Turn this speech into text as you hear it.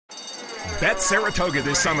Bet Saratoga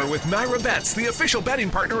this summer with Naira Bets, the official betting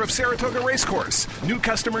partner of Saratoga Racecourse. New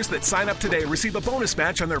customers that sign up today receive a bonus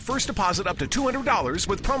match on their first deposit up to $200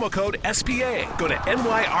 with promo code SPA. Go to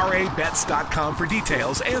nyrabets.com for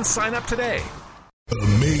details and sign up today.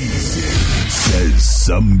 Amazing, says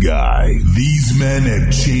some guy. These men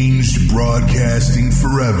have changed broadcasting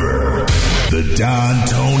forever. The Don,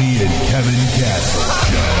 Tony, and Kevin Castle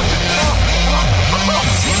Show.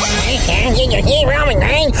 You're hero,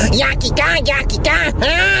 man. Yaki-ga,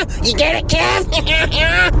 huh? You get it, Kev?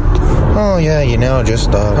 Oh, yeah,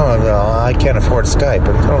 I can't afford Skype.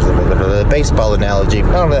 The baseball analogy.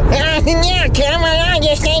 Yeah, Kev, I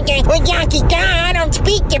just think with Yaki-ga, I don't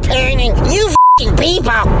speak Japan, and you f***ing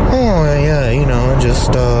people. Oh, yeah, you,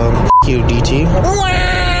 DT.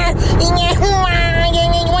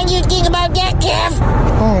 What do you think about that, Kev?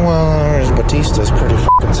 Oh, well, Batista's pretty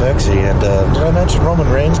f***ing sexy, and did I mention Roman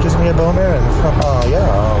Reigns gives me a boner? And,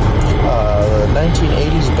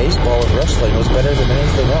 1980s baseball and wrestling was better than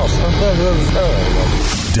anything else.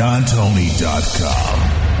 DonTony.com.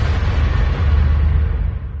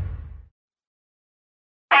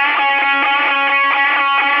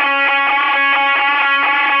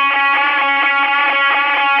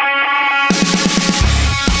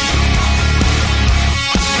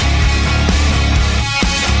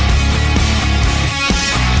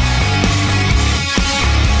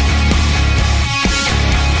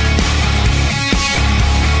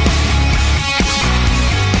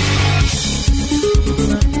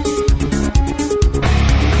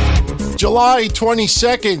 July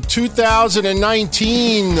 22nd,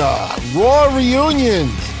 2019, Raw Reunion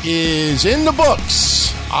is in the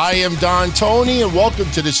books. I am Don Tony, and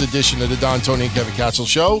welcome to this edition of the Don Tony and Kevin Castle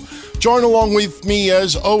Show. Join along with me,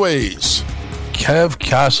 as always, Kev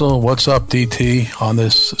Castle. What's up, DT, on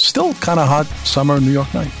this still kind of hot summer New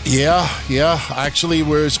York night? Yeah. Actually,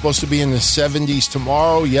 we're supposed to be in the 70s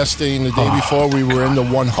tomorrow. Yesterday and the day before, we were in the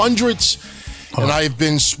 100s. And I've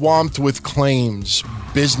been swamped with claims,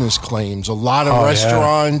 business claims. A lot of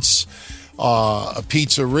restaurants, a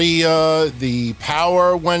pizzeria, the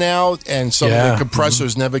power went out, and some of the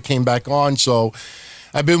compressors never came back on. So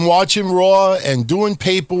I've been watching Raw and doing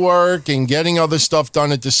paperwork and getting other stuff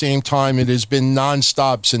done at the same time. It has been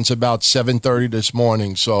nonstop since about 7:30 this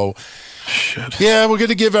morning. So, yeah, we're going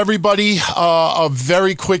to give everybody a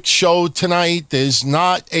very quick show tonight. There's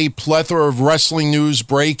not a plethora of wrestling news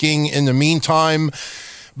breaking in the meantime.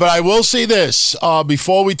 But I will say this,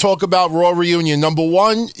 before we talk about Raw Reunion. Number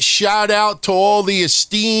one, shout out to all the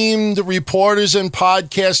esteemed reporters and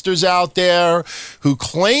podcasters out there who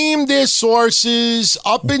claimed their sources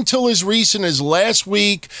up until as recent as last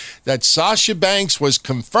week that Sasha Banks was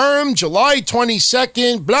confirmed July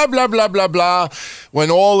 22nd, blah, blah, blah, blah, blah, when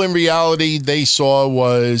all in reality they saw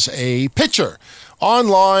was a picture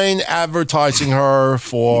online advertising her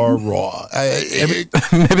for Raw. Maybe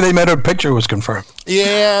they meant her picture was confirmed.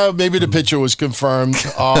 Yeah, maybe the picture was confirmed.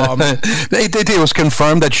 It was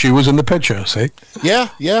confirmed that she was in the picture, see? Yeah.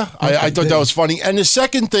 I thought that was funny. And the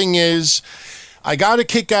second thing is, I got a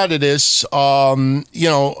kick out of this. I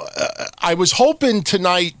was hoping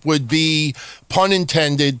tonight would be, pun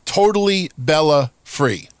intended, totally Bella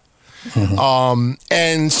free. Mm-hmm.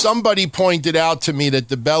 And somebody pointed out to me that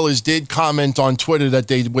the Bellas did comment on Twitter that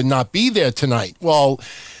they would not be there tonight. Well,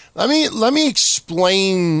 let me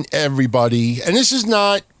explain, everybody, and this is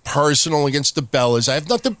not personal against the Bellas. I have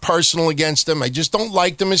nothing personal against them. I just don't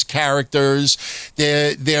like them as characters.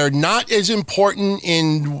 They're not as important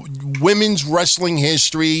in women's wrestling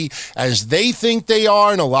history as they think they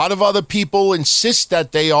are, and a lot of other people insist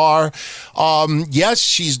that they are.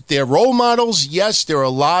 Yes, they're role models. Yes, there are a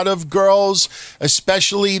lot of girls,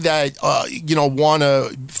 especially that want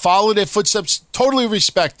to follow their footsteps. Totally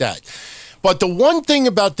respect that. But the one thing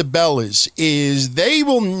about the Bellas is they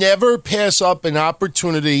will never pass up an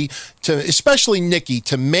opportunity to, especially Nikki,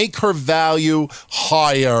 to make her value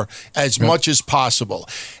higher as much as possible.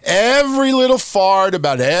 Every little fart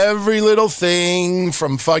about every little thing,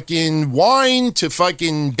 from fucking wine to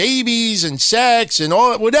fucking babies and sex and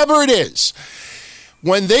all, whatever it is.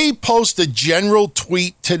 When they post a general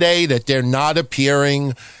tweet today that they're not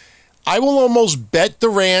appearing, I will almost bet the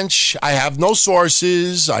ranch. I have no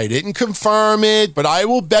sources. I didn't confirm it, but I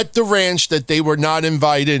will bet the ranch that they were not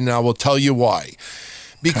invited, and I will tell you why.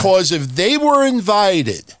 Because if they were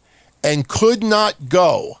invited and could not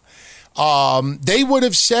go, they would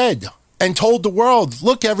have said and told the world,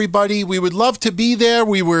 look, everybody, we would love to be there.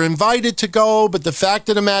 We were invited to go, but the fact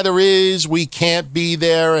of the matter is we can't be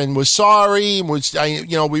there, and we're sorry. And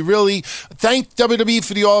we really thank WWE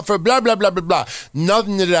for the offer, blah, blah, blah, blah, blah.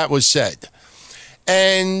 Nothing of that was said.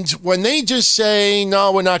 And when they just say,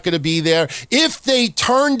 no, we're not going to be there, if they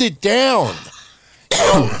turned it down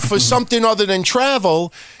for something other than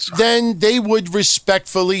travel, then they would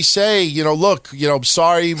respectfully say, look,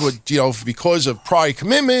 sorry, but, because of prior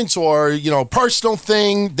commitments or, personal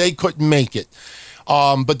thing, they couldn't make it.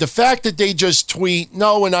 But the fact that they just tweet,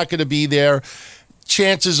 no, we're not going to be there,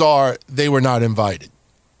 chances are they were not invited.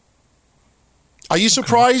 Are you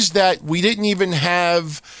surprised that we didn't even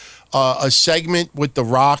have a segment with The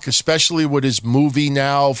Rock, especially with his movie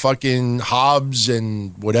now, fucking Hobbs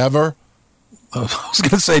and whatever? I was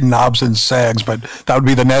going to say Knobs and Sags, but that would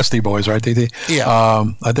be the Nasty Boys, right, TT? Yeah.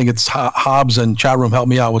 I think it's Hobbs and chat room. Help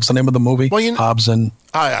me out. What's the name of the movie? Well, Hobbs and...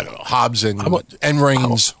 I don't know. Hobbs and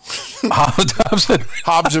Reigns.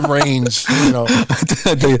 Hobbs and Reigns.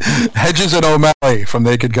 The Hedges and O'Malley from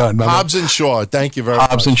Naked Gun. Remember? Hobbs and Shaw. Thank you very much.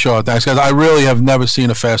 Hobbs and Shaw. Thanks, guys. I really have never seen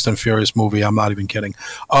a Fast and Furious movie. I'm not even kidding.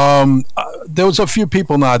 There was a few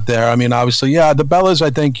people not there. I mean, obviously, yeah, the Bellas, I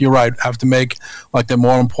think you're right, have to make like they're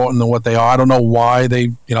more important than what they are. I don't know why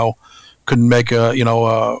they, couldn't make an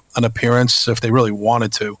appearance if they really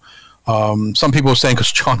wanted to. Some people were saying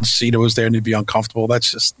because John Cena was there and he'd be uncomfortable.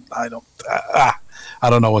 That's just I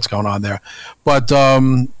don't know what's going on there. But I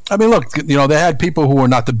mean, look, they had people who were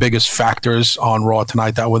not the biggest factors on Raw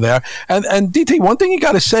tonight that were there. And DT, one thing you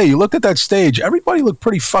got to say, you looked at that stage, everybody looked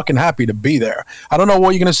pretty fucking happy to be there. I don't know what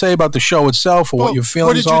you're going to say about the show itself or what your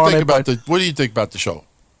feelings are on it. What do you think about the show?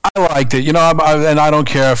 I liked it, and I don't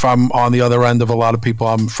care if I'm on the other end of a lot of people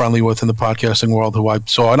I'm friendly with in the podcasting world who I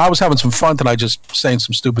saw, and I was having some fun tonight, just saying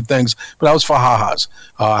some stupid things, but that was for ha-has,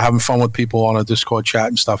 having fun with people on a Discord chat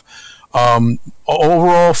and stuff.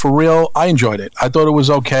 Overall, for real, I enjoyed it. I thought it was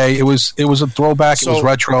okay. It was a throwback. It was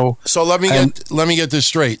retro. So let me get this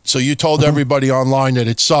straight. So you told everybody online that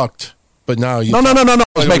it sucked. But now you no. I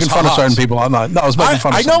was making fun of certain people. I'm not. No, I was making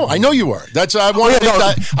fun of. I know you were. That's. I want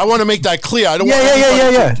to make that clear. I don't want.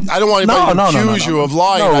 Yeah. I don't want anybody to accuse you of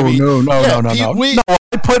lying. No.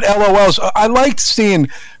 I put LOLs. I liked seeing.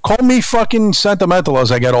 Call me fucking sentimental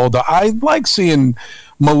as I get older. I like seeing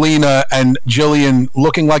Melina and Jillian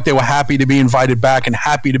looking like they were happy to be invited back and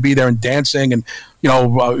happy to be there and dancing and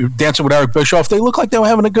dancing with Eric Bischoff. They look like they were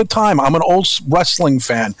having a good time. I'm an old wrestling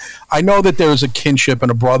fan. I know that there's a kinship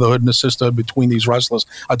and a brotherhood and a sisterhood between these wrestlers.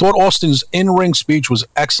 I thought Austin's in-ring speech was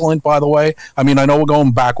excellent, by the way. I mean, I know we're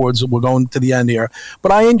going backwards. We're going to the end here.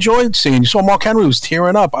 But I enjoyed seeing. You saw Mark Henry was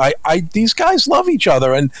tearing up. These guys love each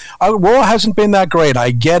other. And Raw hasn't been that great.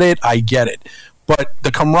 I get it. But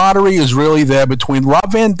the camaraderie is really there between.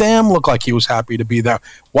 Rob Van Dam looked like he was happy to be there.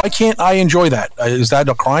 Why can't I enjoy that? Is that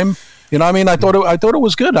a crime? You know what I mean? I thought it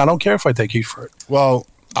was good. I don't care if I take heat for it. Well,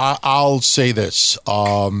 I'll say this.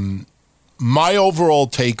 My overall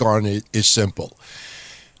take on it is simple.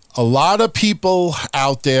 A lot of people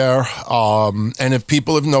out there, and if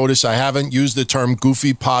people have noticed, I haven't used the term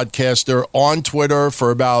goofy podcaster on Twitter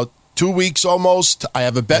for about 2 weeks almost. I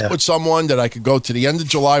have a bet with someone that I could go to the end of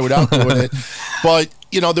July without doing it. But,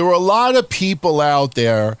 there were a lot of people out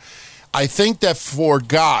there, I think, that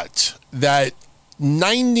forgot that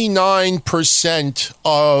 99%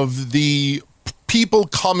 of the people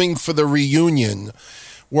coming for the reunion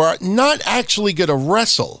were not actually going to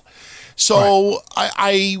wrestle. So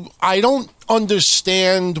right. I don't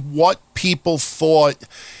understand what people thought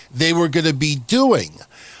they were going to be doing.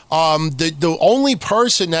 The only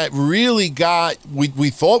person that really we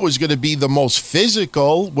thought was going to be the most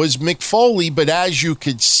physical was Mick Foley, but as you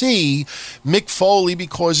could see, Mick Foley,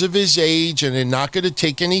 because of his age, and they're not going to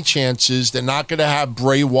take any chances, they're not going to have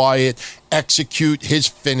Bray Wyatt execute his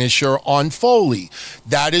finisher on Foley.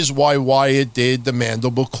 That is why Wyatt did the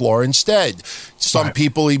mandible claw instead. Some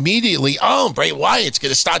people immediately, Bray Wyatt's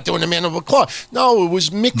going to start doing the mandible claw. No, it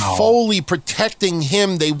was Mick Foley protecting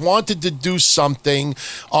him. They wanted to do something.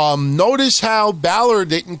 Notice how Balor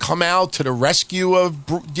didn't come out to the rescue of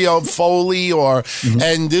Foley,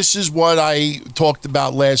 and this is what I talked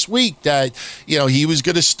about last week, that he was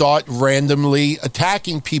going to start randomly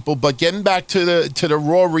attacking people. But getting back to the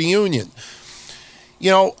Raw reunion,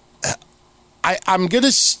 I'm going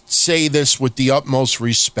to say this with the utmost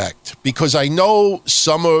respect, because I know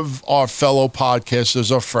some of our fellow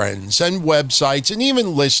podcasters are friends and websites and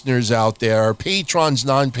even listeners out there, patrons,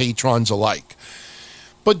 non-patrons alike.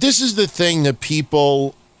 But this is the thing that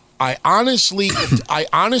people, I honestly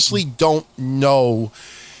don't know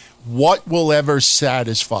what will ever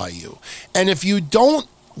satisfy you. And if you don't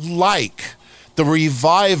like the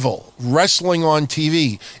Revival wrestling on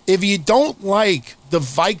TV, if you don't like the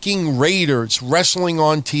Viking Raiders wrestling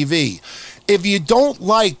on TV, if you don't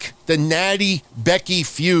like the Natty Becky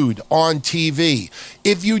feud on TV,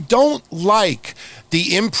 if you don't like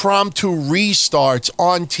the impromptu restarts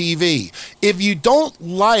on TV, if you don't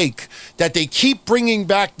like that they keep bringing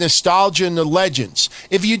back nostalgia and the legends,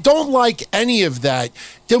 if you don't like any of that,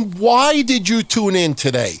 then why did you tune in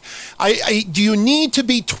today? Do you need to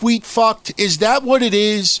be tweet fucked? Is that what it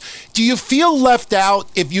is? Do you feel left out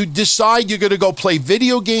if you decide you're going to go play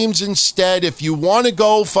video games instead? If you want to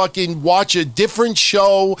go fucking watch a different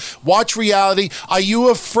show, watch reality, are you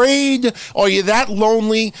afraid? Or are you that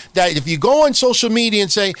lonely that if you go on social media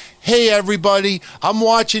and say, hey, everybody, I'm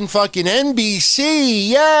watching fucking NBC,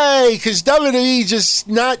 yay, because WWE is just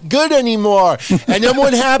not good anymore. And then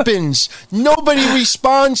what happens? Nobody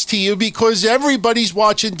responds to you because everybody's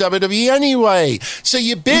watching WWE anyway. So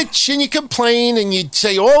you bitch and you complain and you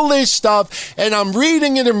say all this stuff, and I'm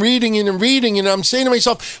reading it and reading it and reading it, and I'm saying to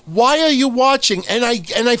myself, why are you watching? And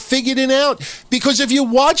I figured it out. Because if you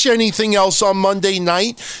watch anything else on Monday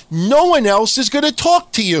night, no one else is going to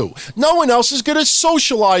talk to you. No one else is going to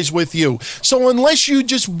socialize with you. So unless you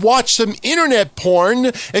just watch some internet porn,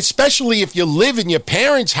 especially if you live in your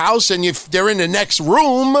parents' house and if they're in the next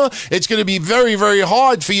room, it's going to be very, very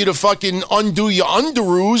hard for you to fucking undo your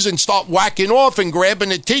underoos and start whacking off and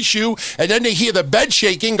grabbing a tissue, and then they hear the bed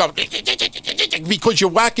shaking go because you're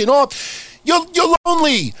whacking off. You're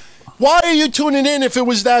lonely. Why are you tuning in if it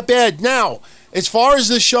was that bad? Now, as far as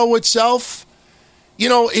the show itself, you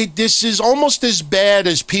know, this is almost as bad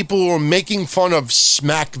as people who are making fun of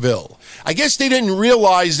Smackville. I guess they didn't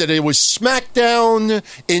realize that it was SmackDown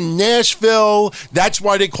in Nashville. That's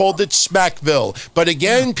why they called it Smackville. But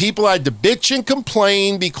again, people had to bitch and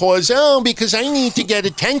complain because I need to get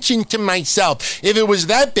attention to myself. If it was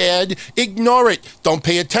that bad, ignore it. Don't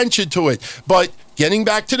pay attention to it. But getting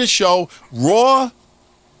back to the show, Raw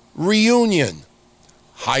reunion.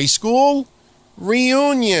 High school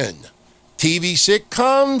reunion. TV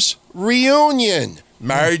sitcoms reunion.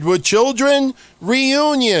 Married with Children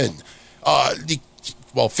reunion.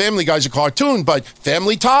 Family Guy's a cartoon, but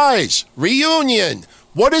Family Ties reunion.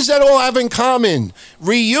 What does that all have in common?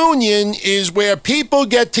 Reunion is where people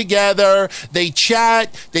get together, they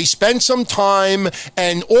chat, they spend some time,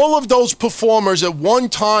 and all of those performers at one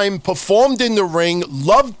time performed in the ring,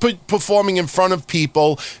 loved performing in front of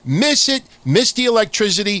people, miss it, miss the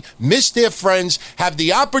electricity, miss their friends, have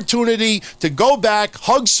the opportunity to go back,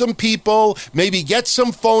 hug some people, maybe get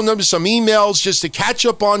some phone numbers, some emails just to catch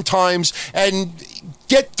up on times, and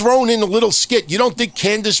get thrown in a little skit. You don't think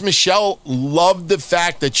Candice Michelle loved the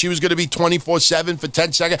fact that she was going to be 24/7 for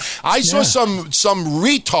 10 seconds? I saw some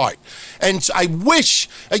retard, and I wish,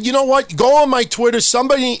 you know what? Go on my Twitter.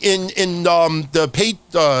 Somebody in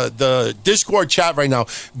the Discord chat right now.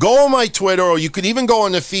 Go on my Twitter, or you could even go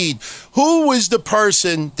on the feed. Who was the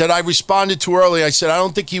person that I responded to earlier? I said I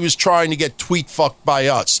don't think he was trying to get tweet fucked by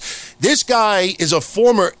us. This guy is a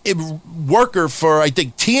former worker for, I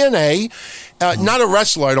think, TNA. Not a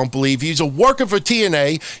wrestler, I don't believe. He's a worker for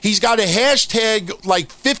TNA. He's got a hashtag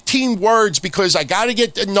like 15 words because I got to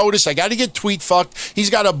get noticed. I got to get tweet fucked.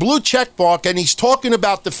 He's got a blue check mark, and he's talking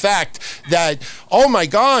about the fact that, oh my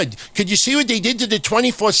God, could you see what they did to the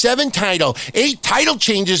 24/7 title? 8 title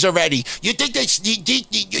changes already. You think that's,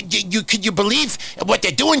 could you believe what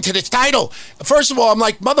they're doing to this title? First of all, I'm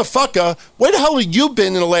like, motherfucker, where the hell have you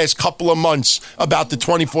been in the last couple of months about the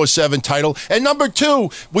 24/7 title? And number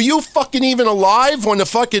 2, were you fucking even alive when the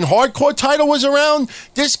fucking hardcore title was around?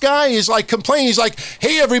 This guy is like complaining. He's like,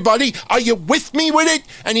 hey, everybody, are you with me with it?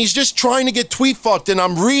 And he's just trying to get tweet fucked. And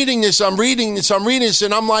I'm reading this,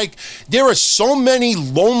 and I'm like, there are so many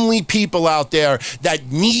lonely people out there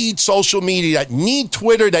that need social media, that need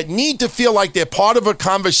Twitter, that need to feel like they're part of a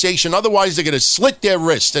conversation. Otherwise, they're going to slit their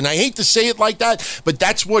wrist. And I hate to say it like that, but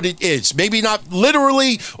that's what it is. Maybe not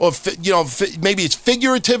literally, or maybe it's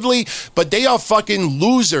figuratively, but they are fucking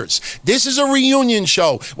losers. This is a reunion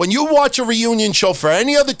show. When you watch a reunion show for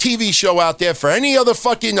any other TV show out there, for any other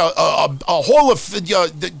fucking a Hall of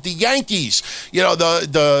the Yankees,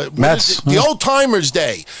 the Mets, the Old Timers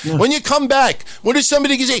Day. Yeah. When you come back, what does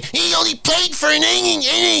somebody say? He only played for an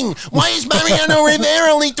inning. Why is Mariano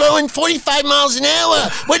Rivera only throwing 45 miles an hour?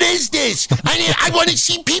 What is this? I want to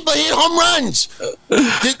see people hit home runs.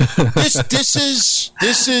 This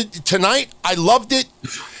is tonight. I loved it.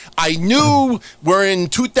 I knew we're in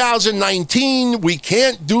 2019. We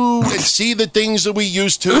can't do and see the things that we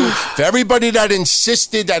used to. For everybody that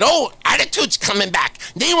insisted that, Attitude's coming back.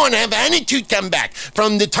 They want to have Attitude come back.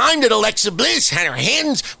 From the time that Alexa Bliss had her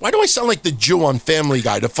hands. Why do I sound like the Jew on Family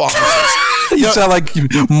Guy? The pharmacist. You sound like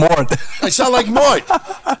Mort. I sound like Mort.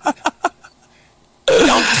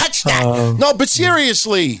 Don't touch that. No, but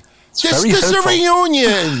seriously. This is a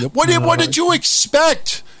reunion. What did you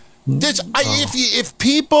expect? If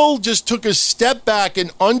people just took a step back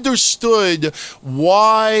and understood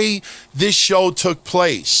why this show took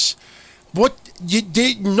place,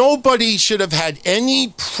 nobody should have had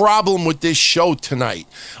any problem with this show tonight.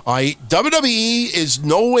 WWE is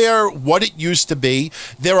nowhere what it used to be.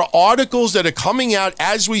 There are articles that are coming out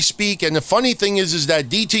as we speak, and the funny thing is that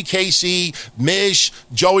DTKC, Mish,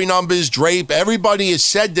 Joey Numbers, Drape, everybody has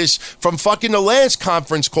said this from fucking the last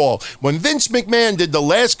conference call. When Vince McMahon did the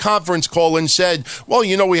last conference call and said, well,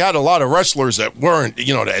 we had a lot of wrestlers that weren't,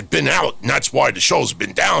 that had been out, and that's why the show's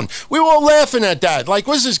been down. We were all laughing at that. Like,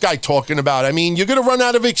 what's this guy talking about? I mean, you're going to run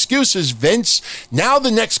out of excuses, Vince. Now the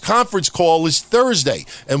next conference call is Thursday.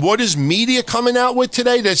 And what is media coming out with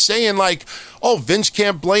today? They're saying like, oh, Vince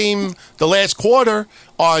can't blame the last quarter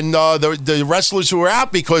on the wrestlers who are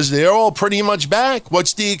out because they're all pretty much back.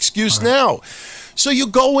 What's the excuse now? So you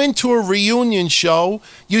go into a reunion show,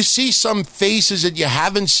 you see some faces that you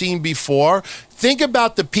haven't seen before. Think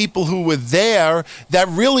about the people who were there that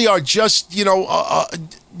really are just,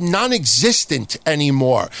 non-existent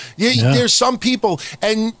anymore. There's some people,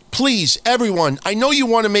 and please, everyone, I know you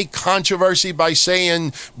want to make controversy by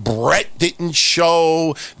saying Brett didn't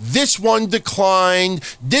show, this one declined,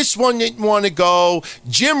 this one didn't want to go,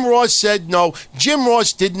 Jim Ross said no. Jim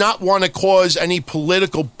Ross did not want to cause any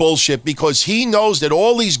political bullshit because he knows that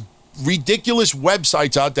all these ridiculous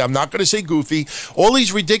websites out there, I'm not going to say goofy, all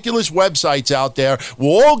these ridiculous websites out there,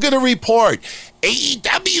 we're all going to report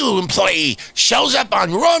AEW employee shows up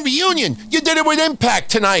on Raw Reunion. You did it with Impact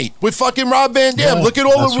tonight with fucking Rob Van Dam. Yeah, look at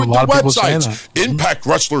all the websites. Impact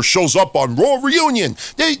wrestler shows up on Raw Reunion.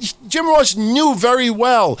 Jim Ross knew very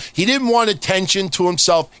well he didn't want attention to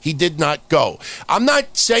himself. He did not go. I'm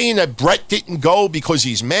not saying that Brett didn't go because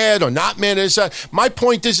he's mad or not mad. My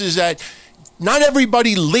point is that not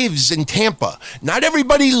everybody lives in Tampa. Not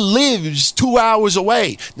everybody lives 2 hours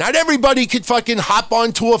away. Not everybody could fucking hop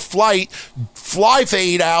onto a flight, fly for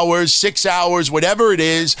 8 hours, 6 hours, whatever it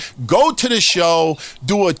is, go to the show,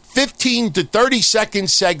 do a 15 to 30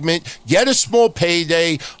 second segment, get a small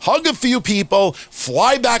payday, hug a few people,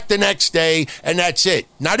 fly back the next day, and that's it.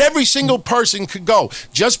 Not every single person could go.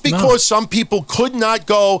 Just because some people could not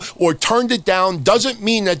go or turned it down doesn't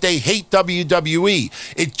mean that they hate WWE.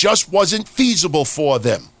 It just wasn't feasible for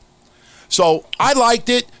them. So I liked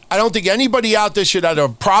it. I don't think anybody out there should have a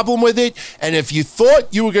problem with it. And if you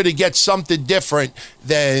thought you were going to get something different,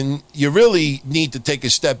 then you really need to take a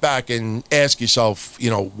step back and ask yourself,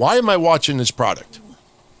 why am I watching this product?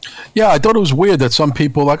 Yeah, I thought it was weird that some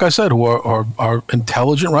people, like I said, who are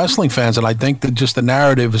intelligent wrestling fans, and I think that just the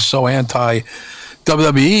narrative is so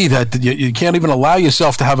anti-WWE that you can't even allow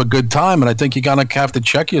yourself to have a good time, and I think you're going to have to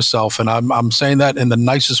check yourself, and I'm saying that in the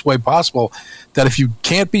nicest way possible, that if you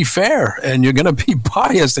can't be fair and you're going to be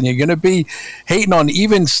biased and you're going to be hating on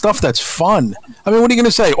even stuff that's fun. I mean, what are you going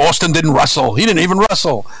to say? Austin didn't wrestle. He didn't even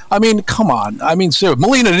wrestle. I mean, come on. I mean, seriously,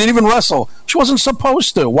 Melina didn't even wrestle. She wasn't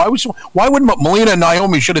supposed to. Why would Melina and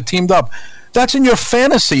Naomi should have teamed up? That's in your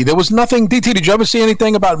fantasy. There was nothing. DT, did you ever see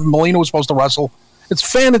anything about Melina was supposed to wrestle?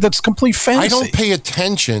 That's complete fantasy. I don't pay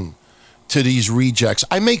attention to these rejects.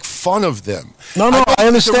 I make fun of them. No, I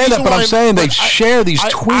understand that, but I'm saying they share these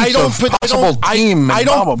tweets of possible team and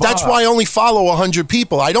blah, blah, blah. That's why I only follow 100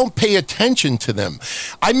 people. I don't pay attention to them.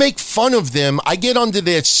 I make fun of them. I get under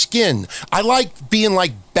their skin. I like being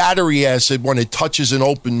like battery acid when it touches an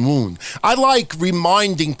open wound. I like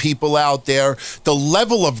reminding people out there the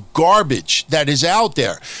level of garbage that is out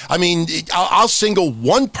there. I mean, I'll single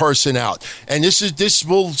one person out, and this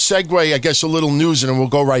will segue, I guess, a little news, and then we'll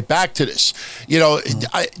go right back to this.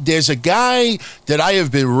 There's a guy that I have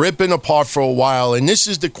been ripping apart for a while, and this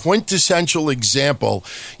is the quintessential example.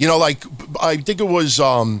 Like I think it was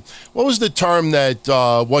what was the term that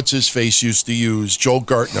what's his face used to use? Joe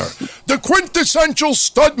Gertner. The quintessential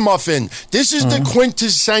stud muffin. This is the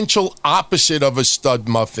quintessential opposite of a stud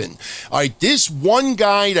muffin. All right, this one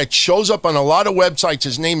guy that shows up on a lot of websites,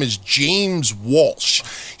 his name is James Walsh.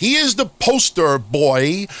 He is the poster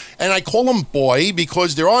boy, and I call him boy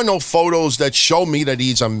because there are no photos that show me that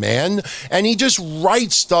he's a man, and he just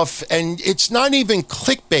writes stuff, and it's not even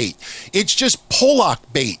clickbait. It's just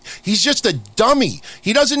Pollock bait. He's just a dummy.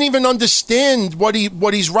 He doesn't even understand what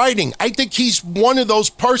he's writing. I think he's one of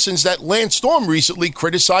those persons that Lance Storm recently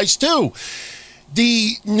criticized too.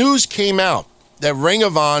 The news came out that Ring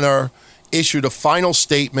of Honor issued a final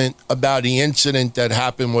statement about the incident that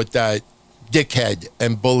happened with that dickhead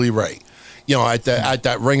and Bully Ray. at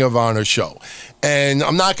that Ring of Honor show. And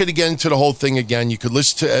I'm not going to get into the whole thing again. You could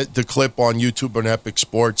listen to the clip on YouTube on Epic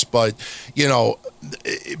Sports, but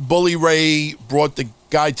Bully Ray brought the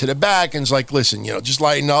guy to the back and is like, listen, just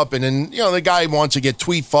lighten up. And then, the guy wants to get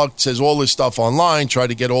tweet fucked, says all this stuff online, try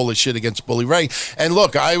to get all this shit against Bully Ray. And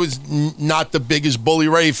look, I was not the biggest Bully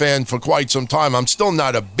Ray fan for quite some time. I'm still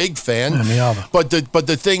not a big fan. Yeah, me either. But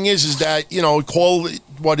the thing is that, call it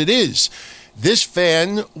what it is. This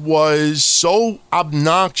fan was so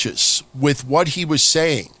obnoxious with what he was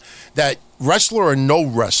saying that wrestler or no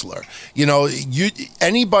wrestler,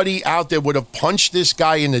 anybody out there would have punched this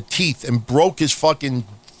guy in the teeth and broke his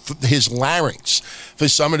larynx for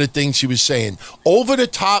some of the things he was saying. Over the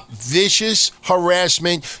top, vicious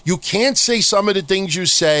harassment. You can't say some of the things you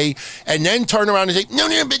say and then turn around and say, no,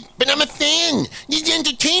 but I'm a fan. It's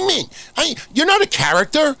entertainment. You're not a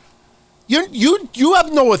character. You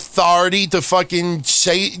have no authority to fucking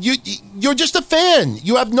say you're just a fan.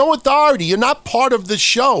 You have no authority. You're not part of the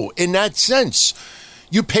show in that sense.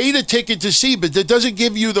 You paid a ticket to see, but that doesn't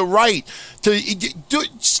give you the right to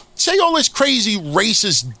say all this crazy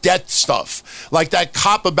racist death stuff, like that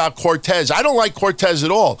cop about Cortez. I don't like Cortez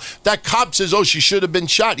at all. That cop says, "Oh, she should have been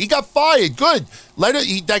shot." He got fired. Good.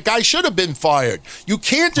 That guy should have been fired. You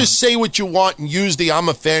can't just say what you want and use the "I'm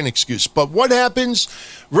a fan" excuse. But what happens?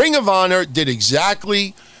 Ring of Honor did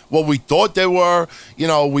exactly what we thought they were.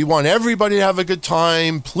 We want everybody to have a good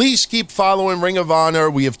time. Please keep following Ring of Honor.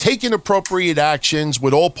 We have taken appropriate actions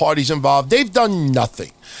with all parties involved. They've done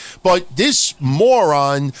nothing. But this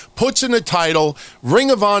moron puts in the title,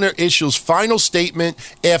 Ring of Honor issues final statement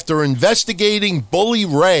after investigating Bully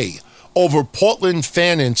Ray over Portland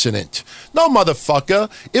fan incident. No,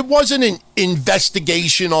 motherfucker. It wasn't an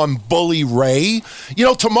investigation on Bully Ray.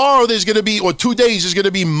 Tomorrow there's going to be, or 2 days, there's going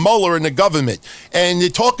to be Mueller in the government. And they're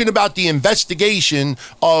talking about the investigation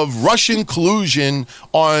of Russian collusion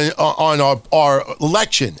on our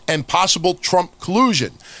election and possible Trump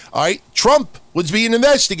collusion. All right? Trump was being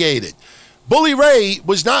investigated. Bully Ray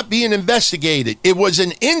was not being investigated. It was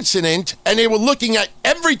an incident, and they were looking at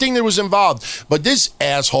everything that was involved. But this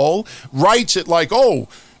asshole writes it like, oh,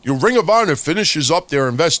 your Ring of Honor finishes up their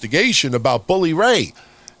investigation about Bully Ray.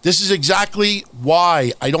 This is exactly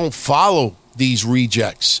why I don't follow these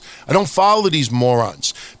rejects. I don't follow these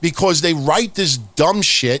morons, because they write this dumb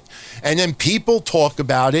shit, and then people talk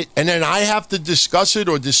about it, and then I have to discuss it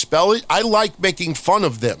or dispel it. I like making fun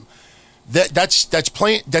of them. That's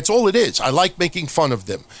plain. That's all it is. I like making fun of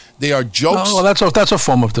them. They are jokes. Oh, well, that's a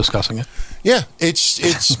form of discussing it. Yeah,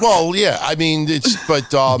 it's well, yeah. I mean,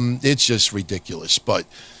 it's just ridiculous. But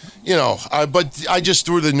I just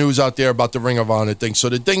threw the news out there about the Ring of Honor thing. So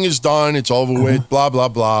the thing is done. It's over with. Blah blah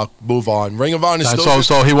blah. Move on. Ring of Honor still.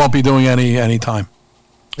 So he won't be doing any time.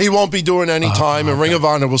 He won't be doing any time, and Ring of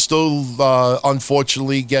Honor will still,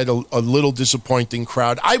 unfortunately, get a little disappointing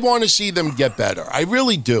crowd. I want to see them get better. I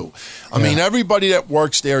really do. I mean, everybody that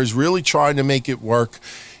works there is really trying to make it work.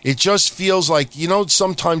 It just feels like,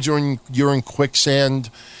 sometimes you're in quicksand,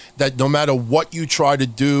 that no matter what you try to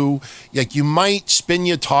do, like you might spin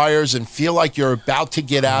your tires and feel like you're about to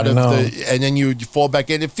get out of and then you fall back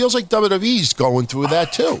in. It feels like WWE's going through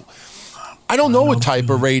that too. I don't know what type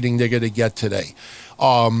of rating they're going to get today.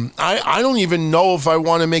 I don't even know if I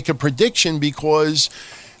want to make a prediction, because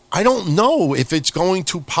I don't know if it's going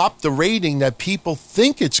to pop the rating that people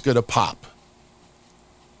think it's going to pop.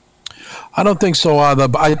 I don't think so either,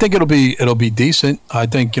 but I think it'll be decent. I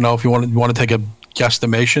think, if you want to take a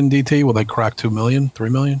guesstimation, DT, will they crack 2 million, 3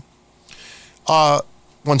 million?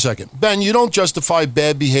 1 second. Ben, you don't justify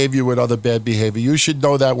bad behavior with other bad behavior. You should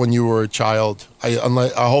know that when you were a child.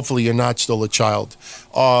 Hopefully you're not still a child.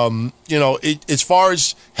 As far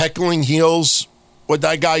as heckling heels, what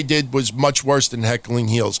that guy did was much worse than heckling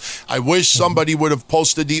heels. I wish somebody would have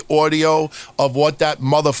posted the audio of what that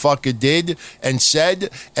motherfucker did and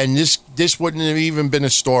said, and this wouldn't have even been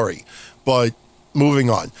a story. But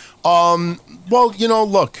moving on.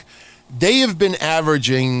 Look. They have been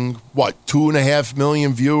averaging, 2.5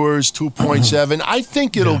 million viewers, 2.7. I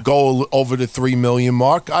think it'll go over the 3 million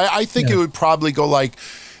mark. I think it would probably go like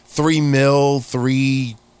 3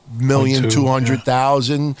 million,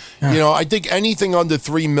 200,000. Yeah. I think anything under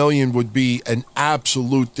 3 million would be an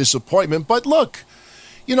absolute disappointment. But look,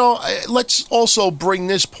 let's also bring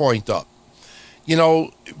this point up.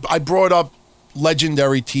 I brought up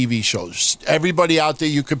legendary TV shows. Everybody out there,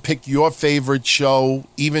 you could pick your favorite show,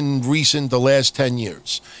 even recent, the last 10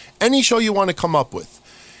 years. Any show you want to come up with.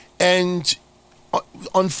 And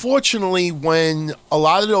unfortunately, when a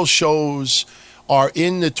lot of those shows are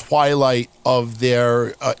in the twilight of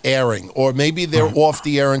their airing, or maybe they're off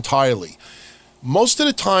the air entirely, most of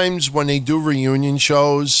the times when they do reunion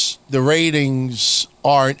shows, the ratings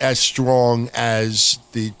aren't as strong as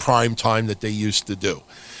the prime time that they used to do.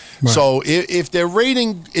 Right. So if their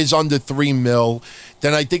rating is under 3 mil,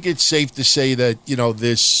 then I think it's safe to say that,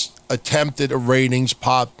 this attempt at a ratings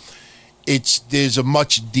pop, there's a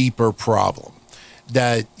much deeper problem.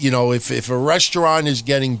 That, if a restaurant is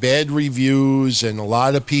getting bad reviews and a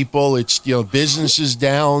lot of people, it's, business is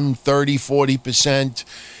down 30, 40%,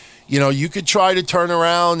 you could try to turn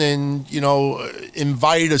around and,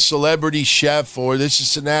 invite a celebrity chef or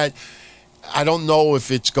this and that. I don't know if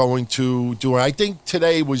it's going to do it. I think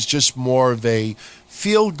today was just more of a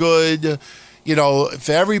feel good,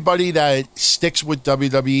 for everybody that sticks with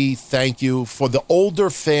WWE, thank you. For the older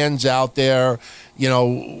fans out there,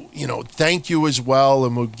 thank you as well,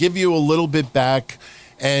 and we'll give you a little bit back.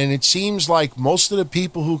 And it seems like most of the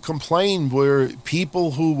people who complained were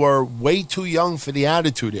people who were way too young for the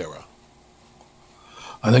Attitude Era.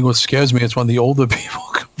 I think what scares me is when the older people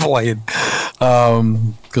complain,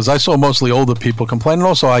 because I saw mostly older people complain. And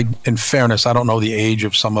also, in fairness, I don't know the age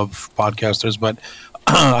of some of podcasters, but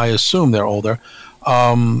I assume they're older.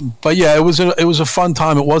 But yeah, it was a fun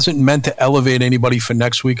time. It wasn't meant to elevate anybody for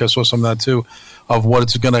next week. I saw some of that too, of what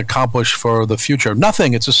it's going to accomplish for the future.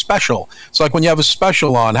 Nothing. It's a special. It's like when you have a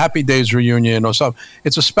special on Happy Days reunion or something.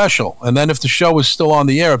 It's a special, and then if the show is still on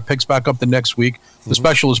the air, it picks back up the next week. The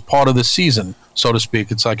special is part of the season, so to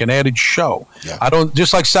speak. It's like an added show. Yeah. I don't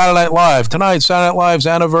just like Saturday Night Live tonight. Saturday Night Live's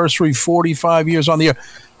anniversary, 45 years on the air.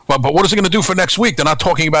 But what is it going to do for next week? They're not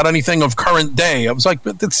talking about anything of current day. I was like,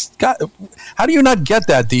 how do you not get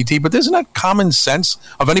that, DT? But isn't that common sense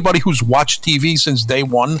of anybody who's watched TV since day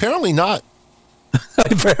one? Apparently not.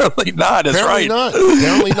 Apparently not. That's Apparently right. Not.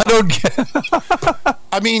 Apparently not. I don't get.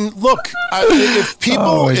 I mean, look, if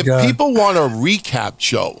people want a recap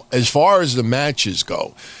show as far as the matches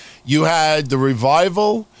go, you had the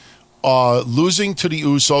Revival losing to the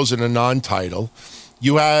Usos in a non-title.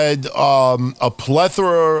 You had a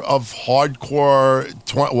plethora of hardcore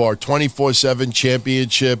 24/7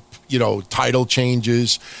 championship, title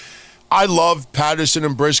changes. I love Patterson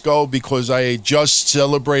and Briscoe because I just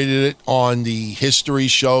celebrated it on the History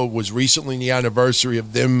Show. It was recently the anniversary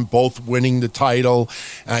of them both winning the title.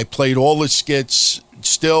 And I played all the skits.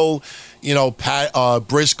 Still,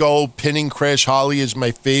 Briscoe pinning Crash Holly is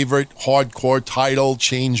my favorite hardcore title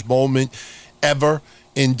change moment ever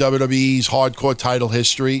in WWE's hardcore title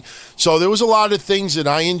history. So there was a lot of things that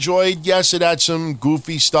I enjoyed. Yes, it had some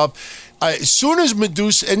goofy stuff. As soon as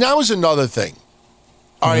Medusa, and that was another thing.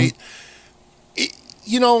 All right.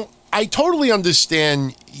 I totally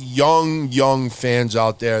understand young fans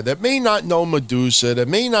out there that may not know Medusa, that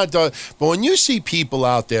may not know, but when you see people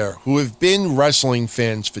out there who have been wrestling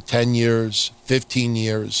fans for 10 years, 15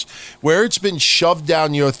 years, where it's been shoved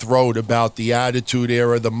down your throat about the Attitude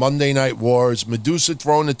Era, the Monday Night Wars, Medusa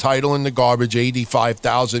throwing the title in the garbage,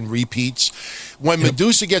 85,000 repeats. When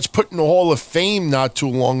Medusa gets put in the Hall of Fame not too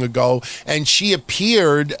long ago, and she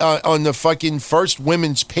appeared on the fucking first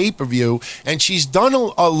women's pay-per-view, and she's done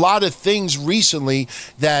a lot of things recently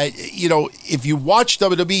that, if you watch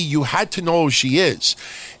WWE, you had to know who she is.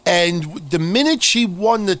 And the minute she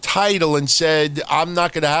won the title and said, I'm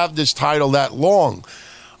not going to have this title that long,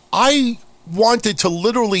 I wanted to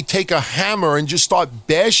literally take a hammer and just start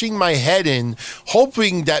bashing my head in,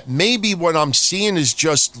 hoping that maybe what I'm seeing is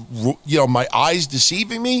just, my eyes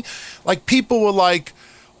deceiving me. Like, people were like,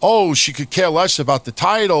 oh, she could care less about the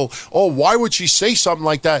title. Oh, why would she say something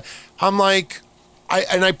like that? I'm like,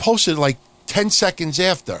 I posted like 10 seconds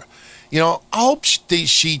after. I hope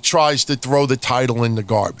she tries to throw the title in the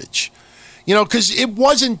garbage. Because it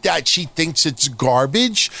wasn't that she thinks it's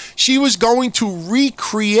garbage. She was going to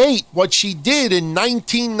recreate what she did in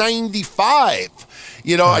 1995.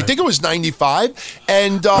 I think it was 95.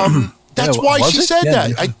 And that's why she said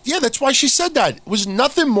that. That's why she said that. It was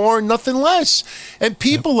nothing more, nothing less. And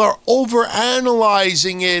people are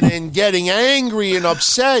overanalyzing it and getting angry and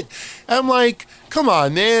upset. I'm like, come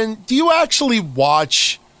on, man. Do you actually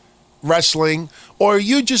watch wrestling, or are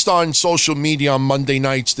you just on social media on Monday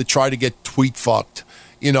nights to try to get tweet fucked?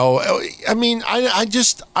 I mean, I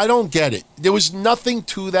don't get it. There was nothing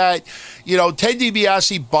to that. Ted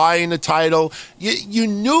DiBiase buying the title. You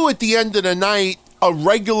knew at the end of the night a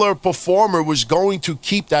regular performer was going to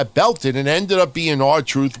keep that belt in, and it ended up being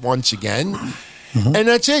R-Truth once again. Mm-hmm. And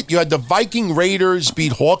that's it. You had the Viking Raiders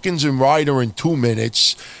beat Hawkins and Ryder in 2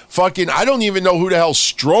 minutes. I don't even know who the hell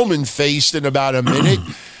Strowman faced in about a minute.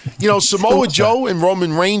 Samoa Joe and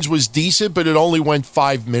Roman Reigns was decent, but it only went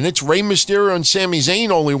 5 minutes. Rey Mysterio and Sami Zayn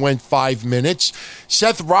only went 5 minutes.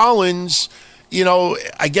 Seth Rollins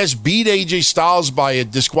I guess beat AJ Styles by a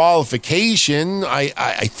disqualification.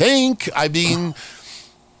 I think. I mean,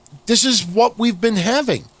 this is what we've been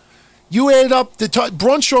having. You add up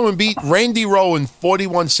Braun Strowman beat Randy Rowe in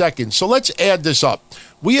 41 seconds. So let's add this up.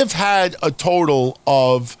 We have had a total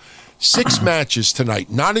of 6 matches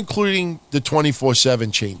tonight, not including the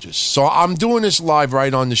 24/7 changes. So I'm doing this live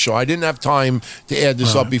right on the show. I didn't have time to add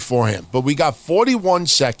this up beforehand. But we got 41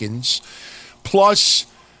 seconds plus,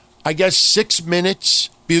 I guess, 6 minutes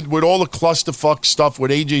with all the clusterfuck stuff with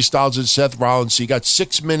AJ Styles and Seth Rollins. So you got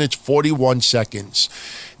 6 minutes, 41 seconds.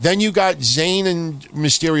 Then you got Zayn and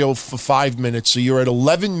Mysterio for 5 minutes. So you're at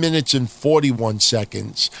 11 minutes and 41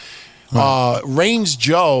 seconds. Reigns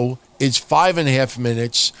Joe is 5.5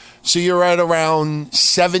 minutes. So you're at around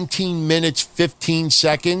 17 minutes, 15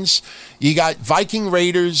 seconds. You got Viking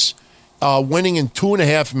Raiders winning in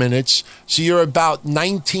 2.5 minutes. So you're about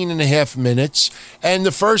 19.5 minutes. And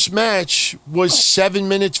the first match was 7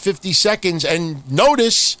 minutes, 50 seconds. And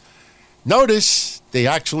notice, they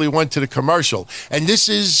actually went to the commercial. And this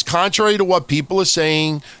is contrary to what people are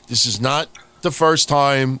saying. This is not the first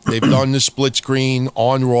time they've done the split screen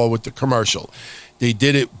on Raw with the commercial. They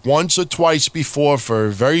did it once or twice before for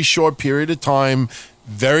a very short period of time,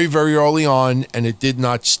 very, very early on, and it did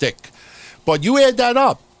not stick. But you add that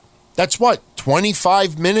up. That's what,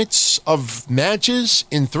 25 minutes of matches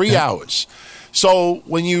in 3 hours. So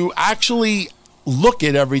when you actually look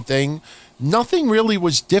at everything, nothing really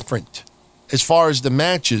was different as far as the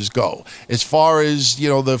matches go, as far as,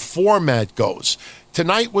 the format goes.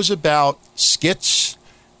 Tonight was about skits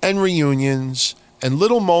and reunions and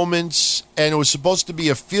little moments, and it was supposed to be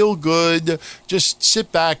a feel-good, just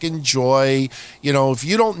sit back, enjoy. If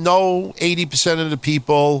you don't know 80% of the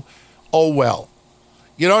people, oh well.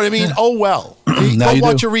 You know what I mean? Yeah. Oh well. Go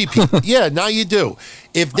watch a repeat. Yeah, now you do.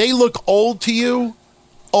 If they look old to you,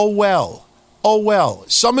 oh well. Oh well.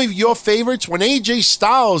 Some of your favorites, when AJ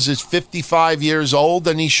Styles is 55 years old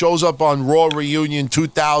and he shows up on Raw Reunion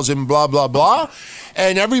 2000, blah, blah, blah,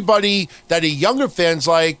 and everybody that are younger fans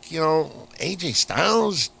like, AJ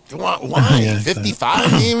Styles, why?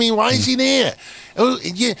 55? I mean, why is he there?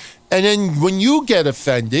 And then when you get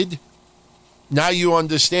offended, now you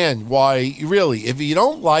understand why, really, if you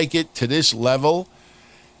don't like it to this level,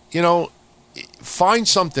 find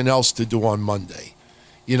something else to do on Monday.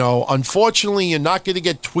 Unfortunately, you're not going to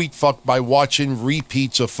get tweet fucked by watching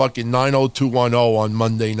repeats of fucking 90210 on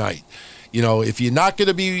Monday night. If you're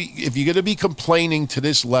going to be complaining to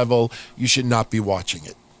this level, you should not be watching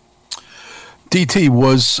it. DT,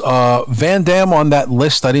 was Van Dam on that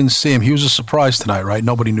list? I didn't see him. He was a surprise tonight, right?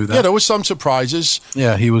 Nobody knew that. Yeah, there was some surprises.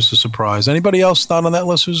 Yeah, he was a surprise. Anybody else not on that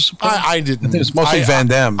list who was a surprise? I didn't. I think it's mostly Van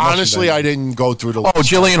Dam. Honestly, I didn't go through the list. Oh,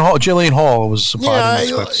 Jillian Hall was a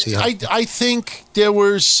surprise. Yeah, I think there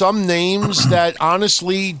were some names that,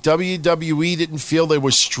 honestly, WWE didn't feel they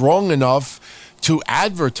were strong enough to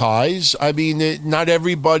advertise. I mean, not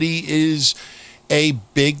everybody is a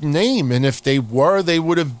big name, and if they were, they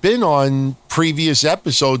would have been on previous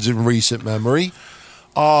episodes in recent memory.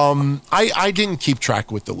 I didn't keep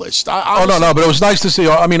track with the list. No, but it was nice to see.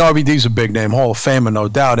 I mean, RVD's a big name, Hall of Famer, no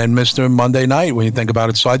doubt, and Mr. Monday Night when you think about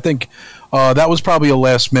it. So I think that was probably a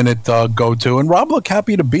last-minute go-to, and Rob looked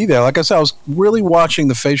happy to be there. Like I said, I was really watching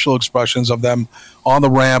the facial expressions of them on the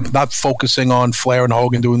ramp, not focusing on Flair and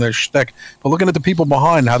Hogan doing their shtick, but looking at the people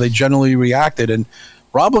behind, how they generally reacted, and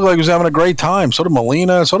Rob looked like he was having a great time. So did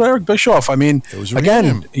Melina. So did Eric Bischoff. I mean,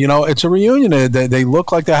 again, it's a reunion. They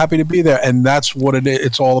look like they're happy to be there, and that's what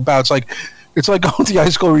it's all about. It's like going to the high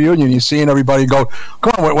school reunion. You're seeing everybody go,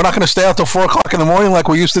 come on, we're not going to stay out till 4 o'clock in the morning like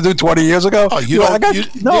we used to do 20 years ago. Oh, kids.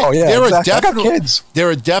 There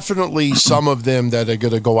are definitely some of them that are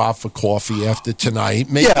going to go out for coffee after tonight.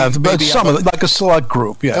 Maybe like a select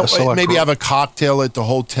group. Yeah, maybe have a cocktail at the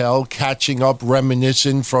hotel, catching up,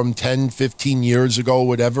 reminiscing from 10, 15 years ago,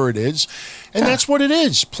 whatever it is. And that's what it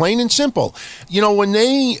is, plain and simple. When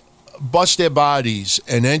they bust their bodies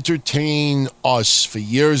and entertain us for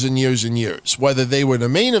years and years and years, whether they were the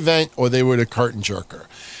main event or they were the curtain jerker.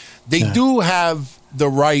 They do have the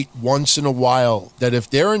right once in a while that if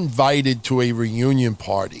they're invited to a reunion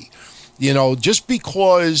party, just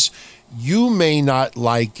because you may not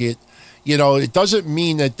like it, it doesn't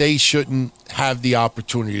mean that they shouldn't have the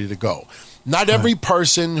opportunity to go. Not every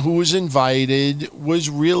person who was invited was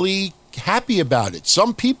really happy about it.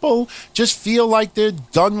 Some people just feel like they're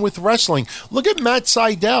done with wrestling. Look at Matt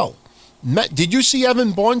Sydal. Did you see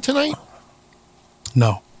Evan Bourne tonight?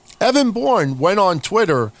 No. Evan Bourne went on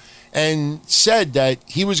Twitter and said that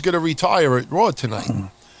he was going to retire at Raw tonight.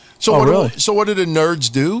 So what did the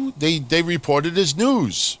nerds do? They reported as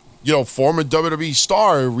news. former WWE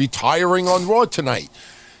star retiring on Raw tonight.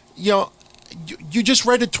 You just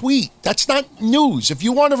read a tweet. That's not news. If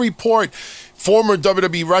you want to report former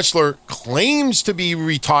WWE wrestler claims to be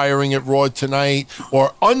retiring at Raw tonight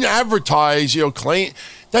or unadvertised, claim,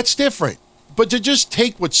 that's different. But to just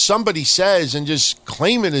take what somebody says and just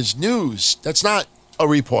claim it as news, that's not a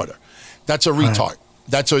reporter. That's a retard.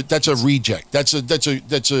 That's a reject. That's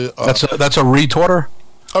a retorter?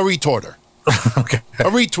 A retorter. Okay. A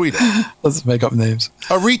retweeter. Let's make up names.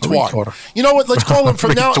 A retard. You know what? Let's call him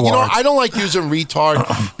from now. I don't like using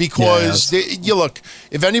retard because look,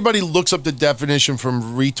 if anybody looks up the definition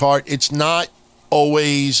from retard, it's not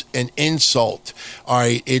always an insult. All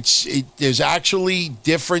right, there's actually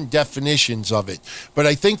different definitions of it. But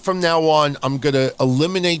I think from now on, I'm going to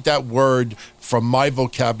eliminate that word from my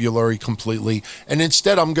vocabulary completely, and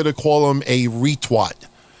instead I'm going to call him a retwat.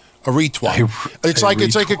 A retwat. It's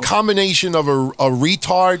like a combination of a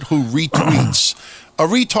retard who retweets. A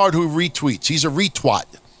retard who retweets. He's a retwat.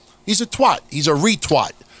 He's a twat. He's a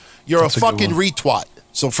retwat. You're That's a fucking retwat.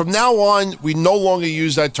 So from now on, we no longer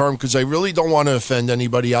use that term because I really don't want to offend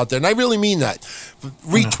anybody out there. And I really mean that.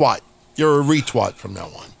 Retwat. You're a retwat from now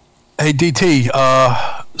on. Hey, DT,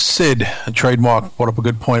 Sid, trademark, brought up a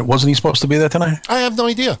good point. Wasn't he supposed to be there tonight? I have no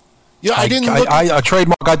idea. Yeah, I didn't look.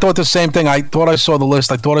 Trademark, I thought the same thing. I thought I saw the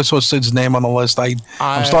list. I thought I saw Sid's name on the list.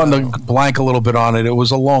 I'm starting to blank a little bit on it. It was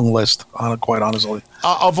a long list, quite honestly.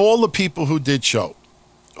 Of all the people who did show,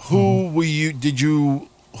 who were you? Did you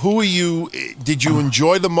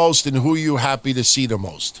enjoy the most, and who are you happy to see the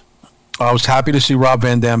most? I was happy to see Rob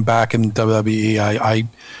Van Dam back in WWE.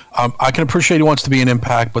 I can appreciate he wants to be an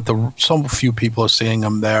Impact, but some few people are seeing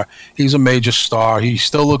him there. He's a major star. He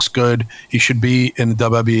still looks good. He should be in the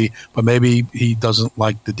WWE, but maybe he doesn't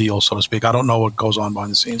like the deal, so to speak. I don't know what goes on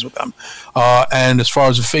behind the scenes with them. And as far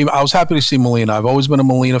as the female, I was happy to see Melina. I've always been a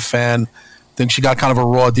Melina fan. I think she got kind of a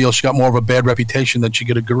raw deal. She got more of a bad reputation than she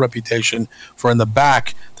got a good reputation for in the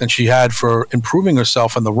back than she had for improving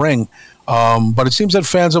herself in the ring. But it seems that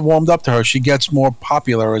fans have warmed up to her. She gets more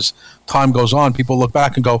popular as time goes on. People look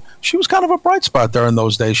back and go, she was kind of a bright spot there in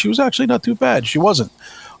those days. She was actually not too bad. She wasn't.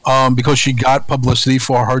 Because she got publicity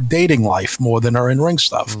for her dating life more than her in-ring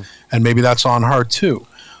stuff. And maybe that's on her too.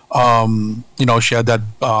 She had that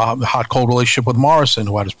hot-cold relationship with Morrison,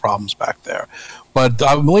 who had his problems back there. But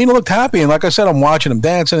Melina looked happy, and like I said, I'm watching him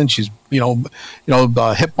dancing, and she's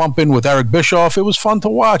hip bumping with Eric Bischoff. It was fun to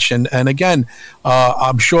watch, and again,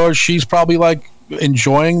 I'm sure she's probably like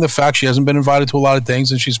enjoying the fact she hasn't been invited to a lot of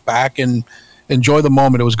things, and she's back and enjoy the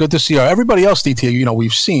moment. It was good to see her. Everybody else, DT,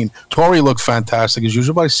 we've seen. Tori looked fantastic as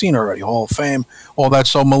usual, but I've seen her already, Hall of Fame, all that.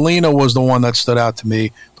 So Melina was the one that stood out to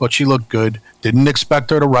me. Thought she looked good. Didn't expect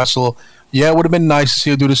her to wrestle. Yeah, it would have been nice to see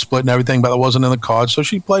her do the split and everything, but it wasn't in the cards. So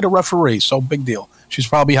she played a referee. So big deal. She's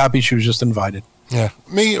probably happy she was just invited. Yeah.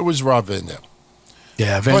 Me, it was Rob Van Dam.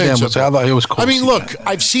 Yeah, Van Dam was, I thought it was cool. I mean, look,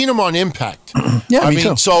 I've seen him on Impact. Yeah, me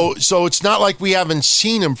too. So it's not like we haven't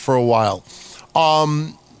seen him for a while.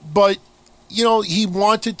 But he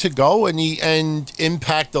wanted to go, and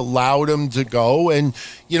Impact allowed him to go. And,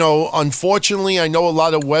 unfortunately, I know a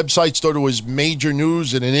lot of websites thought it was major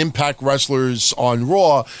news and an Impact wrestlers on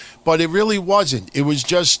Raw, but it really wasn't. It was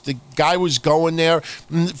just the guy was going there.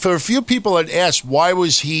 For a few people that asked, why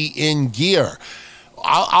was he in gear?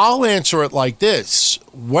 I'll answer it like this.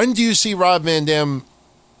 When do you see Rob Van Dam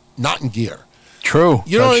not in gear? True.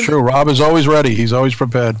 That's true. Rob is always ready. He's always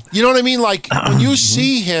prepared. You know what I mean? Like, when you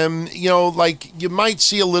see him, you might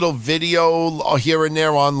see a little video here and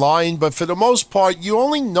there online, but for the most part, you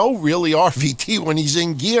only know really RVD when he's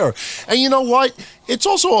in gear. And you know what? It's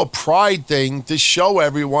also a pride thing to show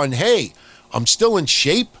everyone, hey, I'm still in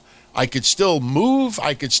shape. I could still move.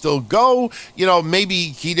 I could still go. Maybe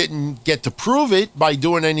he didn't get to prove it by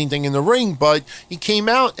doing anything in the ring, but he came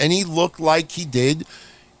out and he looked like he did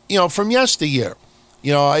from yesteryear.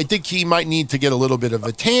 I think he might need to get a little bit of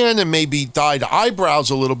a tan and maybe dye the eyebrows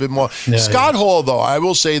a little bit more. Yeah, Scott Hall, though, I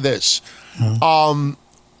will say this.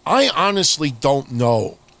 I honestly don't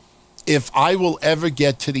know if I will ever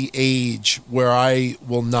get to the age where I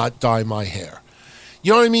will not dye my hair.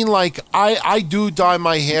 You know what I mean? Like, I do dye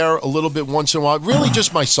my hair a little bit once in a while. Really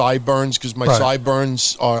just my sideburns, because my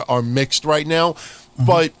sideburns are mixed right now.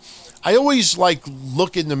 But I always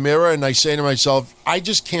look in the mirror and I say to myself, I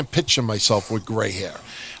just can't picture myself with gray hair.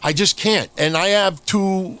 I just can't. And I have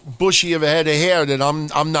too bushy of a head of hair that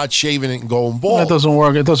I'm not shaving it and going bald. That doesn't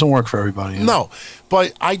work. It doesn't work for everybody. No.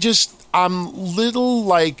 But I'm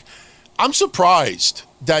little I'm surprised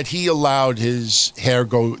that he allowed his hair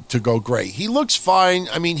to go gray. He looks fine.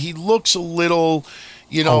 I mean, he looks a little,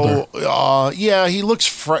 You know, yeah, he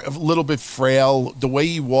looks a little bit frail. The way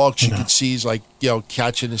he walks, you can see he's like,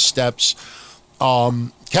 catching his steps.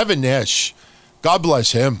 Kevin Nash, God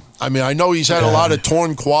bless him. I mean, I know he's had a lot of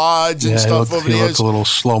torn quads and stuff over the years. He looked a little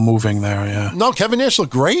slow moving there, yeah. No, Kevin Nash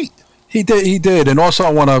looked great. He did. And also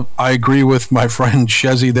I agree with my friend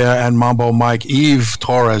Shezzy there and Mambo Mike. Eve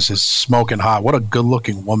Torres is smoking hot. What a good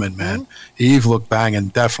looking woman, man. Mm-hmm. Eve looked banging,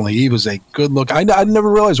 definitely. Eve is a good look. I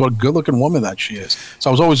never realized what a good looking woman that she is. So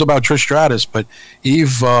I was always about Trish Stratus, but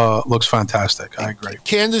Eve looks fantastic. I agree.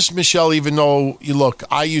 Candice Michelle, even though,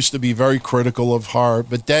 I used to be very critical of her,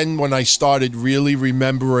 but then when I started really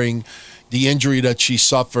remembering the injury that she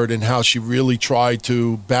suffered and how she really tried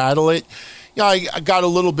to battle it, I got a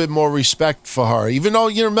little bit more respect for her. Even though,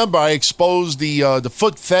 remember, I exposed the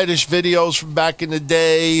foot fetish videos from back in the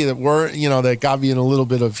day that weren't, that got me in a little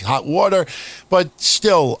bit of hot water. But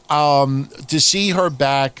still, to see her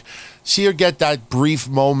back, see her get that brief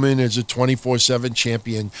moment as a 24/7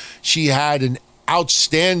 champion, she had an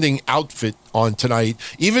outstanding outfit on tonight.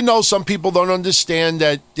 Even though some people don't understand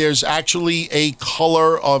that there's actually a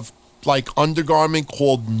color of undergarment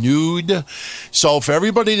called nude. So for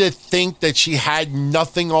everybody to think that she had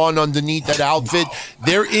nothing on underneath that outfit,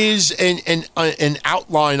 there is an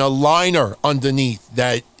outline, a liner underneath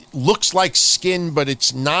that looks like skin, but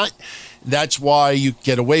it's not. That's why you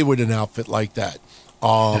get away with an outfit like that.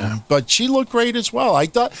 But she looked great as well. I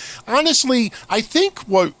thought, honestly, I think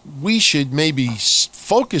what we should maybe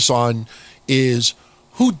focus on is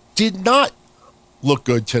who did not look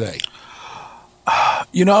good today.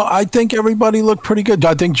 I think everybody looked pretty good.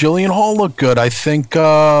 I think Jillian Hall looked good. I think,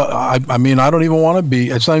 I mean, I don't even want to be,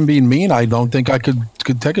 it's not even being mean. I don't think I could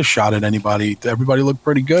take a shot at anybody. Everybody looked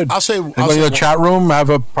pretty good. Anybody in the chat room have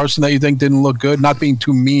a person that you think didn't look good? Not being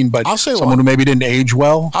too mean, but someone who maybe didn't age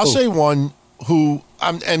well. I'll say one who,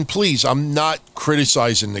 and please, I'm not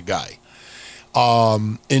criticizing the guy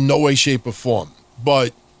in no way, shape, or form.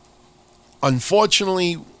 But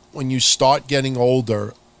unfortunately, when you start getting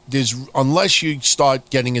older, unless you start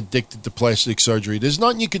getting addicted to plastic surgery, there's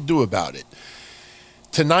nothing you could do about it.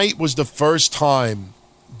 Tonight was the first time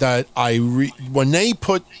that when they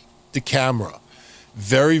put the camera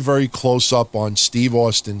very, very close up on Steve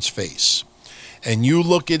Austin's face, and you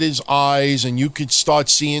look at his eyes, and you could start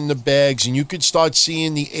seeing the bags, and you could start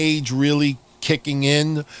seeing the age really kicking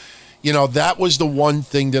in. That was the one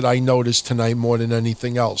thing that I noticed tonight more than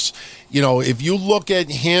anything else. If you look at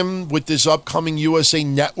him with this upcoming USA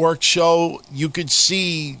Network show, you could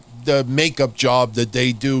see the makeup job that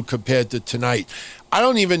they do compared to tonight. I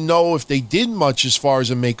don't even know if they did much as far as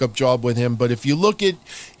a makeup job with him, but if you look at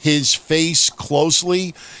his face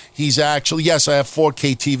closely, he's actually, yes, I have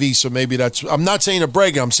 4K TV, so maybe I'm not saying to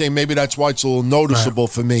brag, I'm saying maybe that's why it's a little noticeable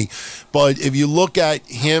for me. But if you look at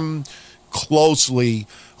him closely,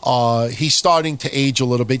 he's starting to age a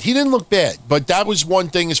little bit. He didn't look bad, but that was one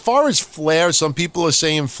thing. As far as Flair, some people are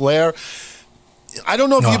saying Flair. I don't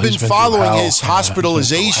know if you've been following his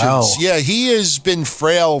hospitalizations. Yeah, he has been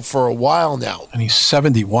frail for a while now. And he's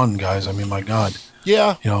 71, guys. I mean, my God.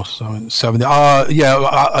 Yeah. So 70. I'll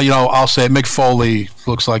say Mick Foley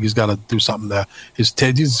looks like he's got to do something there. His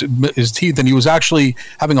teeth, and he was actually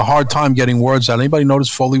having a hard time getting words out. Anybody notice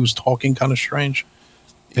Foley was talking kind of strange?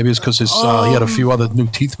 Maybe it's because he had a few other new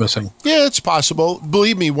teeth missing. Yeah, it's possible.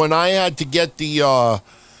 Believe me, when I had to get the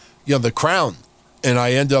crown, and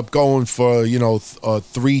I ended up going for a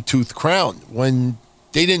 3-tooth crown when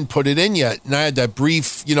they didn't put it in yet, and I had that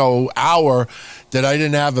brief hour that I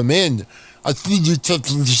didn't have them in. I put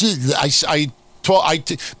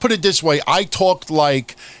it this way: I talked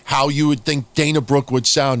like how you would think Dana Brooke would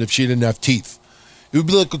sound if she didn't have teeth. It would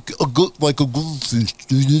be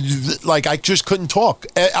like I just couldn't talk.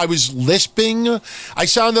 I was lisping. I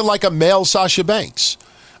sounded like a male Sasha Banks.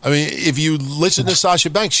 I mean, if you listen to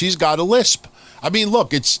Sasha Banks, she's got a lisp. I mean,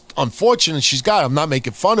 look, it's unfortunate she's got it. I'm not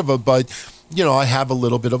making fun of her, but, I have a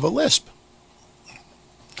little bit of a lisp.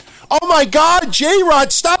 Oh, my God,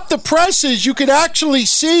 J-Rod, stop the presses. You can actually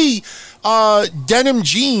see denim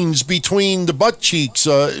jeans between the butt cheeks.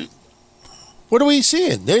 What are we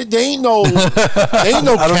seeing? They ain't no camel toe.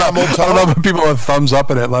 I don't know if people have thumbs up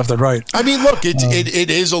in it left and right. I mean, look, it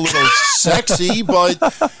is a little sexy, but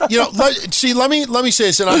let me say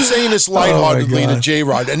this, and I'm saying this lightheartedly to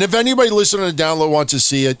J-Rod. And if anybody listening to the download wants to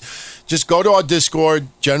see it, just go to our Discord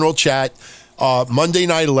general chat Monday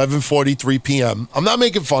night, 11:43 p.m. I'm not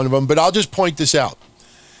making fun of them, but I'll just point this out.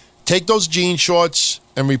 Take those jean shorts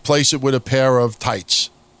and replace it with a pair of tights,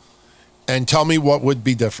 and tell me what would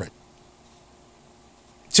be different.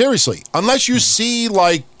 Seriously, unless you see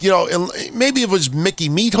maybe if it was Mickey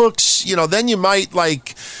Meat Hooks, then you might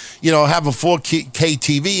have a 4K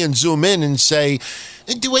TV and zoom in and say,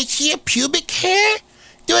 do I see a pubic hair?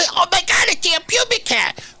 Oh my God, I see a pubic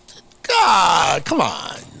hair. God, come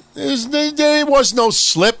on. There was no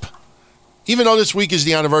slip. Even though this week is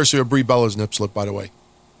the anniversary of Brie Bella's nip slip, by the way.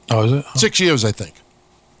 Oh, is it? 6 years, I think.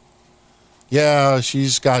 Yeah,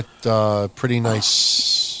 she's got pretty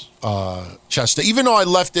nice chest. Even though I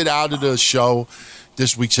left it out of the show,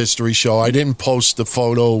 this week's history show, I didn't post the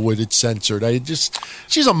photo with it censored.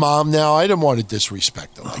 She's a mom now. I didn't want to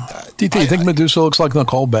disrespect her like that. DT, you think Medusa looks like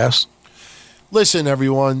Nicole Bass? Listen,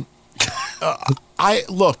 everyone.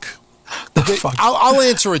 I'll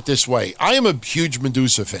answer it this way. I am a huge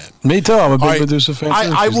Medusa fan. Me too. I'm a big Medusa fan.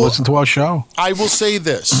 I will listen to our show. I will say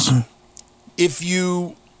this. If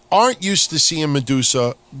you aren't used to seeing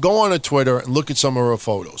Medusa, go on a Twitter and look at some of her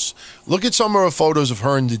photos. Look at some of her photos of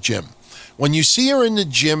her in the gym. When you see her in the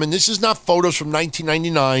gym, and this is not photos from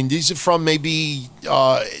 1999, these are from maybe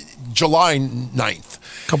July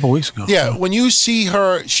 9th. A couple of weeks ago. Yeah, when you see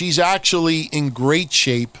her, she's actually in great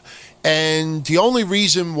shape. And the only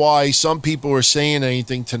reason why some people are saying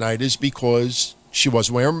anything tonight is because she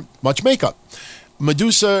wasn't wearing much makeup.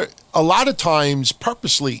 Medusa, a lot of times,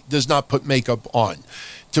 purposely does not put makeup on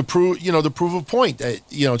to prove a point that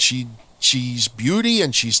she's beauty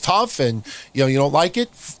and she's tough, and you don't like it,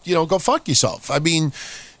 go fuck yourself. I mean,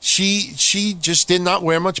 she just did not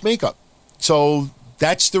wear much makeup, so.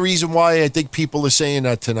 That's the reason why I think people are saying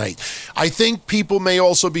that tonight. I think people may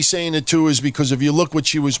also be saying it too is because if you look what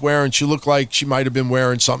she was wearing, she looked like she might have been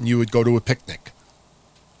wearing something you would go to a picnic.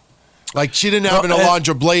 Like she didn't have an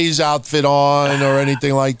Alondra Blaze outfit on or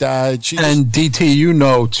anything like that. And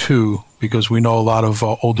DT, too, because we know a lot of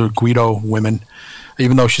older Guido women,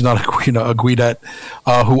 even though she's not a Guidette,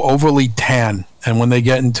 who overly tan. And when they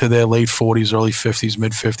get into their late 40s, early 50s,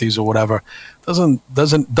 mid 50s, or whatever,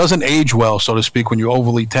 doesn't age well, so to speak, when you're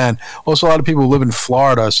overly tan. Also, a lot of people who live in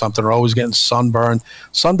Florida or something are always getting sunburned.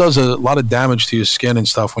 Sun does a lot of damage to your skin and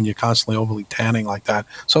stuff when you're constantly overly tanning like that.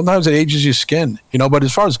 Sometimes it ages your skin, But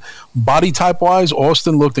as far as body type wise,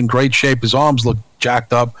 Austin looked in great shape. His arms looked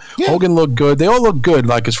jacked up. Yeah. Hogan looked good. They all look good.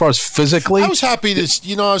 Like as far as physically, I was happy to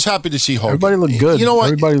see Hogan. Everybody looked good. You know what?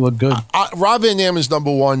 Everybody looked good. Rob Van Dam is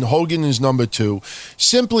number one. Hogan is number two,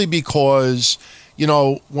 simply because.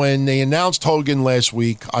 When they announced Hogan last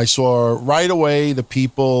week, I saw right away the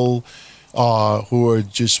people who are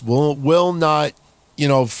just will not,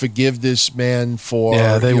 forgive this man for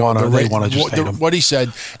they want to just hate him. What he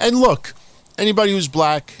said. And look, anybody who's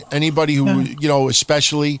black, anybody who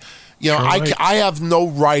especially, I have no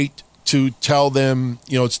right to tell them,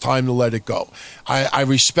 it's time to let it go. I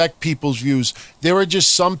respect people's views. There are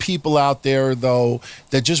just some people out there though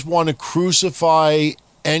that just want to crucify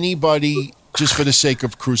anybody. Just for the sake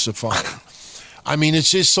of crucifying. I mean, it's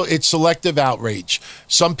selective outrage.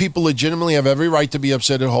 Some people legitimately have every right to be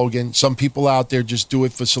upset at Hogan. Some people out there just do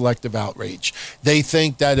it for selective outrage. They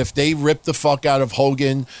think that if they rip the fuck out of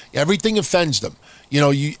Hogan, everything offends them.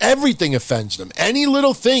 Everything offends them. Any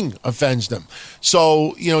little thing offends them.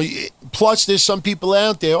 So, plus there's some people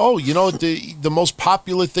out there, the most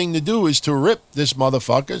popular thing to do is to rip this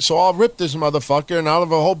motherfucker. So I'll rip this motherfucker, and out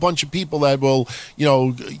of a whole bunch of people that will,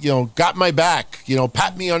 got my back,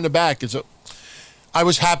 pat me on the back. I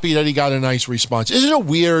was happy that he got a nice response. Isn't it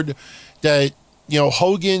weird that,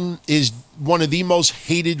 Hogan is one of the most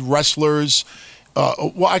hated wrestlers?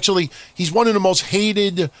 Actually, he's one of the most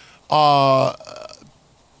hated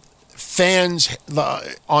fans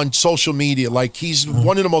on social media. Like he's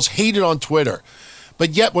one of the most hated on Twitter.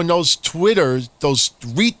 But yet when those retweets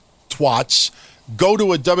go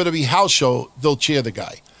to a WWE house show, they'll cheer the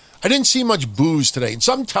guy. I didn't see much boos today. And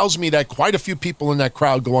something tells me that quite a few people in that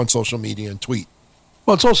crowd go on social media and tweet.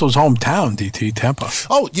 Well, it's also his hometown, DT, Tampa.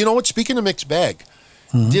 Oh, you know what? Speaking of mixed bag,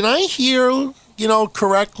 did I hear,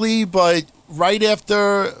 correctly, but right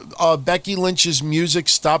after Becky Lynch's music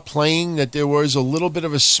stopped playing, that there was a little bit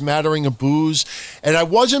of a smattering of boos, and I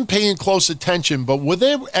wasn't paying close attention, but were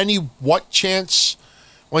there any what chants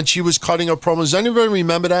when she was cutting her promos? Does anybody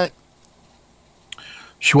remember that?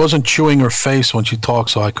 She wasn't chewing her face when she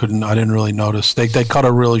talked, so I didn't really notice. They cut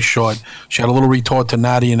her really short. She had a little retort to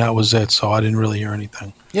Natty, and that was it, so I didn't really hear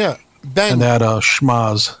anything. Yeah. Ben. And that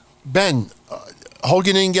schmaz. Ben,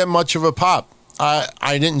 Hogan didn't get much of a pop.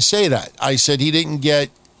 I didn't say that. I said he didn't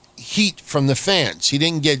get heat from the fans. He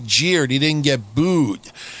didn't get jeered. He didn't get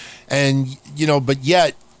booed. And, but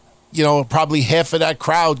yet, probably half of that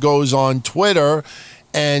crowd goes on Twitter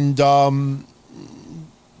and,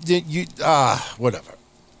 whatever.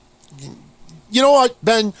 You know what,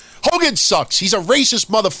 Ben? Hogan sucks. He's a racist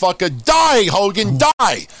motherfucker. Die, Hogan,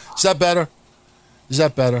 die. Is that better?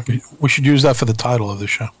 We should use that for the title of the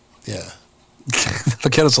show. Yeah.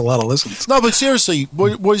 They'll get us a lot of listens. No, but seriously,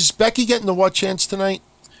 was Becky getting the what chance tonight?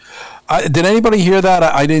 Did anybody hear that?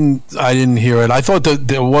 I didn't hear it. I thought that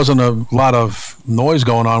there wasn't a lot of noise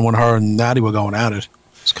going on when her and Natty were going at it.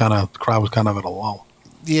 The crowd was kind of at a lull.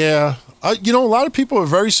 Yeah. A lot of people were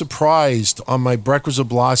very surprised on my Breakfast with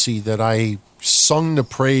Blassie that I sung the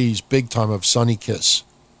praise big time of Sonny Kiss.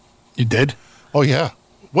 You did? Oh, yeah.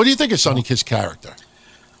 What do you think of Sonny Kiss' character?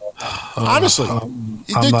 Honestly,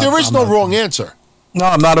 there is no wrong answer. No,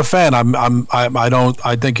 I'm not a fan.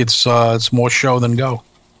 I think it's more show than go.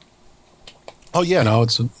 Oh yeah,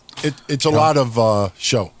 it's a lot of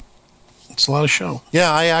show. It's a lot of show.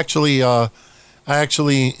 Yeah, I actually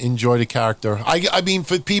enjoy the character. I mean,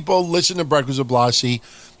 for people listen to Breakfast with Blassie,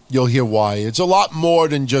 you'll hear why. It's a lot more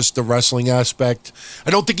than just the wrestling aspect.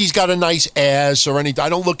 I don't think he's got a nice ass or anything. I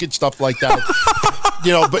don't look at stuff like that.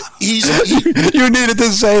 But you needed to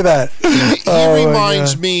say that. He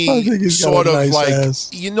reminds me sort of nice like ass.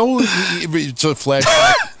 It's a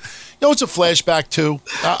flashback. It's a flashback too.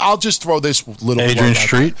 I'll just throw this little Adrian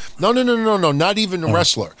Street. No, not even a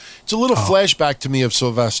wrestler. It's a little flashback to me of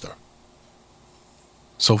Sylvester.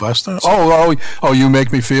 Sylvester? Oh, you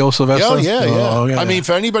make me feel Sylvester? Oh, yeah. I mean,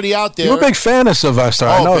 for anybody out there. You're a big fan of Sylvester.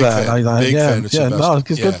 I know that. Big fan of Sylvester. No,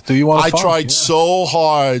 it's good. Do you want to tried so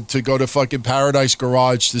hard to go to fucking Paradise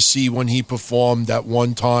Garage to see when he performed that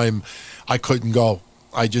one time. I couldn't go.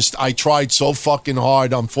 I tried so fucking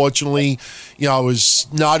hard. Unfortunately, I was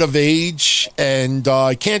not of age, and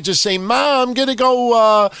I can't just say, "Ma, I'm gonna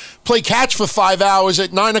go play catch for 5 hours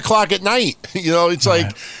at 9:00 at night." It's right.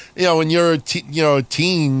 Like, when you're a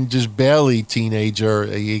teen, just barely teenager,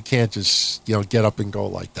 you can't just get up and go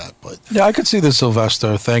like that. But yeah, I could see the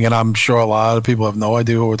Sylvester thing, and I'm sure a lot of people have no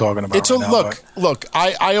idea what we're talking about. Look.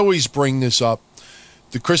 I always bring this up: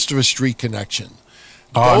 the Christopher Street connection.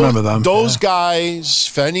 I remember them. Those guys,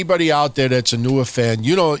 for anybody out there that's a newer fan,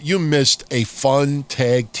 you missed a fun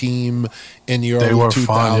tag team in the early 2000s. They were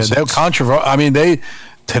fun. Yeah. They were controversial. I mean,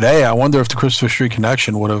 today, I wonder if the Christopher Street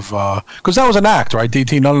Connection would have, because that was an act, right?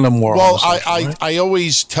 DT, none of them were. Well, I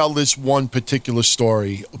always tell this one particular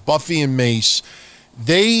story. Buffy and Mace,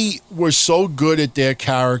 they were so good at their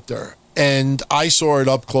character, and I saw it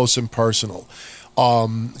up close and personal.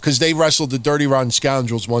 Because they wrestled the Dirty Rotten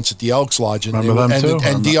Scoundrels once at the Elks Lodge, and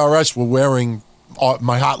DRS were wearing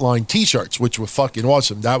my Hotline T-shirts, which were fucking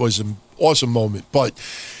awesome. That was an awesome moment. But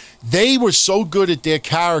they were so good at their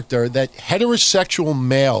character that heterosexual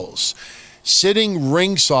males sitting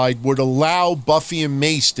ringside would allow Buffy and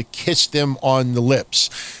Mace to kiss them on the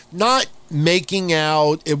lips. Not making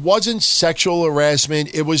out. It wasn't sexual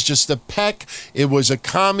harassment. It was just a peck. It was a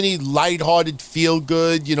comedy, lighthearted, feel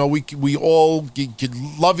good. We all could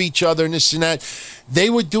love each other and this and that. They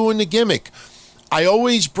were doing the gimmick. I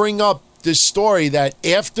always bring up this story that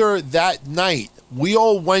after that night, we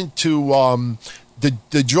all went to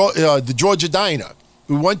the Georgia Diner.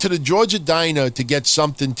 We went to the Georgia Diner to get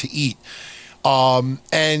something to eat.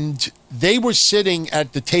 And they were sitting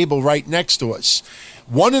at the table right next to us.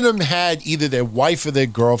 One of them had either their wife or their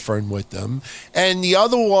girlfriend with them. And the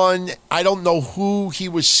other one, I don't know who he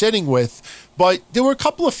was sitting with, but there were a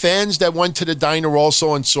couple of fans that went to the diner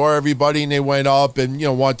also and saw everybody, and they went up and,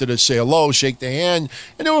 wanted to say hello, shake their hand.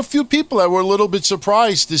 And there were a few people that were a little bit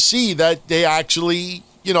surprised to see that they actually,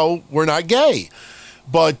 were not gay.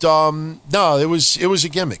 But no, it was a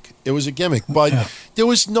gimmick. It was a gimmick, but there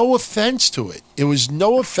was no offense to it. It was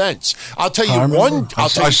no offense. I'll tell you one.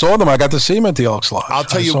 I saw them. I got to see them at the Elks Lodge. I'll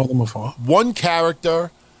tell you saw them before. One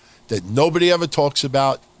character that nobody ever talks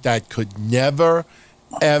about that could never,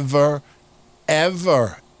 ever,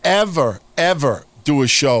 ever, ever, ever do a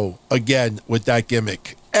show again with that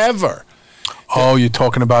gimmick. Ever. Oh, you're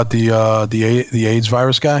talking about the AIDS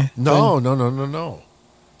virus guy? No.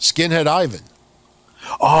 Skinhead Ivan.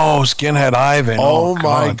 Oh, Skinhead Ivan. Oh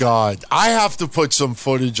my God. I have to put some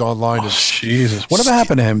footage online. Jesus. Whatever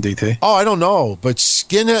happened to him, DT? Oh, I don't know. But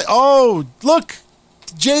Skinhead. Oh, look.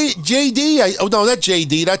 JD. Oh, no, that's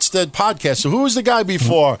JD. That's the podcast. So who was the guy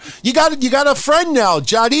before? You got a friend now,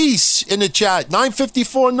 Jadis, in the chat.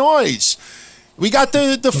 954 Noise. We got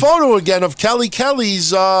the photo again of Kelly's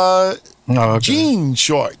jean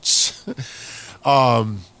shorts.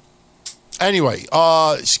 Anyway,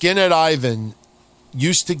 Skinhead Ivan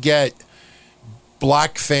used to get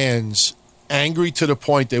black fans angry to the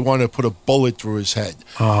point they want to put a bullet through his head.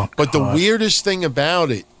 But the weirdest thing about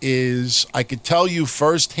it is I could tell you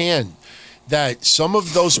firsthand that some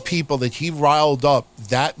of those people that he riled up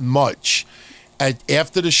that much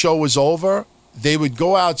after the show was over they would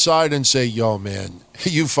go outside and say, yo, man,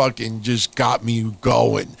 you fucking just got me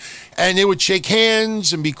going. And they would shake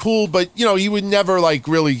hands and be cool, but, he would never,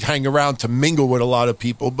 really hang around to mingle with a lot of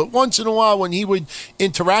people. But once in a while, when he would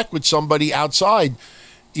interact with somebody outside,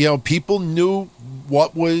 people knew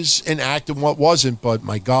what was an act and what wasn't. But,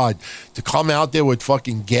 my God, to come out there with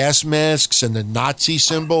fucking gas masks and the Nazi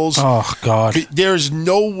symbols. Oh, God. There's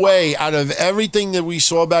no way, out of everything that we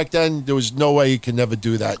saw back then, there was no way you could never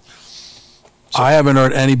do that. So, I haven't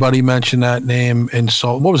heard anybody mention that name in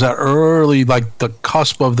what was that, early, the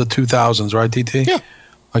cusp of the 2000s, right, DT? Yeah.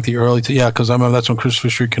 Like the early, because I remember that's when Christopher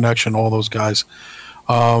Street Connection, all those guys.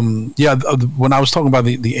 When I was talking about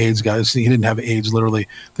the AIDS guys, he didn't have AIDS, literally.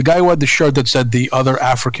 The guy who had the shirt that said the other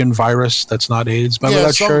African virus that's not AIDS. Remember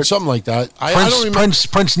that shirt? Something like that. I don't remember.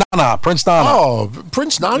 Prince Nana. Oh,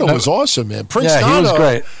 Prince Nana was awesome, man. Nana, he was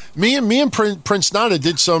great. Me and Prince Nana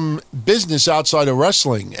did some business outside of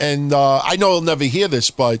wrestling, and I know he'll never hear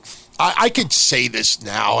this, but I could say this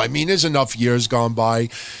now. I mean, there's enough years gone by.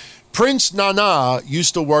 Prince Nana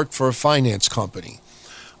used to work for a finance company.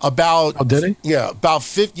 Did he? Yeah, about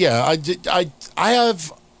 50. Yeah, I did. I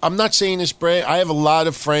have. I'm not saying this, Brad. I have a lot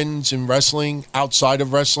of friends in wrestling, outside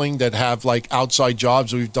of wrestling, that have outside jobs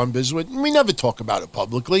that we've done business with. We never talk about it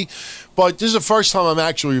publicly, but this is the first time I'm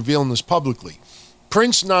actually revealing this publicly.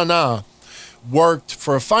 Prince Nana worked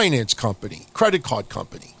for a finance company, credit card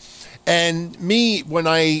company. And me,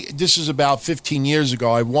 this is about 15 years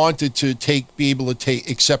ago, I wanted to be able to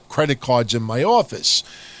accept credit cards in my office.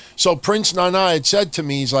 So Prince Nana had said to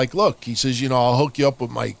me, he's like, look, he says, I'll hook you up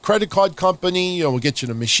with my credit card company, we'll get you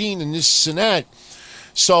the machine and this and that.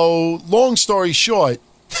 So long story short,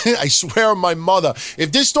 I swear on my mother,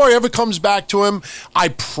 if this story ever comes back to him, I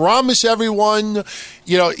promise everyone,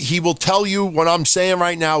 he will tell you what I'm saying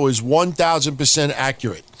right now is 1,000%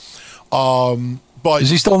 accurate. But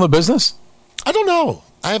is he still in the business? I don't know.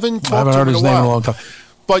 I haven't talked to him heard in his a while. name in a long time.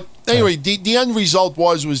 But anyway, the end result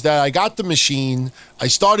was that I got the machine. I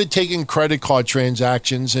started taking credit card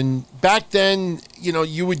transactions. And back then,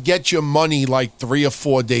 you would get your money 3 or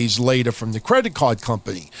 4 days later from the credit card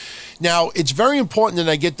company. Now, it's very important that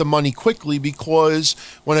I get the money quickly because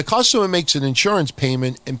when a customer makes an insurance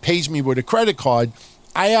payment and pays me with a credit card,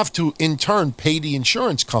 I have to, in turn, pay the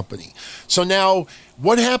insurance company. So now,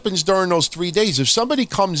 what happens during those 3 days? If somebody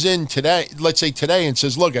comes in today, let's say today, and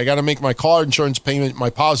says, look, I got to make my car insurance payment, my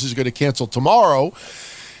policy is going to cancel tomorrow,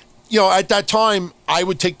 at that time, I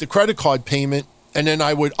would take the credit card payment, and then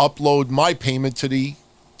I would upload my payment to the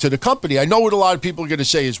company. I know what a lot of people are going to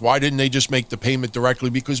say is, why didn't they just make the payment directly?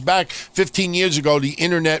 Because back 15 years ago, the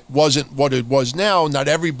internet wasn't what it was now. Not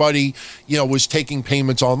everybody, was taking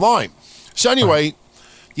payments online. So anyway,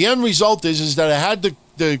 the end result is that I had the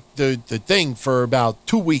thing for about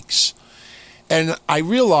 2 weeks, and I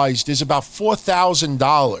realized there's about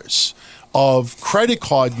 $4,000 of credit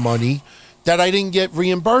card money that I didn't get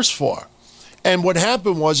reimbursed for. And what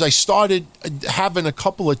happened was I started having a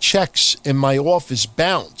couple of checks in my office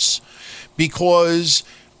bounce because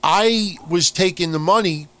I was taking the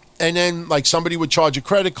money, and then somebody would charge a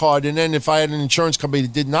credit card, and then if I had an insurance company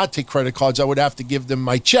that did not take credit cards, I would have to give them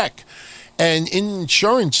my check. And in the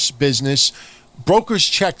insurance business, brokers'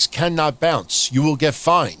 checks cannot bounce. You will get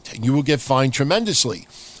fined, and you will get fined tremendously.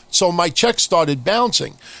 So my checks started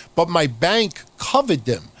bouncing, but my bank covered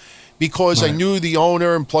them because I knew the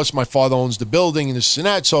owner, and plus my father owns the building and this and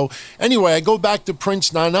that. So anyway, I go back to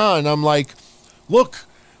Prince Nana, and I'm like, look,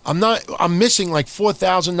 I'm missing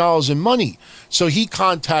 $4,000 in money. So he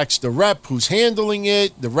contacts the rep who's handling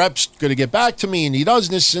it. The rep's going to get back to me, and he does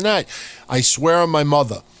this and that. I swear on my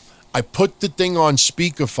mother, I put the thing on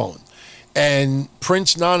speakerphone, and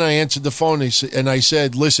Prince Nana answered the phone, and I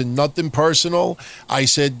said, listen, nothing personal. I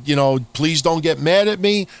said, please don't get mad at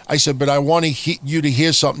me. I said, but I want you to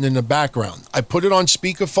hear something in the background. I put it on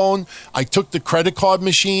speakerphone. I took the credit card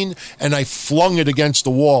machine, and I flung it against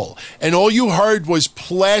the wall. And all you heard was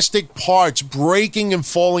plastic parts breaking and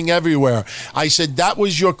falling everywhere. I said, that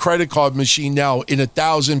was your credit card machine now in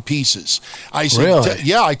 1,000 pieces. I said, really?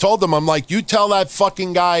 Yeah, I told them, I'm like, you tell that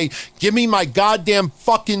fucking guy, give me my goddamn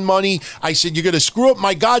fucking money. I said, you're going to screw up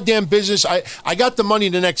my goddamn business. I got the money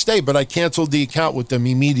the next day, but I canceled the account with them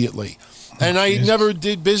immediately. And I never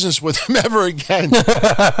did business with him ever again.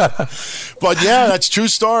 But yeah, that's a true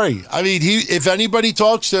story. I mean, if anybody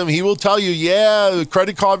talks to him, he will tell you, yeah, the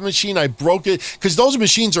credit card machine, I broke it. Because those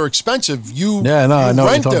machines are expensive. I know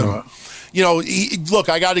rent them. About. Look,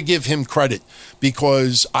 I got to give him credit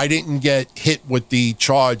because I didn't get hit with the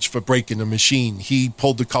charge for breaking the machine. He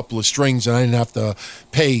pulled a couple of strings and I didn't have to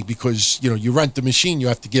pay because, you rent the machine, you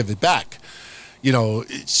have to give it back.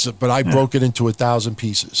 But I broke it into 1,000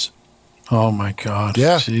 pieces. Oh my God.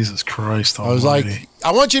 Yeah. Jesus Christ. I was almighty. like,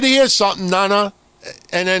 I want you to hear something, Nana.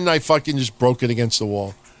 And then I fucking just broke it against the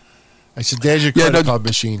wall. I said, there's your credit card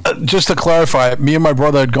machine. Just to clarify, me and my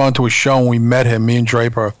brother had gone to a show and we met him, me and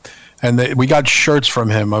Draper, and we got shirts from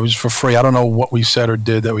him. I was for free. I don't know what we said or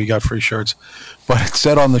did that we got free shirts, but it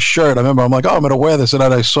said on the shirt. I remember I'm like, oh, I'm going to wear this. And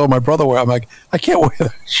then I saw my brother wear it. I'm like, I can't wear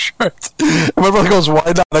that shirt. And my brother goes, why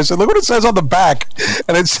not? I said, look what it says on the back.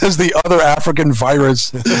 And it says the other African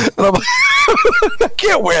virus. And I'm like, I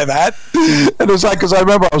can't wear that. And it was like, because I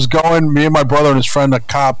remember I was going, me and my brother and his friend, a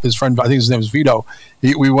cop, his friend, I think his name was Vito.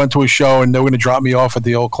 We went to a show and they were going to drop me off at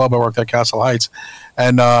the old club I worked at, Castle Heights.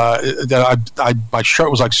 And my shirt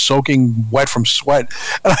was like soaking wet from sweat.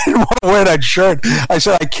 And I didn't want to wear that shirt. I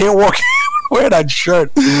said, I can't wear that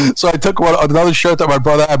shirt. So I took another shirt that my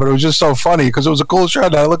brother had, but it was just so funny because it was a cool shirt.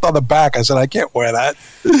 And I looked on the back. I said, I can't wear that.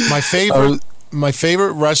 My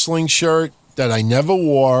favorite wrestling shirt that I never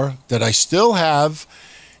wore, that I still have.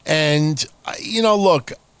 And,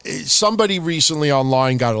 look, somebody recently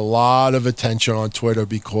online got a lot of attention on Twitter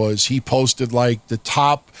because he posted like the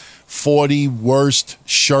top 40 worst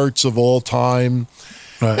shirts of all time.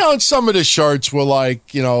 Right. And some of the shirts were like,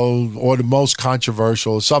 or the most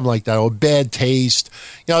controversial, something like that, or bad taste.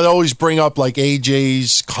 They always bring up like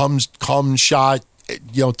AJ's cum shot,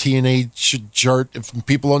 TNA shirt. If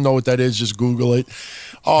people don't know what that is, just Google it.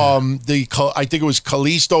 I think it was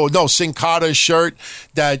Sin Cara shirt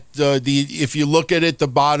that if you look at it, the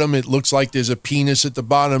bottom, it looks like there's a penis at the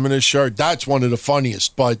bottom of the shirt. That's one of the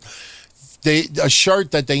funniest, but a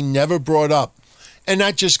shirt that they never brought up. And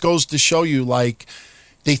that just goes to show you, like,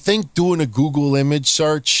 they think doing a Google image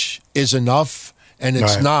search is enough, and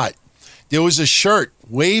it's not. There was a shirt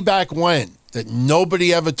way back when that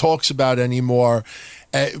nobody ever talks about anymore.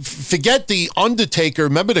 Forget the Undertaker.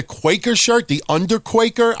 Remember the Quaker shirt, the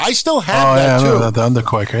Underquaker? I still have that too. The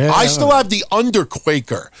Underquaker. Yeah, I still have the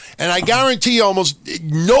Underquaker, and I guarantee you almost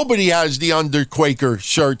nobody has the Underquaker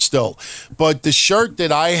shirt still. But the shirt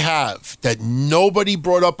that I have that nobody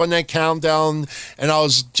brought up on that countdown, and I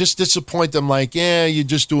was just disappointed. I'm like, yeah, you're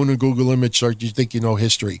just doing a Google image search. You think you know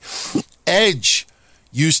history. Edge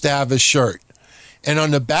used to have a shirt, and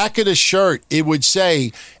on the back of the shirt, it would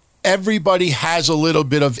say, everybody has a little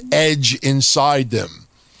bit of edge inside them.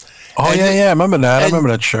 Oh, yeah, I remember that. I remember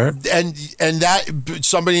that shirt. And that,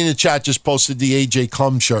 somebody in the chat just posted the AJ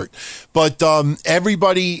Cum shirt. But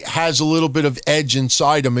everybody has a little bit of edge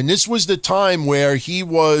inside them. And this was the time where he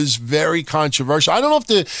was very controversial. I don't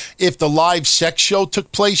know if the live sex show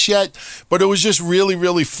took place yet, but it was just really,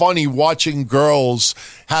 really funny watching girls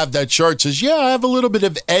have that shirt. It says, yeah, I have a little bit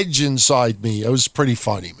of edge inside me. It was pretty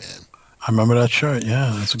funny, man. I remember that shirt.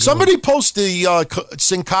 Yeah, that's a good Somebody one. post the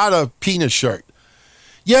Sin Cara penis shirt.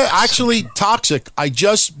 Yeah, actually, Toxic. I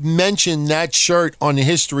just mentioned that shirt on the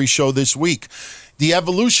History Show this week. The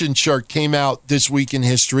Evolution shirt came out this week in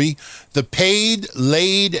history. The paid,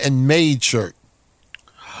 laid, and made shirt.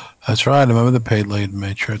 That's right. I remember the paid, laid, and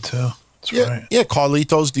made shirt too. That's right. Yeah,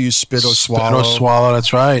 Carlitos, do you spit or swallow? Spit or swallow.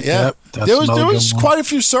 That's right. Yeah, yep, that's there was quite a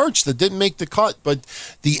few shirts that didn't make the cut, but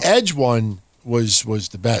the Edge one was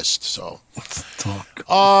the best. So,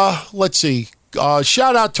 let's see.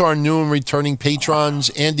 Shout out to our new and returning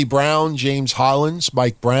patrons: Andy Brown, James Hollins,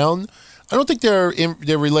 Mike Brown. I don't think they're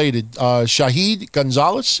related. Shahid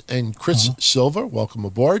Gonzalez and Chris Silver. Welcome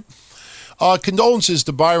aboard. Condolences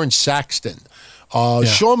to Byron Saxton.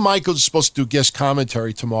 Shawn Michaels is supposed to do guest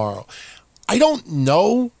commentary tomorrow. I don't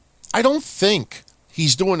know. I don't think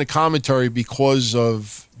he's doing the commentary because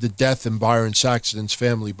of the death in Byron Saxton's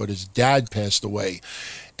family, but his dad passed away.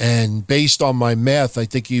 And based on my math, I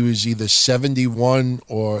think he was either 71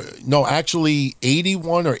 actually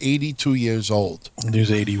 81 or 82 years old. He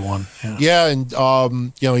was 81. Yeah, and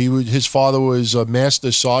his father was a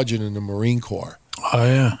master sergeant in the Marine Corps. Oh,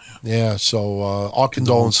 yeah. Yeah, so our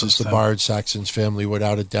condolences to Byron Saxton's family,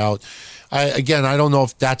 without a doubt. I don't know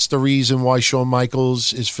if that's the reason why Shawn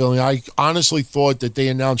Michaels is filling. I honestly thought that they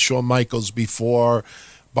announced Shawn Michaels before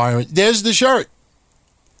Byron. There's the shirt.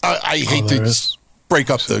 I hate to break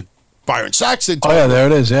up the Byron Saxton. Oh, yeah, there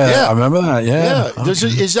it is. Yeah, I remember that. Yeah. Okay.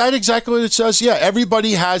 Is that exactly what it says? Yeah,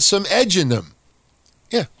 everybody has some edge in them.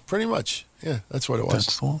 Yeah, pretty much. Yeah, that's what it was.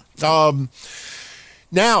 That's the one.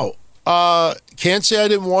 Now, can't say I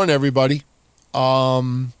didn't warn everybody.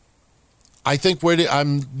 I think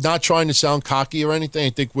I'm not trying to sound cocky or anything. I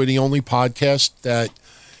think we're the only podcast that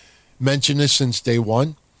mentioned this since day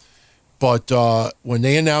one. But when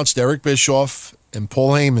they announced Eric Bischoff and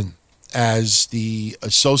Paul Heyman as the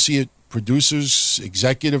associate producers,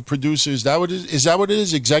 executive producers, is that what it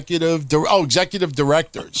is? Executive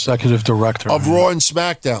directors. Executive director of Raw and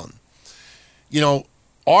SmackDown.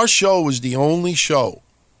 Our show was the only show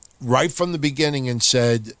right from the beginning and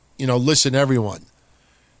said, listen, everyone,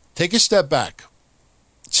 take a step back.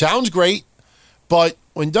 Sounds great, but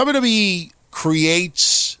when WWE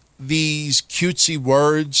creates these cutesy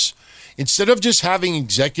words, instead of just having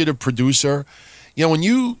executive producer, when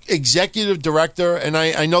you executive director, and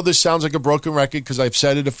I know this sounds like a broken record because I've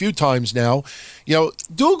said it a few times now,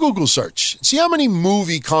 do a Google search. See how many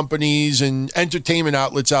movie companies and entertainment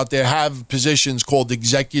outlets out there have positions called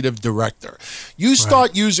executive director. You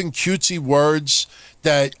start using cutesy words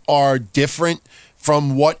that are different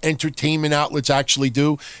from what entertainment outlets actually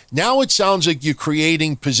do. Now it sounds like you're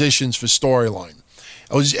creating positions for storyline.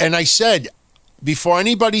 I said, before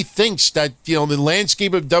anybody thinks that, the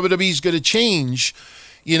landscape of WWE is going to change,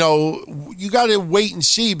 you got to wait and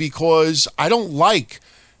see, because I don't like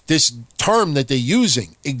this term that they're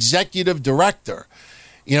using, executive director.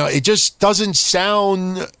 It just doesn't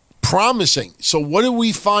sound promising. So what did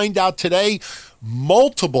we find out today?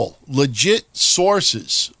 Multiple legit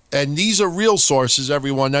sources, and these are real sources,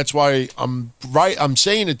 everyone. That's why I'm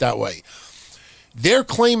saying it that way. They're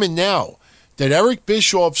claiming now that Eric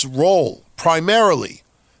Bischoff's role, primarily,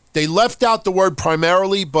 they left out the word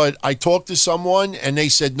primarily, but I talked to someone and they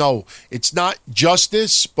said, no, it's not just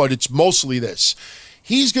this, but it's mostly this.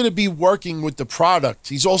 He's going to be working with the product.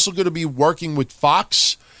 He's also going to be working with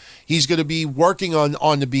Fox. He's going to be working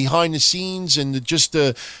on the behind the scenes and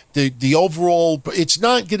the overall. It's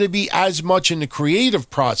not going to be as much in the creative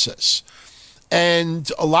process.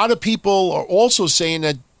 And a lot of people are also saying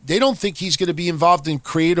that they don't think he's going to be involved in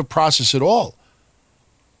creative process at all.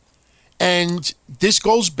 And this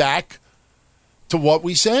goes back to what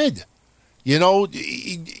we said.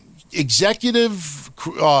 Executive,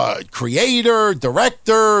 creator,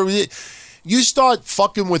 director, you start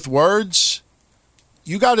fucking with words,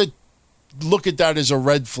 you got to look at that as a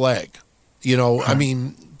red flag. I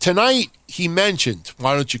mean, tonight he mentioned,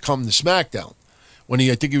 why don't you come to SmackDown? When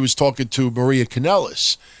I think he was talking to Maria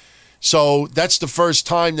Kanellis. So that's the first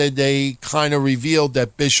time that they kind of revealed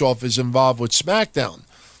that Bischoff is involved with SmackDown.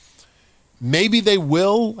 Maybe they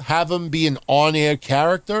will have him be an on-air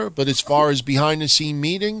character, but as far as behind-the-scene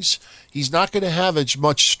meetings, he's not going to have as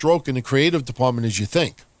much stroke in the creative department as you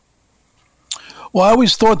think. Well, I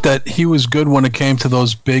always thought that he was good when it came to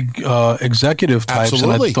those big executive types.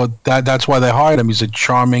 Absolutely. And I thought that's why they hired him. He's a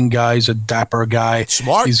charming guy. He's a dapper guy.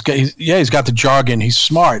 Smart. He's got the jargon. He's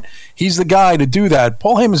smart. He's the guy to do that.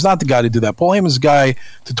 Paul Heyman's not the guy to do that. Paul Heyman's the guy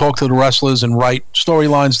to talk to the wrestlers and write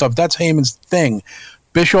storyline stuff. That's Heyman's thing.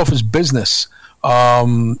 Bischoff is business.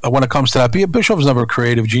 When it comes to that, Bischoff was never a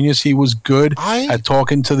creative genius. He was good at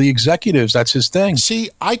talking to the executives. That's his thing. See,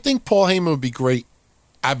 I think Paul Heyman would be great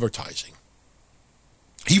advertising.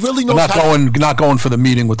 He really knows not going for the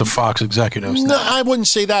meeting with the Fox executives. No, I wouldn't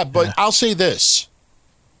say that, but I'll say this.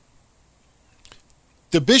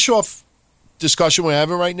 The Bischoff discussion we're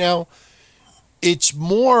having right now, it's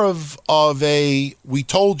more of a "we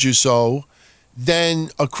told you so"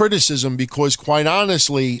 than a criticism, because quite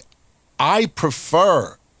honestly, I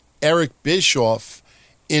prefer Eric Bischoff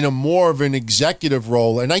in a more of an executive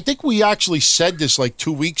role. And I think we actually said this like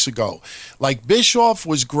 2 weeks ago. Like, Bischoff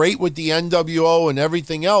was great with the NWO and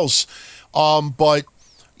everything else, but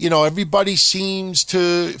everybody seems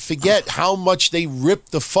to forget how much they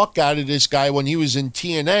ripped the fuck out of this guy when he was in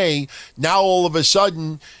TNA. Now all of a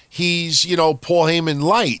sudden he's Paul Heyman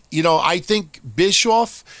light. I think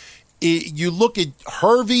Bischoff, you look at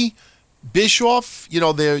Hervey, Bischoff,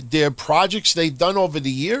 their projects they've done over the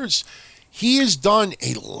years, he has done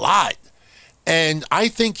a lot. And I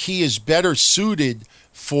think he is better suited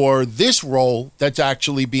for this role that's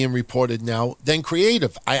actually being reported now than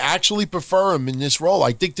creative. I actually prefer him in this role.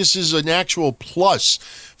 I think this is an actual plus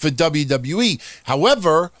for WWE.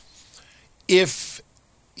 However, if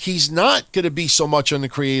he's not going to be so much on the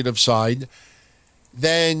creative side,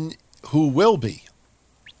 then who will be?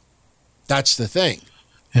 That's the thing.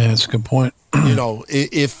 Yeah, that's a good point.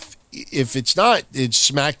 If it's not, it's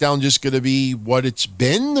SmackDown just going to be what it's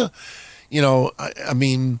been. I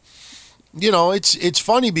mean, it's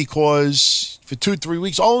funny because for 2-3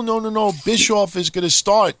 weeks, no, Bischoff is going to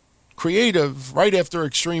start creative right after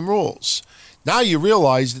Extreme Rules. Now you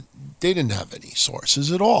realize that they didn't have any sources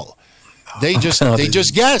at all. They just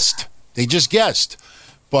guessed. They just guessed.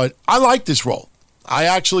 But I like this role. I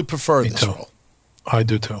actually prefer this role. I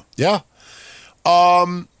do too. Yeah.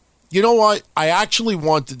 You know what? I actually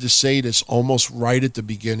wanted to say this almost right at the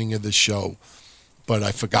beginning of the show, but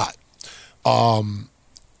I forgot.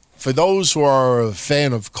 For those who are a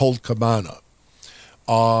fan of Colt Cabana,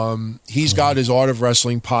 He's got his Art of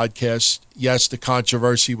Wrestling podcast. Yes, the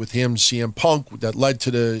controversy with him, CM Punk, that led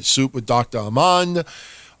to the suit with Dr. Amann.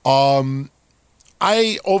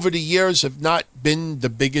 I, over the years, have not been the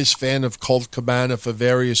biggest fan of Colt Cabana for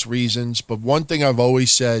various reasons, but one thing I've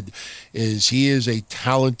always said is he is a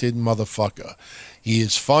talented motherfucker. He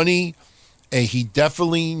is funny, and he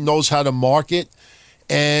definitely knows how to market,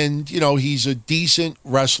 and, he's a decent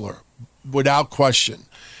wrestler, without question.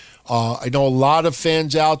 I know a lot of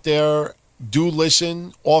fans out there do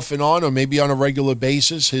listen off and on, or maybe on a regular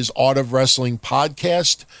basis, his Art of Wrestling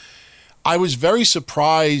podcast. I was very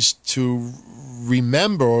surprised to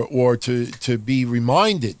remember or to be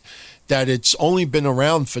reminded that it's only been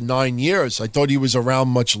around for 9 years. I thought he was around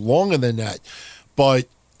much longer than that. But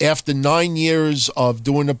after 9 years of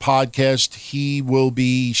doing the podcast, he will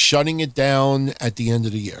be shutting it down at the end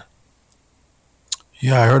of the year.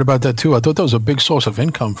 Yeah, I heard about that too. I thought that was a big source of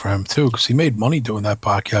income for him too, because he made money doing that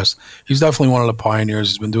podcast. He's definitely one of the pioneers.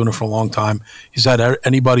 He's been doing it for a long time. He's had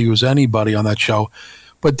anybody who's anybody on that show.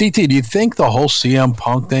 But DT, do you think the whole CM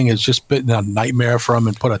Punk thing has just been a nightmare for him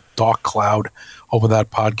and put a dark cloud over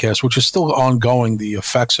that podcast, which is still ongoing, the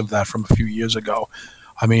effects of that from a few years ago?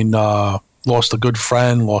 I mean, lost a good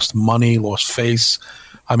friend, lost money, lost face.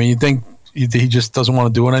 I mean, you think he just doesn't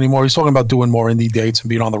want to do it anymore? He's talking about doing more indie dates and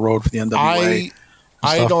being on the road for the NWA.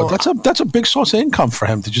 I don't. But that's a big source of income for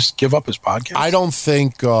him to just give up his podcast. I don't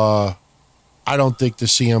think the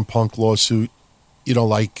CM Punk lawsuit,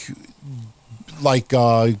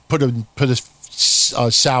 put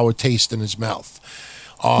a sour taste in his mouth.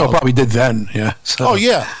 No, probably did then. Yeah. So,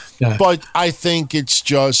 yeah. But I think it's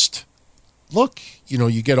just, look,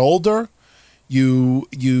 you get older, there's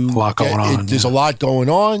a lot going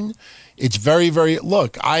on. It's very, very,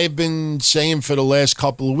 look, I've been saying for the last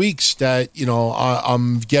couple of weeks that,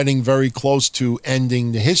 I'm getting very close to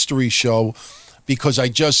ending the history show because I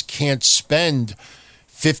just can't spend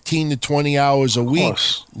 15 to 20 hours a week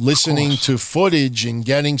listening to footage and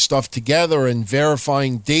getting stuff together and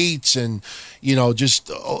verifying dates and, it's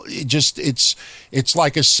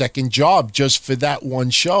like a second job just for that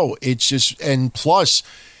one show. It's just, and plus,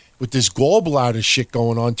 with this gallbladder shit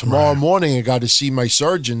going on, tomorrow morning I got to see my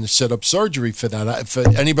surgeon to set up surgery for that. For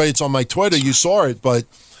anybody that's on my Twitter, you saw it, but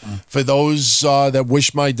for those that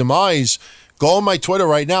wish my demise, go on my Twitter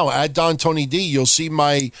right now, at Don Tony D. You'll see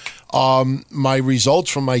my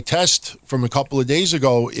results from my test from a couple of days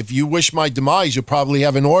ago. If you wish my demise, you'll probably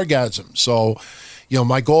have an orgasm. So,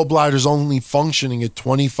 my gallbladder is only functioning at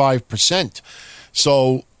 25%.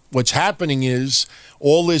 So what's happening is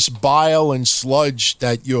all this bile and sludge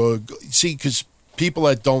that because people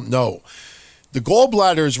that don't know, the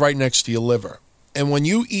gallbladder is right next to your liver. And when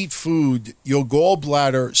you eat food, your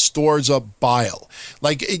gallbladder stores up bile.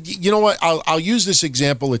 Like, you know what? I'll use this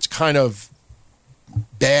example. It's kind of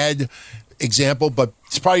bad example, but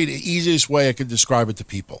it's probably the easiest way I could describe it to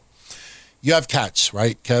people. You have cats,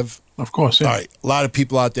 right, Kev? Of course, yeah. All right. A lot of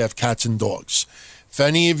people out there have cats and dogs. If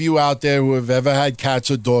any of you out there who have ever had cats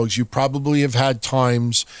or dogs, you probably have had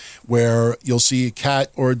times where you'll see a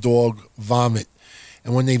cat or a dog vomit.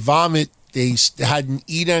 And when they vomit, they hadn't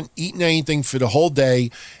eaten anything for the whole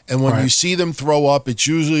day. And when you see them throw up, it's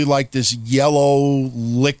usually like this yellow,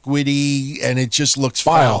 liquidy, and it just looks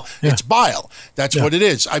foul. Yeah. It's bile. That's what it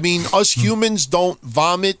is. I mean, us humans don't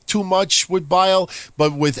vomit too much with bile,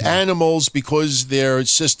 but with animals, because their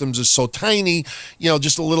systems are so tiny,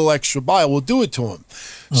 just a little extra bile will do it to them.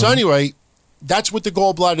 So anyway, that's what the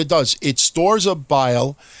gallbladder does. It stores up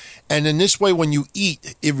bile. And in this way, when you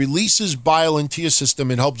eat, it releases bile into your system.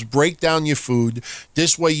 It helps break down your food.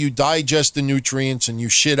 This way you digest the nutrients and you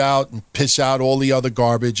shit out and piss out all the other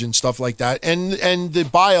garbage and stuff like that. And the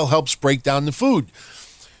bile helps break down the food.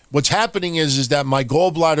 What's happening is that my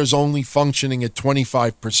gallbladder is only functioning at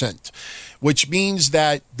 25%, which means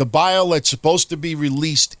that the bile that's supposed to be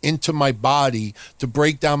released into my body to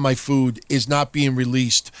break down my food is not being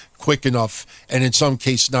released quick enough, and in some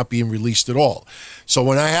cases not being released at all. So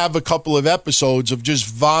when I have a couple of episodes of just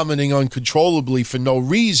vomiting uncontrollably for no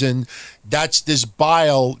reason, that's this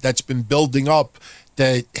bile that's been building up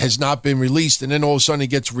that has not been released, and then all of a sudden it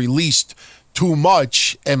gets released too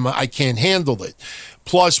much and I can't handle it.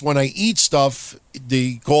 Plus, when I eat stuff,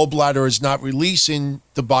 the gallbladder is not releasing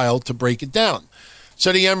the bile to break it down.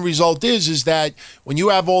 So the end result is that when you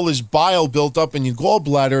have all this bile built up in your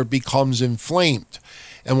gallbladder, it becomes inflamed.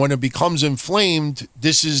 And when it becomes inflamed,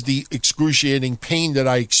 this is the excruciating pain that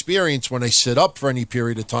I experience when I sit up for any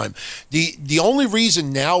period of time. The only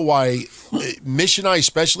reason now why Mish and I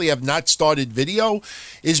especially have not started video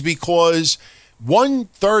is because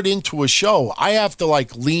 1/3 into a show, I have to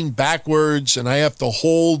like lean backwards and I have to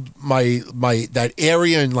hold my that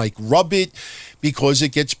area and like rub it because it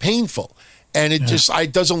gets painful. And it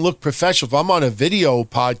it doesn't look professional. If I'm on a video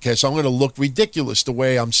podcast, I'm going to look ridiculous the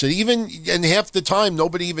way I'm sitting. And half the time,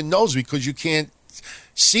 nobody even knows because you can't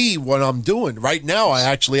see what I'm doing. Right now, I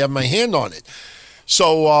actually have my hand on it.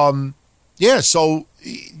 So,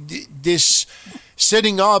 this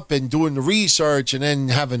sitting up and doing the research and then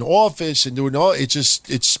having office and doing all,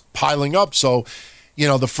 it's piling up. So,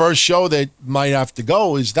 the first show that might have to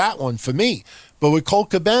go is that one for me. But with Colt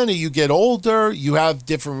Cabana, you get older, you have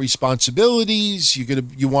different responsibilities,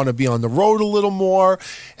 you want to be on the road a little more,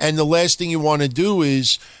 and the last thing you want to do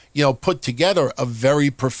is, put together a very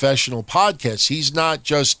professional podcast. He's not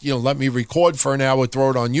just, let me record for an hour, throw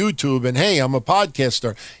it on YouTube, and hey, I'm a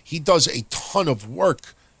podcaster. He does a ton of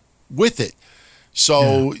work with it.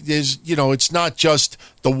 So there's, it's not just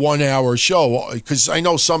the 1 hour show, because I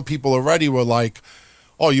know some people already were like,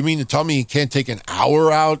 oh, you mean to tell me you can't take an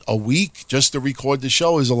hour out a week just to record the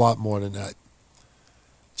show? Is a lot more than that.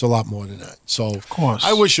 It's a lot more than that. So of course.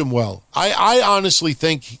 I wish him well. I honestly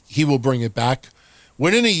think he will bring it back.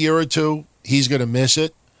 Within a year or two, he's going to miss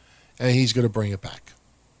it, and he's going to bring it back.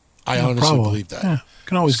 I honestly believe that. Yeah,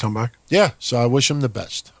 can always come back. Yeah, so I wish him the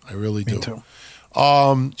best. I really do. Me too.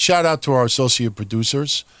 Shout out to our associate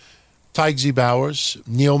producers, Tigzy Bowers,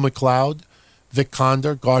 Neil McLeod, Vic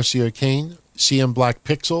Conder, Garcia Kane, CM Black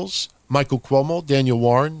Pixels, Michael Cuomo, Daniel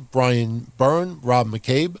Warren, Brian Byrne, Rob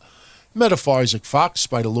McCabe, Metaphor Isaac Fox,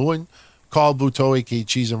 Spider Lewin, Carl Buteau, a.k.a.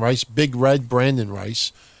 Cheese and Rice, Big Red, Brandon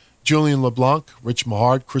Rice, Julian LeBlanc, Rich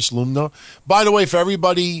Mahard, Chris Lumna. By the way, for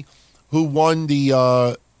everybody who won the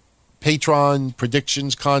Patreon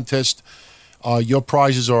predictions contest, your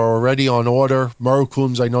prizes are already on order. Murray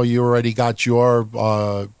Coombs, I know you already got your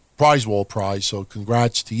prize wall prize, so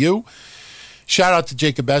congrats to you. Shout out to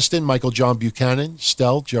Jacob Eston, Michael John Buchanan,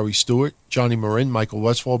 Stell, Jerry Stewart, Johnny Marin, Michael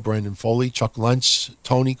Westfall, Brandon Foley, Chuck Lentz,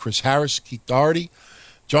 Tony, Chris Harris, Keith Doherty,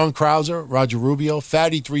 John Krauser, Roger Rubio,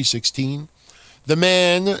 Fatty316, The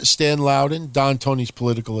Man, Stan Loudon, Don Tony's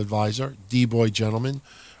political advisor, D-Boy Gentleman,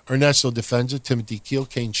 Ernesto Defenza, Timothy Keel,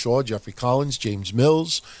 Kane Shaw, Jeffrey Collins, James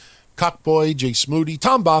Mills, Cockboy, Jay Smoody,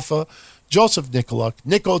 Tom Baffa, Joseph Nicoluk,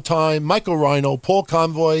 Nico Time, Michael Rhino, Paul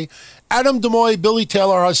Convoy, Adam Demoy, Billy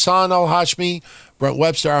Taylor, Hassan Al-Hashmi, Brent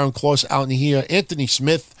Webster, Aaron Kloss, out in here, Anthony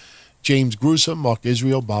Smith, James Gruesome, Mark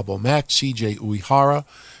Israel, Bob O'Mac, CJ Uehara,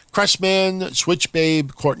 Cressman, Switch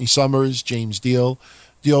Babe, Courtney Summers, James Deal,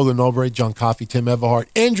 Diola Nobre, John Coffey, Tim Everhart,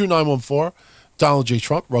 Andrew 914, Donald J.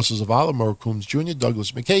 Trump, Russell Zavala, Murray Coombs Jr.,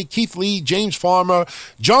 Douglas McKay, Keith Lee, James Farmer,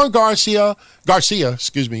 John Garcia,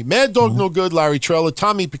 Mad Dog No Good, Larry Trailer,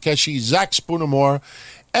 Tommy Pekeshi, Zach Spoonermore,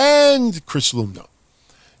 and Chris Lumno.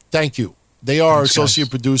 Thank you. They are associate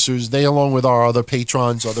producers. They, along with our other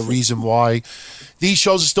patrons, are the reason why these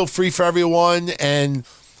shows are still free for everyone. And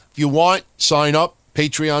if you want, sign up.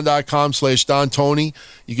 Patreon.com/Don Tony.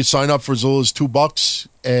 You can sign up for as little as $2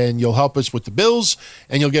 and you'll help us with the bills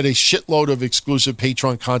and you'll get a shitload of exclusive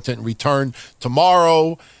Patreon content in return.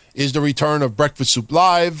 Tomorrow is the return of Breakfast Soup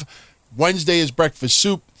Live. Wednesday is Breakfast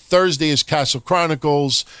Soup. Thursday is Castle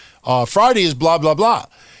Chronicles. Friday is blah, blah, blah.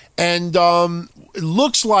 And it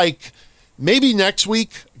looks like maybe next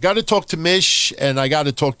week, got to talk to Mish and I got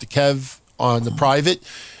to talk to Kev on the private.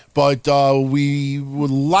 But we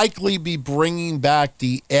would likely be bringing back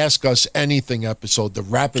the Ask Us Anything episode, the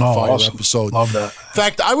rapid fire episode. Love that. In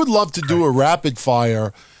fact, I would love to do a rapid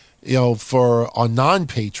fire, for our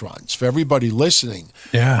non-patrons, for everybody listening.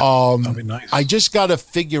 Yeah, that'd be nice. I just got to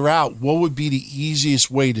figure out what would be the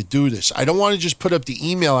easiest way to do this. I don't want to just put up the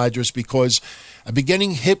email address because I've been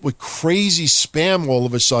getting hit with crazy spam all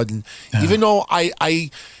of a sudden, even though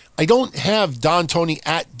I don't have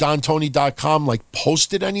DonTony@DonTony.com like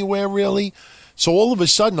posted anywhere really. So all of a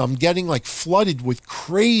sudden I'm getting like flooded with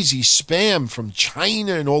crazy spam from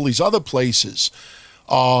China and all these other places.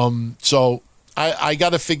 So I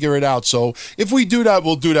got to figure it out. So if we do that,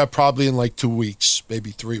 we'll do that probably in like 2 weeks,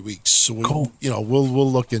 maybe 3 weeks. So cool.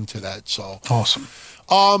 We'll look into that. So awesome.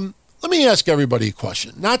 Let me ask everybody a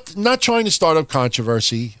question. Not trying to start up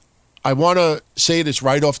controversy. I want to say this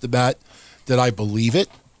right off the bat that I believe it.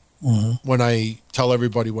 When I tell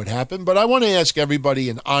everybody what happened, but I want to ask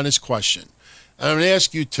everybody an honest question. And I'm going to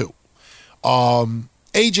ask you too.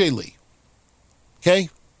 AJ Lee,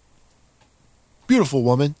 okay? Beautiful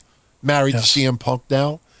woman, married to CM Punk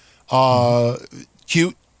now.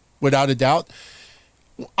 Cute, without a doubt.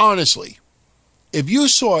 Honestly, if you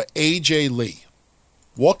saw AJ Lee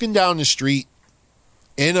walking down the street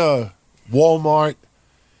in a Walmart,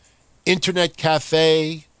 internet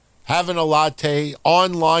cafe, having a latte,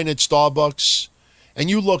 online at Starbucks, and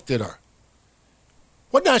you looked at her,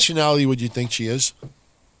 what nationality would you think she is?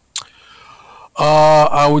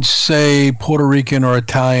 I would say Puerto Rican or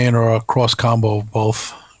Italian or a cross combo of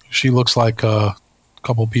both. She looks like a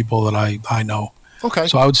couple people that I know. Okay.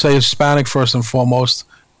 So I would say Hispanic first and foremost.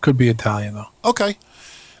 Could be Italian, though. Okay.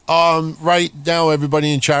 Right now,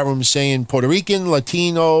 everybody in the chat room is saying Puerto Rican,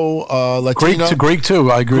 Latino, Latina. Greek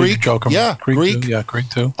too. I agree with Joe. Yeah, Greek. Too. Yeah, Greek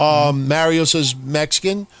too. Mario says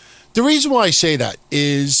Mexican. The reason why I say that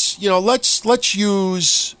is, let's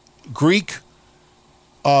use Greek,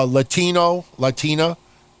 Latino, Latina,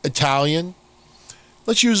 Italian.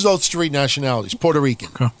 Let's use those three nationalities. Puerto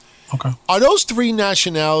Rican. Okay. Are those three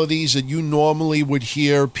nationalities that you normally would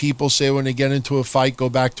hear people say when they get into a fight, go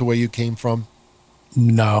back to where you came from?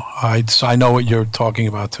 No, I know what you're talking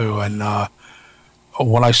about too. And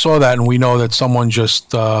when I saw that, and we know that someone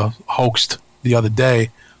just hoaxed the other day,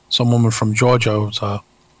 some woman from Georgia, it was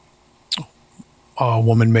a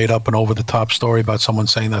woman made up an over-the-top story about someone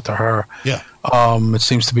saying that to her. Yeah. It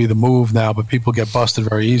seems to be the move now, but people get busted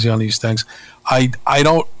very easy on these things. I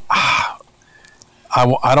don't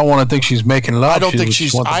want to think she's making it up. I don't think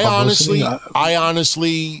she's. I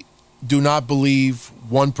honestly do not believe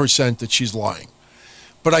 1% that she's lying.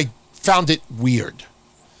 But I found it weird.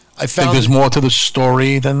 I think there's more to the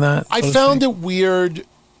story than that. I found it weird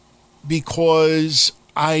because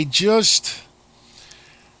I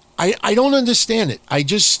don't understand it. I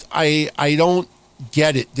don't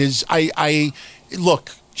get it.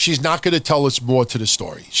 Look, she's not going to tell us more to the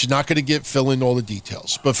story. She's not going to fill in all the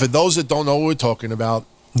details. But for those that don't know what we're talking about,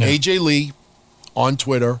 AJ Lee on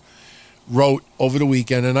Twitter wrote over the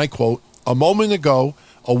weekend, and I quote, "A moment ago,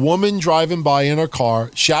 a woman driving by in her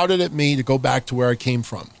car shouted at me to go back to where I came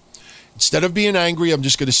from. Instead of being angry, I'm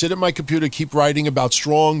just going to sit at my computer, keep writing about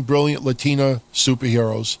strong, brilliant Latina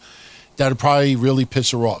superheroes that'll probably really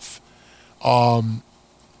piss her off."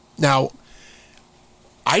 Now,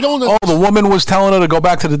 I don't know. Oh, the woman was telling her to go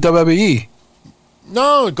back to the WWE.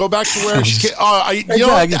 No, go back to where she came. Actually,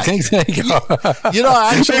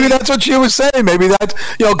 maybe that's what she was saying. Maybe that,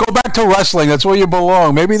 go back to wrestling. That's where you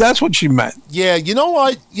belong. Maybe that's what she meant. Yeah, you know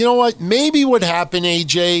what? Maybe what happened,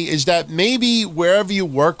 AJ, is that maybe wherever you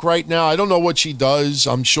work right now, I don't know what she does.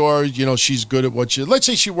 I'm sure, she's good at what let's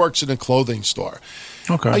say she works in a clothing store.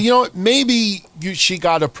 Okay. Maybe she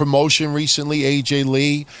got a promotion recently, AJ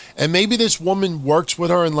Lee, and maybe this woman works with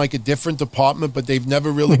her in like a different department, but they've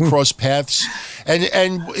never really crossed paths.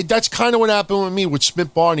 And that's kind of what happened with me with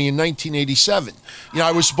Smith Barney in 1987.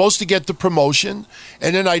 I was supposed to get the promotion,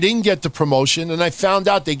 and then I didn't get the promotion, and I found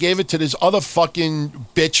out they gave it to this other fucking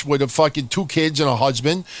bitch with a fucking 2 kids and a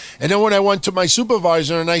husband. And then when I went to my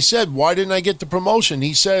supervisor and I said, "Why didn't I get the promotion?"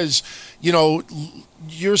 He says,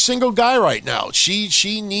 "You're a single guy right now.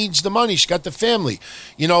 She needs the money. She's got the family.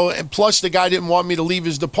 And plus the guy didn't want me to leave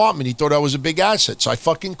his department. He thought I was a big asset. So I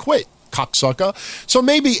fucking quit, cocksucker." So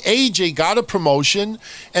maybe AJ got a promotion,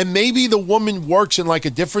 and maybe the woman works in like a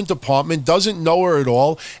different department, doesn't know her at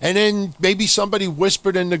all, and then maybe somebody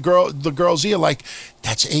whispered in the girl's ear like,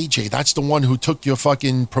 "That's AJ. That's the one who took your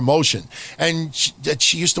fucking promotion." And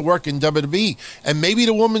she used to work in WWE. And maybe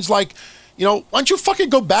the woman's like, "Why don't you fucking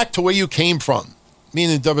go back to where you came from?"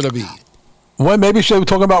 Meaning WWE. Well, maybe they were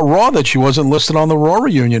talking about Raw, that she wasn't listed on the Raw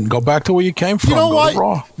reunion. Go back to where you came from. You know Go what? to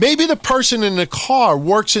Raw. Maybe the person in the car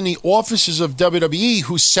works in the offices of WWE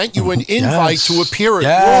who sent you an invite to appear at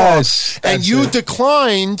Raw, and you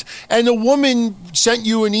declined, and the woman sent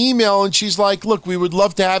you an email, and she's like, "Look, we would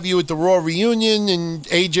love to have you at the Raw reunion," and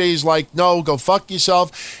AJ's like, "No, go fuck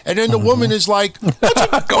yourself." And then the woman is like,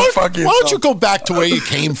 "Why don't you go back to where you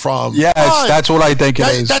came from?" Yes, that's what I think it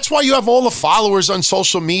is. That's why you have all the followers on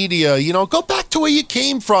social media. Go back to where you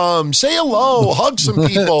came from. Say hello. Hug some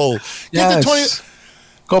people. Yes.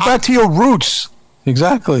 Go back to your roots.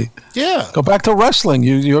 Exactly. Yeah. Go back to wrestling.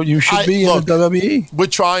 You should be in the WWE. We're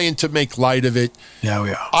trying to make light of it. Yeah, we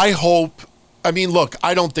are. I hope. Look,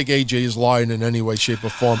 I don't think AJ is lying in any way, shape,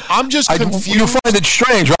 or form. I'm just confused. You find it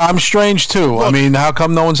strange, right? I'm strange, too. Look, how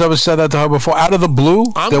come no one's ever said that to her before? Out of the blue,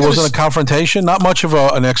 there wasn't a confrontation? Not much of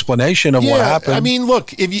an explanation of what happened.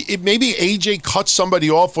 Look, if maybe AJ cut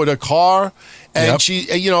somebody off with a car, and she,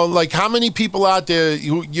 how many people out there,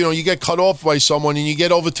 you get cut off by someone, and you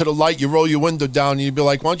get over to the light, you roll your window down, and you'd be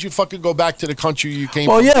like, "Why don't you fucking go back to the country you came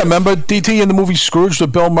from?" Well, yeah, remember DT in the movie Scrooge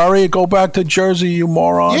with Bill Murray? Go back to Jersey, you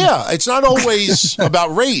moron. Yeah, it's not always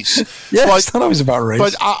about race. It's not always about race.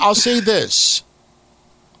 But I'll say this.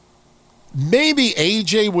 Maybe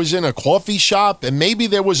AJ was in a coffee shop, and maybe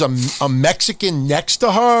there was a Mexican next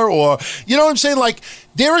to her, or, you know what I'm saying? Like,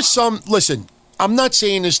 there is some, listen, I'm not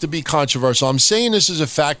saying this to be controversial. I'm saying this as a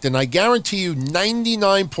fact, and I guarantee you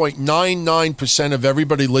 99.99% of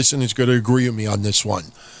everybody listening is going to agree with me on this one.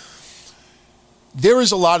 There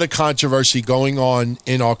is a lot of controversy going on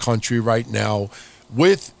in our country right now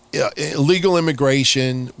with illegal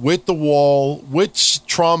immigration, with the wall, with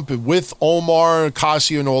Trump, with Omar,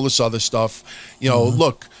 Ocasio, and all this other stuff. You know,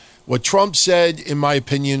 look, what Trump said, in my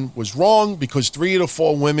opinion, was wrong because 3 of the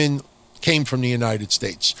 4 women came from the United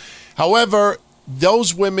States. However,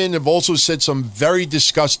 those women have also said some very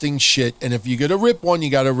disgusting shit, and if you're going to rip one, you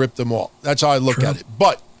got to rip them all. That's how I look at it.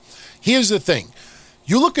 But here's the thing.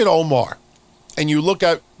 You look at Omar, and you look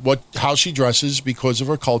at how she dresses because of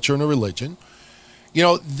her culture and her religion. You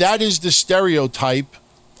know, that is the stereotype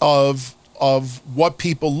of what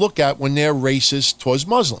people look at when they're racist towards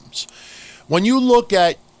Muslims. When you look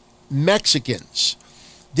at Mexicans,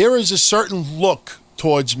 there is a certain look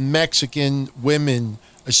towards Mexican women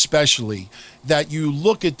especially, that you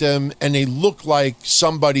look at them and they look like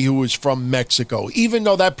somebody who is from Mexico, even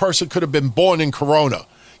though that person could have been born in Corona.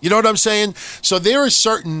 You know what I'm saying? So there are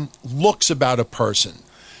certain looks about a person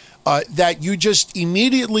that you just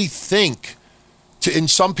immediately think in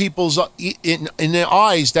some people's in their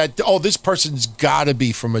eyes that, oh, this person's got to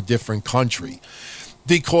be from a different country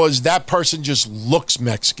because that person just looks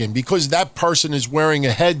Mexican, because that person is wearing a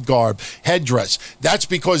headdress. That's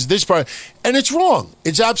because this person, and it's wrong.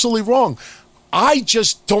 It's absolutely wrong. I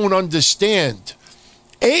just don't understand.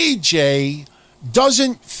 AJ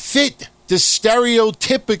doesn't fit the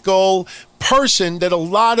stereotypical person that a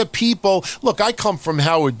lot of people, look, I come from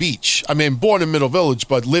Howard Beach. I mean, born in Middle Village,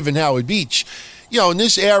 but live in Howard Beach. You know, in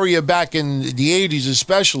this area back in the 80s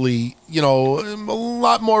especially, you know, a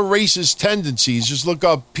lot more racist tendencies. Just look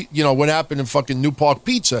up, you know, what happened in fucking New Park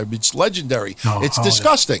Pizza. It's legendary. It's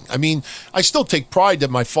disgusting. Yeah. I mean, I still take pride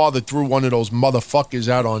that my father threw one of those motherfuckers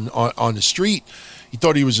out on the street. He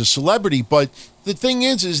thought he was a celebrity. But the thing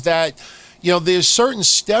is that, you know, there's certain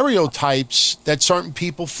stereotypes that certain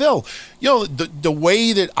people fill. You know, the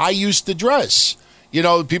way that I used to dress. You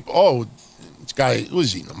know, people, oh, this guy,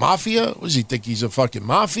 was he in the mafia? Was he think he's a fucking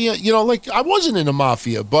mafia? You know, like, I wasn't in the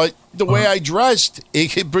mafia, but the way I dressed,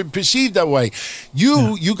 it could be perceived that way.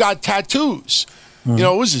 You got tattoos. You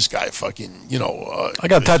know, was this guy fucking, you know... I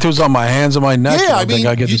got tattoos on my hands and my neck. Yeah, I mean,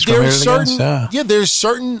 I get discriminated against. Yeah, there's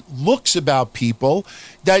certain looks about people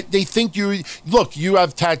that they think you... Look, you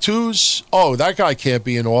have tattoos. Oh, that guy can't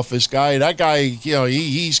be an office guy. That guy, you know,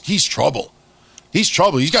 he's trouble. He's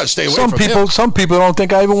trouble. He's got to stay away from him. Some people don't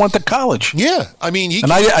think I even went to college. Yeah, I mean,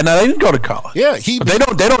 I didn't go to college. Yeah,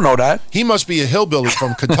 but they don't know that. He must be a hillbilly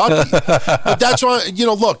from Kentucky. But that's why, you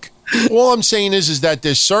know, look. All I'm saying is that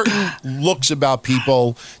there's certain looks about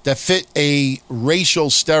people that fit a racial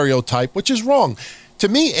stereotype, which is wrong. To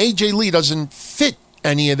me, AJ Lee doesn't fit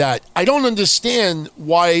any of that. I don't understand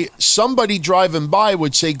why somebody driving by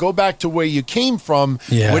would say, go back to where you came from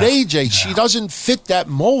with AJ. Yeah. She doesn't fit that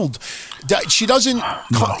mold. She doesn't,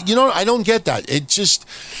 you know, I don't get that. It's just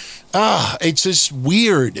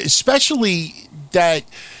weird, especially that,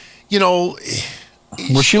 you know...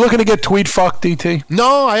 Was she looking to get tweet fucked, DT?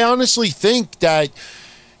 No, I honestly think that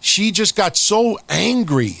she just got so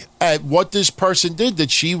angry at what this person did that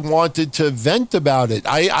she wanted to vent about it.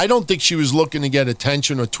 I don't think she was looking to get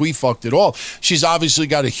attention or tweet fucked at all. She's obviously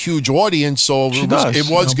got a huge audience, so it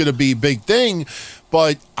was going to be a big thing.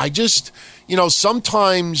 But I just, you know,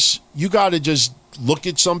 sometimes you got to just look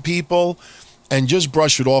at some people and just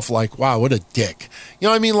brush it off like, wow, what a dick. You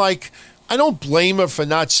know what I mean? Like, I don't blame her for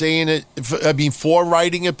not saying it, for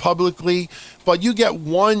writing it publicly, but you get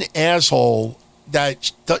one asshole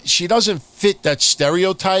that she doesn't fit that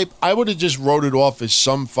stereotype. I would have just wrote it off as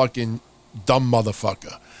some fucking dumb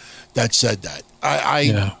motherfucker that said that.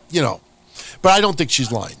 You know, but I don't think she's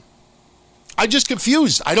lying. I'm just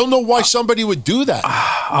confused. I don't know why somebody would do that.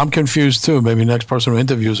 I'm confused too. Maybe next person who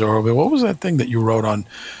interviews her. What was that thing that you wrote on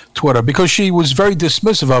Twitter? Because she was very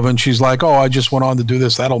dismissive of it, and she's like, "Oh, I just went on to do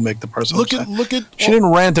this. That'll make the person upset." She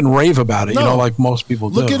didn't rant and rave about it, you know, like most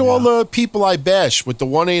people do. Look at all the people I bash with the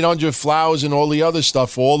 1-800-Flowers and all the other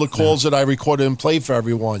stuff, all the calls that I recorded and played for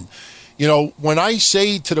everyone. You know, when I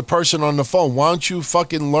say to the person on the phone, why don't you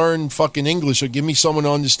fucking learn fucking English or give me someone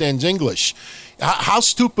who understands English? How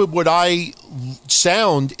stupid would I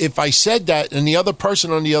sound if I said that and the other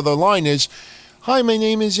person on the other line is, hi, my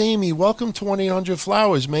name is Amy. Welcome to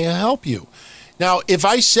 1-800-Flowers. May I help you? Now, if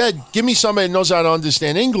I said, give me somebody that knows how to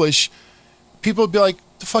understand English, people would be like,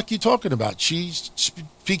 the fuck are you talking about? She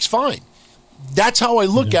speaks fine. That's how I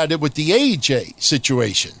look at it with the AJ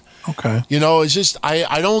situation. Okay. You know, it's just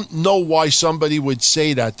I don't know why somebody would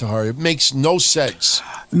say that to her. It makes no sense.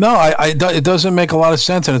 No, it doesn't make a lot of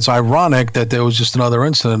sense, and it's ironic that there was just another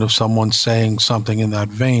incident of someone saying something in that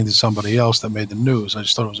vein to somebody else that made the news. I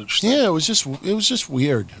just thought it was interesting. Yeah, it was just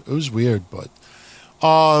weird. It was weird, but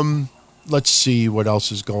let's see what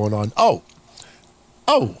else is going on. Oh.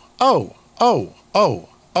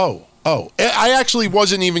 I actually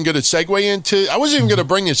wasn't even going to segue into. I wasn't even going to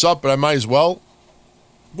bring this up, but I might as well.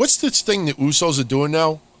 What's this thing the Usos are doing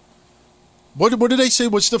now? What did they say?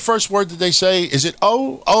 What's the first word that they say? Is it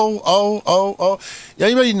oh?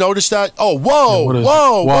 Anybody notice that? Oh, whoa.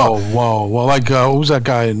 Like, who's that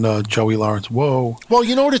guy in Joey Lawrence? Whoa. Well,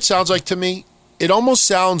 you know what it sounds like to me? It almost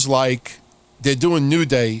sounds like they're doing New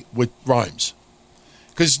Day with rhymes.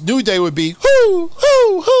 Because New Day would be hoo.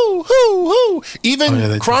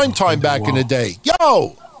 Even Crime Time back in the day.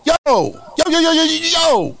 Yo.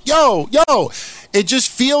 It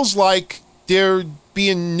just feels like they're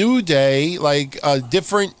being New Day, like a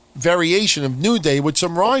different variation of New Day with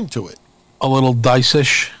some rhyme to it. A little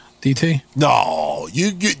Dice-ish, DT? No,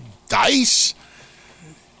 you get Dice.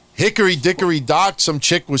 Hickory dickory dock, some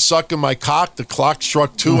chick was sucking my cock. The clock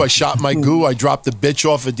struck 2. I shot my goo. I dropped the bitch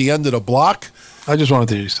off at the end of the block. I just wanted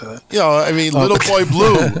to use that. You know, I mean,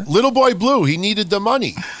 Little Boy Blue, he needed the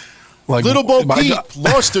money. Like, Little Bo Peep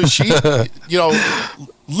lost her sheep. You know,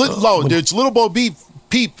 it's Little Bo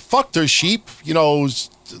Peep fucked her sheep. You know,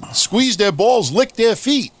 squeezed their balls, licked their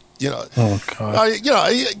feet. You know, the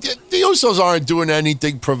Usos aren't doing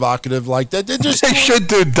anything provocative like that. They're just they should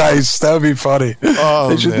do Dice. That would be funny.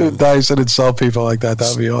 They should do Dice and insult people like that.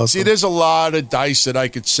 That would be awesome. See, there's a lot of Dice that I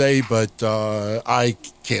could say, but I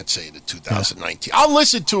can't say it in 2019. I'll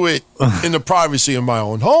listen to it in the privacy of my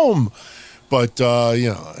own home. But,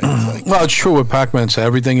 well, it's true what Pac-Man said.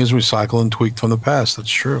 Everything is recycled and tweaked from the past.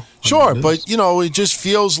 That's true. Sure, but, it just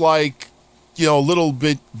feels like, a little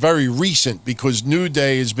bit very recent because New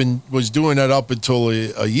Day was doing that up until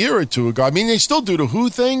a year or two ago. I mean, they still do the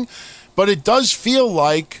Who thing, but it does feel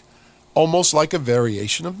like almost like a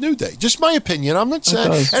variation of New Day. Just my opinion. I'm not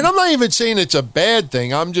saying, and I'm not even saying it's a bad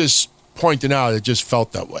thing. I'm just pointing out it just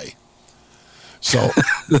felt that way. So,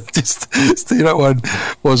 when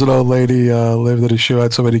was an old lady lived in a shoe,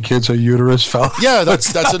 had so many kids, her uterus fell. Yeah,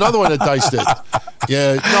 that's another one that Dice did.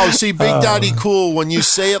 Yeah, no, see, Big Daddy Cool, when you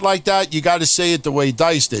say it like that, you got to say it the way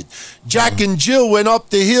Dice did. Jack and Jill went up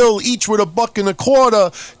the hill, each with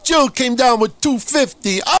 $1.25. Jill came down with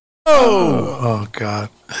 $2.50. Oh, God.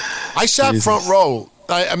 I sat front row.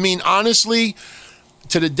 I mean, honestly,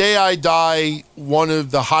 to the day I die, one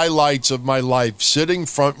of the highlights of my life, sitting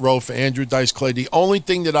front row for Andrew Dice Clay. The only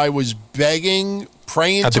thing that I was begging,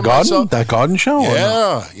 praying at to the garden, myself, that garden show.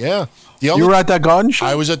 Yeah. You were at that garden show?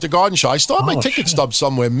 I was at the garden show. I still have my ticket stub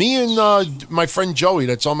somewhere. Me and my friend Joey,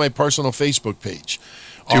 that's on my personal Facebook page.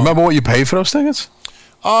 Do you remember what you paid for those tickets?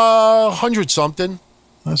 100 something.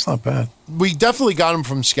 That's not bad. We definitely got them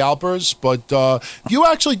from scalpers, but if you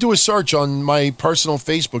actually do a search on my personal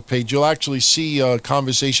Facebook page, you'll actually see a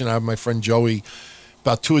conversation I had with my friend Joey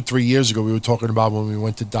about 2 or 3 years ago. We were talking about when we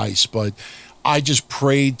went to Dice, but I just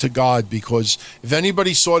prayed to God because if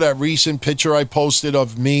anybody saw that recent picture I posted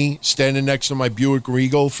of me standing next to my Buick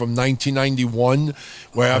Regal from 1991,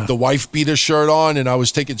 where I have the wife beater shirt on and I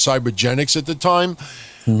was taking Cybergenics at the time,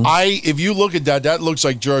 if you look at that, that looks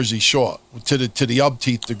like Jersey Shore to the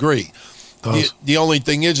upteeth degree. The only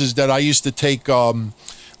thing is that I used to take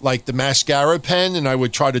like the mascara pen and I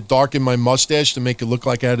would try to darken my mustache to make it look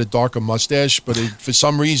like I had a darker mustache, but for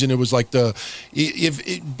some reason it was like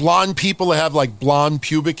blonde people have like blonde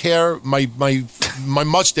pubic hair. My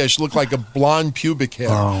mustache looked like a blonde pubic hair.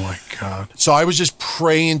 Oh my God. So I was just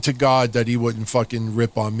praying to God that he wouldn't fucking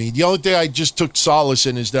rip on me. The only thing I just took solace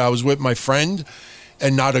in is that I was with my friend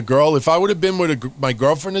and not a girl. If I would have been with my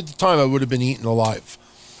girlfriend at the time, I would have been eaten alive.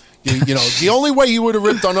 You know, the only way he would have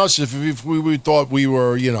ripped on us if we thought we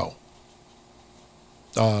were,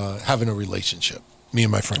 having a relationship. Me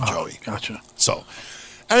and my friend Joey. Gotcha. So,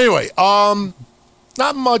 anyway,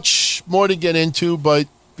 not much more to get into, but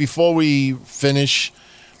before we finish,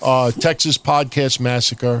 Texas Podcast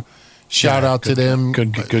Massacre, shout out to them.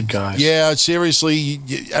 Good guys. Yeah, seriously,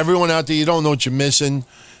 everyone out there, you don't know what you're missing.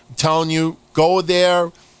 I'm telling you, go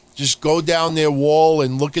there. Just go down their wall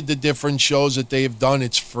and look at the different shows that they have done.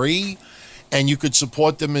 It's free, and you could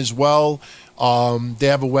support them as well. They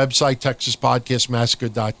have a website,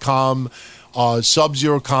 TexasPodcastMassacre.com,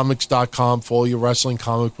 SubZeroComics.com for all your wrestling,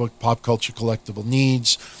 comic book, pop culture, collectible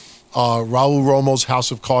needs. Raul Romo's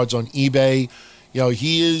House of Cards on eBay.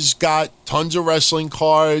 He has got tons of wrestling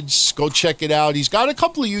cards. Go check it out. He's got a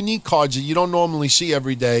couple of unique cards that you don't normally see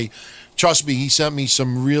every day. trust me, he sent me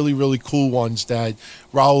some really, really cool ones that,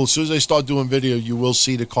 Raul, as soon as I start doing video, you will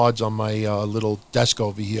see the cards on my little desk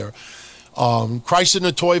over here. Christ in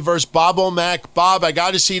the Toyverse, Bob O'Mac. Bob, I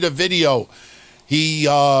got to see the video.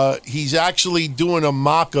 He's actually doing a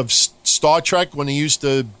mock of Star Trek when he used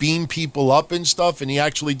to beam people up and stuff, and he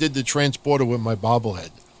actually did the transporter with my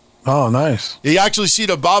bobblehead. Oh, nice. You actually see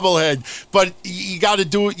the bobblehead, but you got to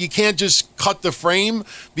do it. You can't just cut the frame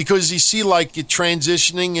because you see like it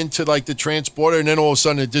transitioning into like the transporter, and then all of a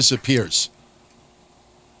sudden it disappears.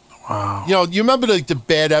 Wow. You know, you remember like the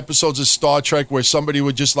bad episodes of Star Trek where somebody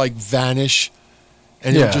would just like vanish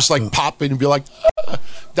and it would just like pop in and be like, ah!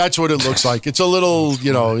 That's what it looks like. It's a little,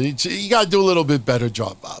 you know, you got to do a little bit better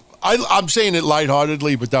job, Bob. I'm saying it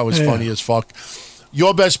lightheartedly, but that was funny as fuck.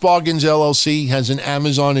 Your Best Bargains LLC has an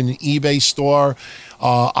Amazon and an eBay store.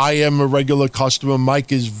 I am a regular customer.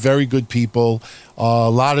 Mike is very good people. A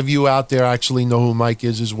lot of you out there actually know who Mike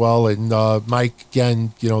is as well. And Mike,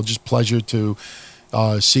 again, you know, just pleasure to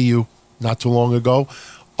see you not too long ago.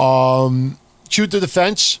 Shoot to the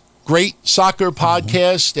Fence, great soccer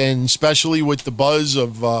podcast, and especially with the buzz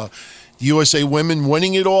of the USA women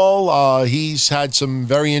winning it all. He's had some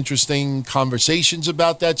very interesting conversations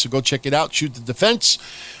about that, so go check it out. Shoot the Defense.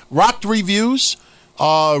 Rocked Reviews,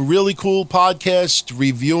 really cool podcast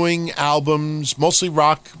reviewing albums, mostly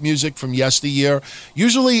rock music from yesteryear.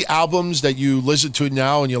 Usually albums that you listen to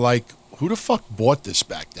now and you're like, who the fuck bought this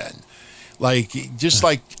back then? Like, just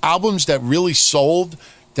like albums that really sold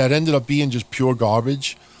that ended up being just pure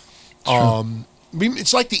garbage.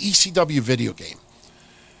 It's like the ECW video game.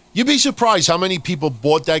 You'd be surprised how many people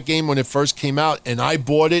bought that game when it first came out, and I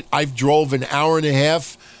bought it. I drove an hour and a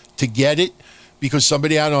half to get it because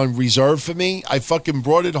somebody had it on reserve for me. I fucking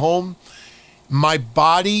brought it home. My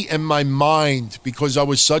body and my mind, because I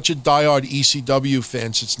was such a diehard ECW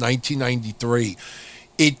fan since 1993,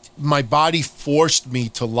 my body forced me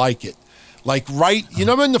to like it. Like, right, you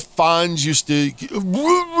know when the Fonz used to,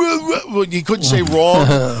 you couldn't say wrong?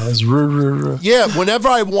 Yeah, whenever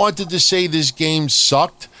I wanted to say this game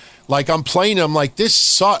sucked, like I'm playing it, I'm like, this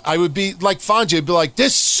sucked. I would be like Fonzie, I'd be like,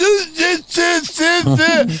 this.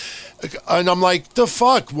 And I'm like, the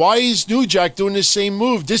fuck? Why is New Jack doing the same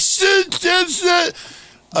move? This. It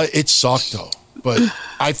sucked, though. But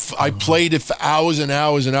I played it for hours and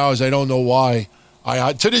hours and hours. I don't know why.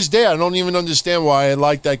 To this day, I don't even understand why I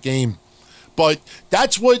like that game. But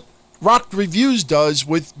that's what Rock Reviews does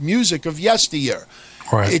with music of yesteryear.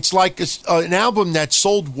 Right. It's like an album that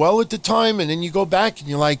sold well at the time, and then you go back and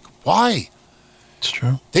you're like, why? It's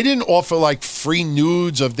true. They didn't offer like free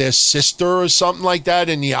nudes of their sister or something like that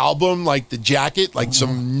in the album, like the jacket, like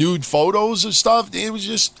some nude photos and stuff. It was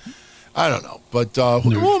just, I don't know. But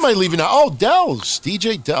who am I leaving out? Oh, Dells,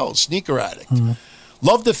 DJ Dells, Sneaker Addict.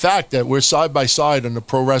 Love the fact that we're side by side on the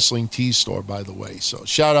Pro Wrestling Tees store, by the way. So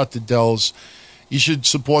shout out to Dells. You should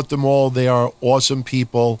support them all. They are awesome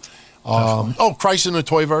people. Christ in the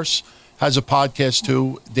Toyverse has a podcast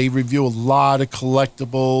too. They review a lot of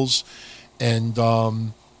collectibles and,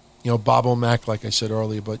 Bob O'Mac, like I said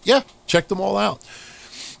earlier. But yeah, check them all out.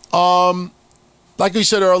 Like we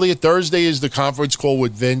said earlier, Thursday is the conference call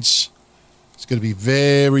with Vince. It's going to be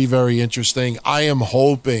very, very interesting. I am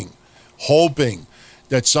hoping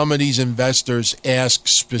that some of these investors ask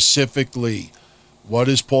specifically, what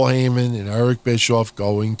is Paul Heyman and Eric Bischoff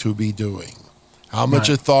going to be doing? How much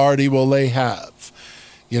authority will they have?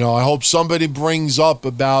 I hope somebody brings up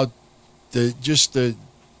about the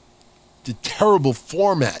terrible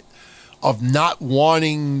format of not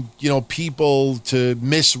wanting, people to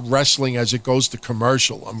miss wrestling as it goes to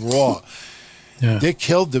commercial on Raw. Yeah. They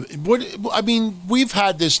killed we've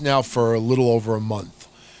had this now for a little over a month.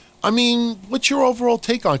 What's your overall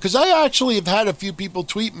take on it? Because I actually have had a few people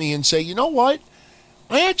tweet me and say, you know what?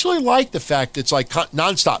 I actually like the fact it's like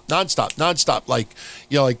nonstop.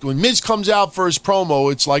 Like when Miz comes out for his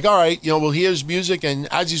promo, it's like, all right, we'll hear his music, and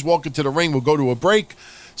as he's walking to the ring, we'll go to a break.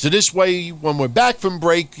 So this way, when we're back from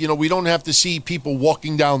break, we don't have to see people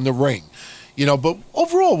walking down the ring. But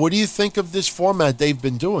overall, what do you think of this format they've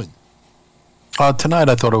been doing? Tonight,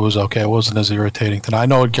 I thought it was okay. It wasn't as irritating tonight. I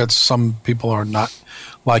know it gets some people are not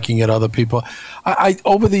liking it. Other people, I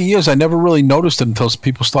over the years, I never really noticed it until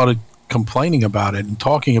people started complaining about it and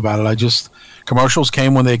talking about it. Commercials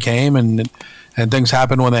came when they came, and things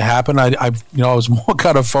happened when they happened. I was more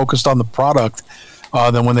kind of focused on the product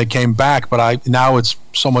than when they came back. But now it's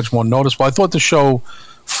so much more noticeable. I thought the show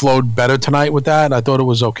flowed better tonight with that. I thought it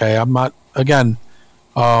was okay. I'm not again.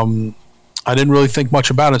 I didn't really think much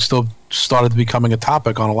about it. Still started becoming a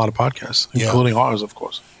topic on a lot of podcasts, including ours, of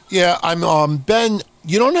course. Yeah, I'm Ben.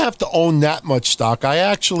 you don't have to own that much stock. I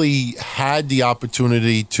actually had the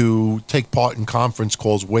opportunity to take part in conference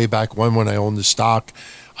calls way back when I owned the stock.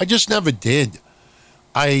 I just never did.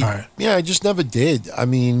 I just never did. I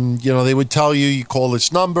mean, they would tell you, you call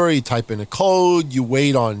this number, you type in a code, you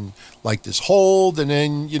wait on like this hold, and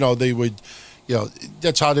then, they would,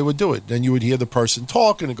 that's how they would do it. Then you would hear the person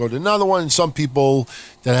talk and go to another one. And some people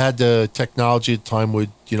that had the technology at the time would,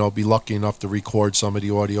 be lucky enough to record some of the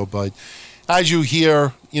audio. But as you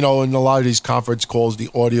hear, in a lot of these conference calls, the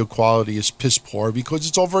audio quality is piss poor because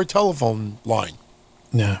it's over a telephone line.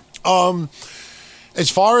 Yeah. As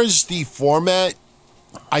far as the format,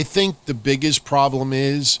 I think the biggest problem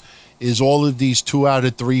is all of these 2 out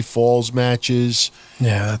of 3 falls matches.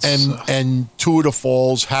 Yeah, and 2 of the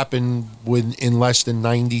falls happen in less than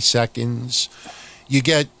 90 seconds. You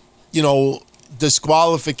get,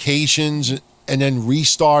 disqualifications and then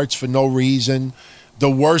restarts for no reason. The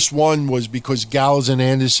worst one was because Gallows and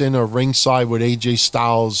Anderson are ringside with AJ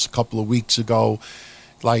Styles a couple of weeks ago.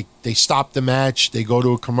 Like, they stop the match, they go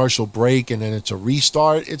to a commercial break, and then it's a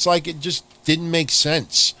restart. It's like it just didn't make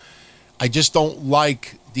sense. I just don't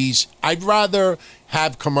like these. I'd rather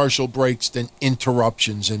have commercial breaks than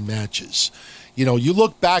interruptions in matches. You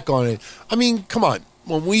look back on it. I mean, come on.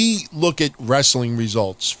 When we look at wrestling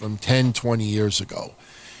results from 10, 20 years ago,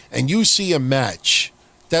 and you see a match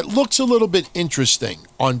that looks a little bit interesting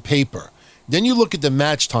on paper, then you look at the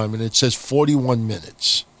match time and it says 41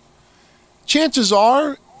 minutes. Chances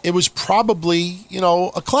are it was probably,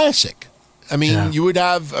 a classic. I mean, you would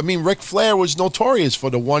have, Ric Flair was notorious for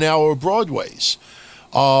the 1 hour Broadways.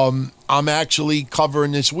 I'm actually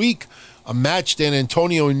covering this week a match that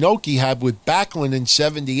Antonio Inoki had with Backlund in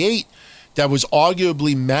 78 that was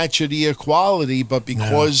arguably match of the year quality, but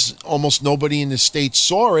because almost nobody in the States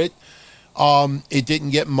saw it, it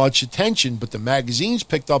didn't get much attention. But the magazines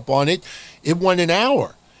picked up on it. It went an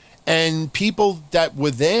hour. And people that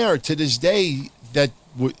were there to this day that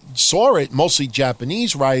saw it, mostly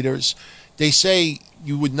Japanese writers, they say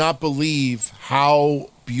you would not believe how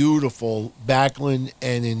beautiful Backlund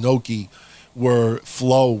and Inoki were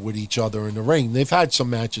flow with each other in the ring. They've had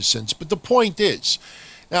some matches since. But the point is,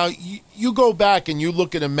 now you go back and you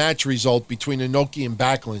look at a match result between Inoki and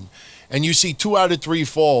Backlund, and you see 2 out of 3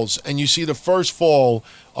 falls, and you see the first fall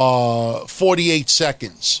 48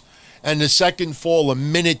 seconds, and the second fall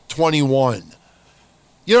 1:21.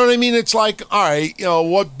 You know what I mean? It's like, all right,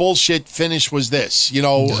 what bullshit finish was this?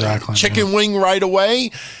 Exactly, chicken wing right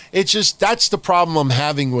away. It's just, that's the problem I'm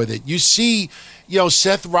having with it. You see,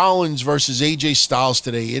 Seth Rollins versus AJ Styles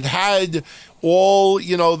today. It had all,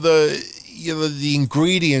 the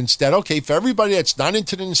ingredients that, okay, for everybody that's not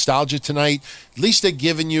into the nostalgia tonight, at least they're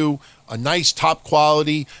giving you a nice top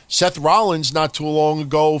quality. Seth Rollins not too long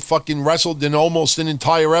ago fucking wrestled in almost an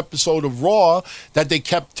entire episode of Raw that they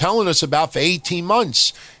kept telling us about for 18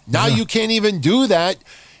 months. Now you can't even do that.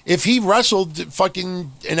 If he wrestled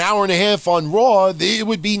fucking an hour and a half on Raw, it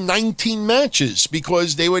would be 19 matches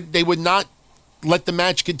because they would not let the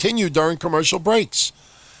match continue during commercial breaks.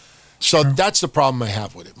 So that's the problem I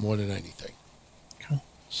have with it more than anything. Okay.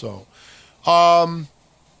 So,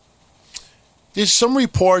 there's some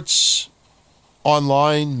reports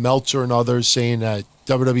online, Meltzer and others, saying that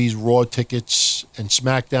WWE's Raw tickets and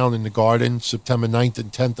SmackDown in the Garden, September 9th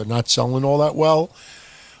and 10th, are not selling all that well.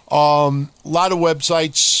 A lot of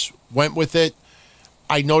websites went with it.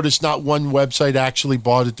 I noticed not one website actually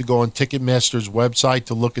bothered to go on Ticketmaster's website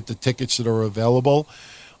to look at the tickets that are available.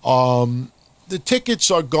 The tickets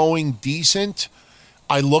are going decent.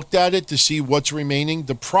 I looked at it to see what's remaining.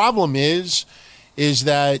 The problem is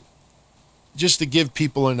that, just to give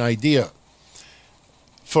people an idea,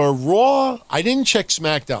 for Raw, I didn't check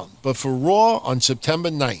SmackDown, but for Raw on September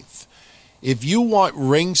 9th, if you want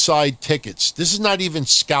ringside tickets, this is not even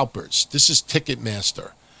scalpers, this is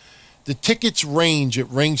Ticketmaster. The tickets range at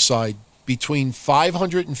ringside between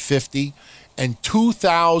 $550 and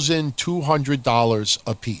 $2,200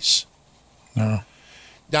 a piece. No.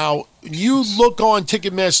 Now, you look on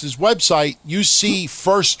Ticketmaster's website, you see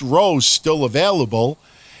first rows still available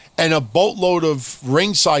and a boatload of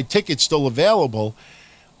ringside tickets still available.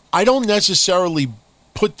 I don't necessarily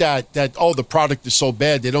put that the product is so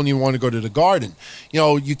bad they don't even want to go to the Garden.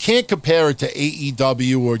 You can't compare it to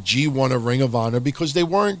AEW or G1 or Ring of Honor because they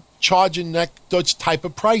weren't charging those type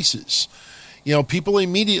of prices. People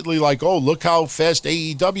immediately like, oh, look how fast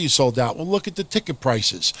AEW sold out. Well, look at the ticket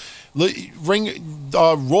prices. Raw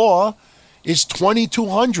is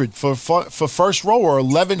 $2,200 for first row or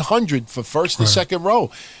 $1,100 for first and second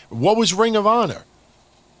row. What was Ring of Honor?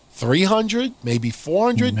 $300, maybe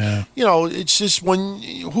 $400. Yeah. It's just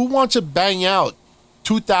who wants to bang out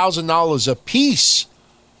 $2,000 a piece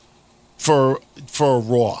for a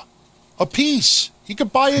Raw. A piece. You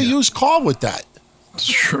could buy a used car with that. It's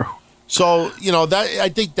true. So, that I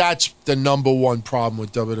think that's the number one problem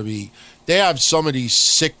with WWE. They have some of these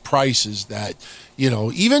sick prices that,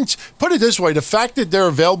 even put it this way, the fact that they're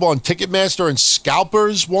available on Ticketmaster and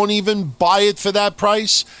scalpers won't even buy it for that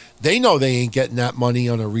price, they know they ain't getting that money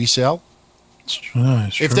on a resale. It's true.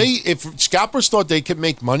 If scalpers thought they could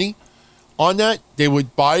make money on that, they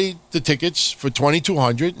would buy the tickets for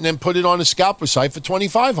 $2,200 and then put it on a scalper site for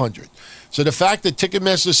 $2,500. So the fact that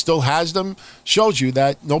Ticketmaster still has them shows you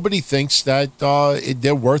that nobody thinks that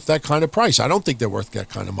they're worth that kind of price. I don't think they're worth that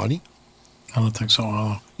kind of money. I don't think so.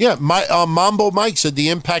 Either. Yeah, Mambo Mike said the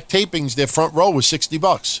Impact tapings, their front row was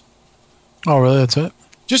 $60. Oh, really? That's it?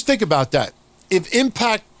 Just think about that. If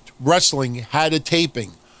Impact Wrestling had a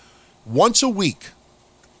taping once a week,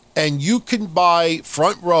 and you can buy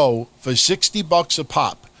front row for $60 a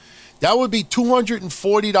pop, that would be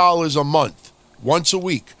 $240 a month once a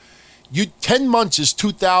week. 10 months is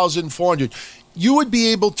 $2,400. You would be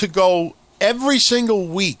able to go every single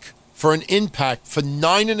week for an Impact for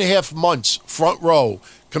 9.5 months front row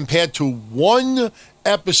compared to one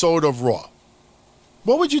episode of Raw.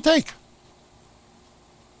 What would you take?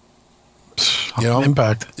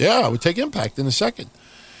 Impact. Yeah, I would take Impact in a second.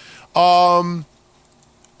 Also,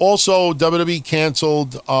 WWE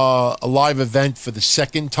canceled a live event for the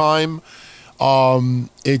second time.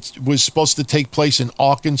 It was supposed to take place in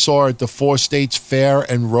Arkansas at the Four States Fair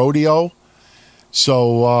and Rodeo.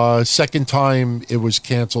 So, second time it was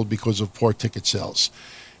canceled because of poor ticket sales.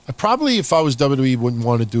 I probably, if I was WWE, wouldn't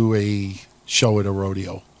want to do a show at a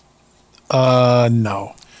rodeo.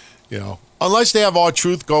 No. Unless they have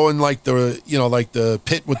R-Truth going like the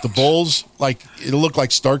pit with the bulls, like it'll look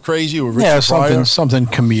like Start Crazy or Richard Pryor. something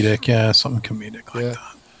comedic. Yeah, something comedic like that.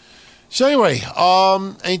 So anyway,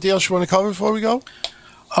 anything else you want to cover before we go?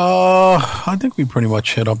 I think we pretty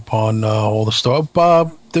much hit up on all the stuff.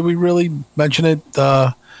 Did we really mention it?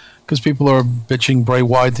 Because people are bitching Bray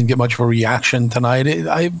Wyatt didn't get much of a reaction tonight.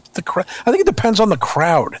 I think it depends on the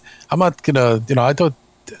crowd. I'm not gonna, I thought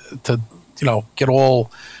to get all.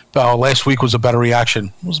 Last week was a better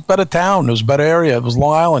reaction. It was a better town. It was a better area. It was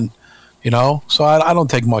Long Island, So I don't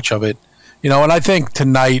take much of it, And I think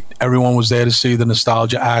tonight everyone was there to see the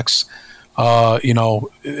nostalgia acts. If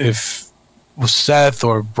it was Seth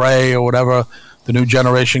or Bray or whatever, the new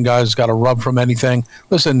generation guys got a rub from anything.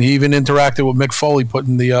 Listen, he even interacted with Mick Foley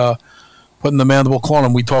putting the mandible claw on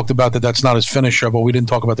him. We talked about that. That's not his finisher, but we didn't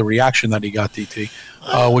talk about the reaction that he got, DT,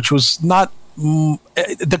 which was not.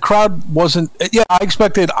 The crowd wasn't. Yeah,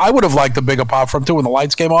 I would have liked a bigger pop from too when the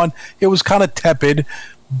lights came on. It was kind of tepid,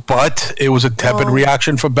 but it was a tepid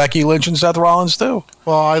reaction for Becky Lynch and Seth Rollins too.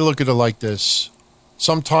 Well, I look at it like this.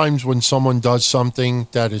 Sometimes when someone does something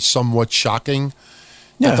that is somewhat shocking,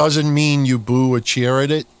 it doesn't mean you boo or cheer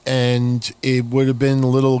at it. And it would have been a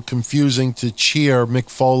little confusing to cheer Mick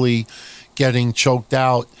Foley getting choked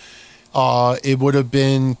out. It would have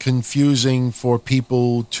been confusing for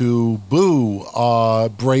people to boo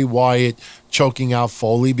Bray Wyatt choking out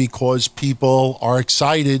Foley because people are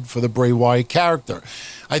excited for the Bray Wyatt character.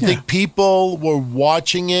 I think people were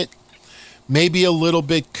watching it maybe a little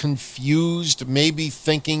bit confused, maybe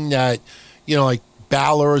thinking that, like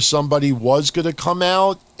Balor or somebody was going to come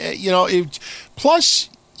out. Plus,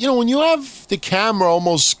 when you have the camera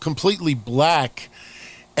almost completely black,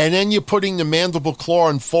 and then you're putting the mandible claw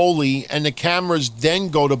on Foley, and the cameras then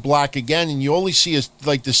go to black again, and you only see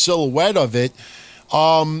the silhouette of it.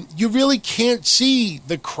 You really can't see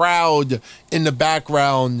the crowd in the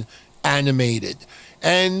background animated.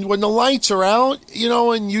 And when the lights are out,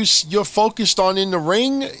 and you're focused on in the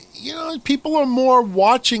ring, people are more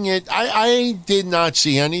watching it. I did not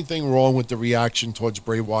see anything wrong with the reaction towards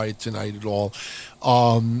Bray Wyatt tonight at all.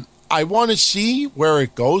 I want to see where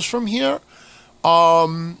it goes from here.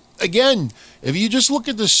 Again, if you just look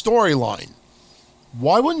at the storyline,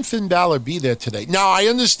 why wouldn't Finn Balor be there today? Now, I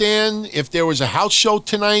understand if there was a house show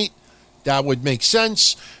tonight, that would make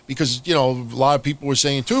sense because, a lot of people were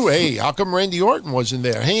saying too, hey, how come Randy Orton wasn't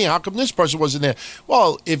there? Hey, how come this person wasn't there?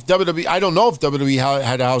 Well, if WWE, I don't know if WWE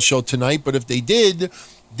had a house show tonight, but if they did,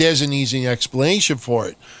 there's an easy explanation for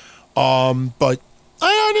it. But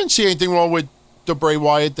I didn't see anything wrong with the Bray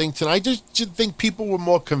Wyatt thing tonight. I just think people were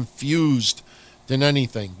more confused than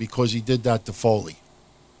anything because he did that to Foley.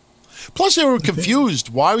 Plus, they were confused.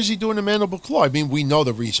 Why was he doing the mandible claw? I mean, we know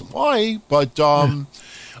the reason why, but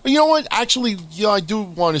you know what? Actually, I do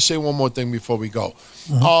want to say one more thing before we go.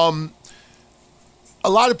 Mm-hmm. A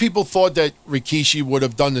lot of people thought that Rikishi would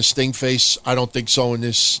have done the Sting face. I don't think so in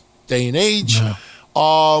this day and age. No.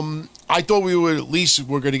 I thought we would at least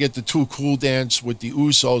we're going to get the Too Cool dance with the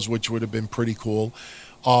Usos, which would have been pretty cool.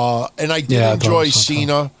 And I did enjoy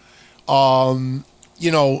Cena.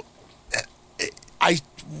 You know,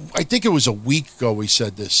 I think it was a week ago we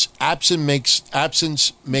said this. Absence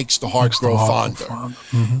makes the heart grow fonder.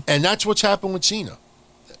 Mm-hmm. And that's what's happened with Cena.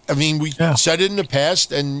 I mean, we said it in the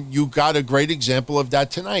past, and you got a great example of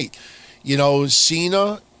that tonight. You know,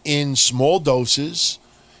 Cena in small doses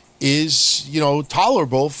is, you know,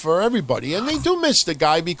 tolerable for everybody. And they do miss the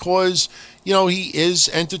guy because, you know, he is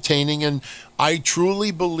entertaining. And I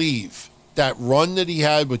truly believe that run that he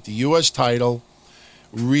had with the U.S. title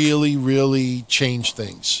really, really changed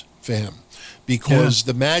things for him. Because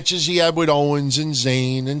the matches he had with Owens and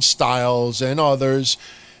Zayn and Styles and others,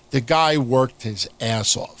 the guy worked his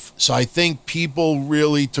ass off. So I think people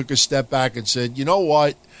really took a step back and said, you know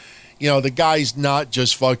what? You know, the guy's not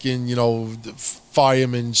just fucking, you know,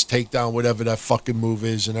 fireman's takedown, whatever that fucking move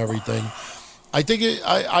is and everything. I think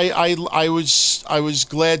I was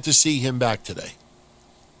glad to see him back today.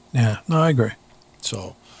 Yeah, no, I agree.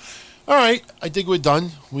 So, all right, I think we're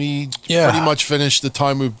done. We pretty much finished the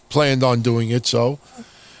time we planned on doing it. So,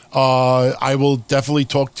 I will definitely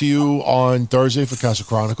talk to you on Thursday for Castle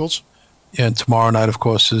Chronicles. Yeah, and tomorrow night, of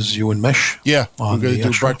course, is you and Mish. Yeah, we're going to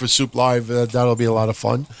do Breakfast Soup Live. That'll be a lot of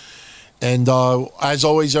fun. And as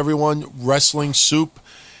always, everyone, Wrestling Soup,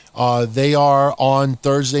 they are on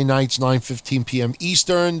Thursday nights, 9:15 p.m.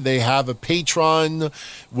 Eastern. They have a Patreon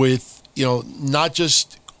with, you know, not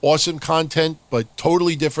just awesome content, but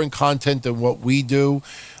totally different content than what we do.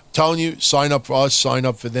 I'm telling you, sign up for us, sign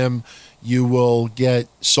up for them. You will get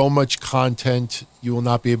so much content, you will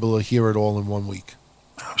not be able to hear it all in 1 week.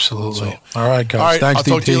 Absolutely. All right, guys. All right, Thanks, I'll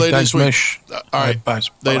talk to you later this week. Mish. All right, bye.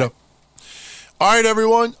 Later. Bye. All right,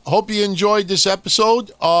 everyone. Hope you enjoyed this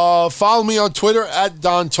episode. Follow me on Twitter at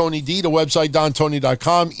DonTonyD, the website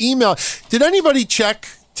DonTony.com. Email. Did anybody check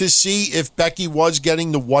to see if Becky was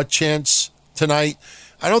getting the what chance tonight?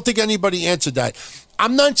 I don't think anybody answered that.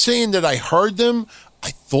 I'm not saying that I heard them. I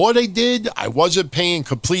thought I did. I wasn't paying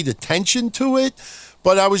complete attention to it,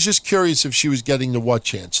 but I was just curious if she was getting the what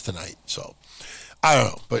chance tonight. So, I don't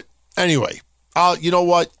know. But anyway, you know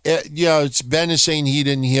what? It's Ben is saying he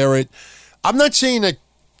didn't hear it. I'm not saying that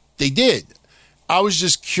they did. I was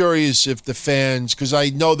just curious if the fans, because I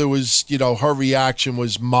know there was, you know, her reaction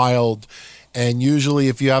was mild. And usually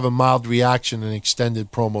if you have a mild reaction in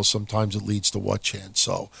extended promo, sometimes it leads to what chance.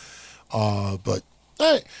 So, but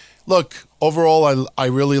hey, look, overall, I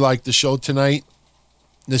really like the show tonight.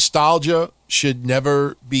 Nostalgia should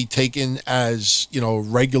never be taken as, you know,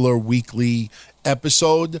 regular weekly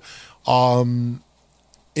episode.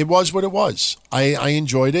 It was what it was. I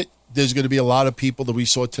enjoyed it. There's going to be a lot of people that we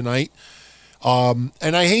saw tonight. And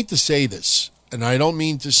I hate to say this, and I don't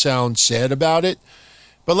mean to sound sad about it,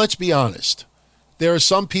 but let's be honest. There are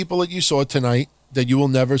some people that you saw tonight that you will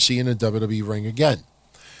never see in a WWE ring again.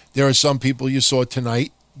 There are some people you saw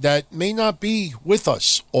tonight that may not be with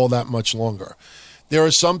us all that much longer. There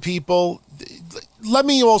are some people, let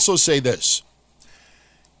me also say this.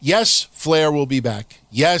 Yes, Flair will be back.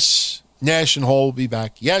 Yes, Nash and Hall will be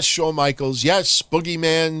back. Yes, Shawn Michaels. Yes,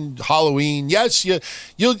 Boogeyman, Halloween. Yes,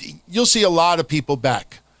 you'll see a lot of people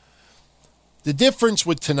back. The difference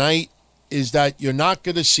with tonight is that you're not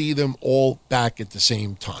going to see them all back at the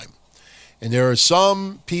same time. And there are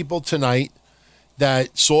some people tonight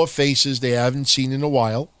that saw faces they haven't seen in a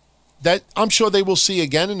while that I'm sure they will see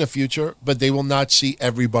again in the future, but they will not see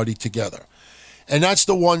everybody together. And that's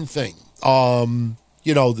the one thing.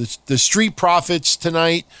 You know, the Street Profits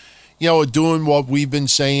tonight, you know, are doing what we've been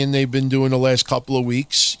saying they've been doing the last couple of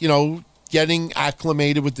weeks, you know, getting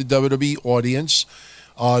acclimated with the WWE audience.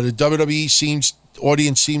 The WWE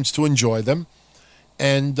audience seems to enjoy them.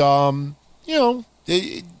 And, you know,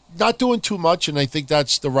 not doing too much, and I think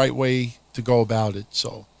that's the right way to go about it.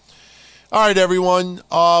 So, all right, everyone,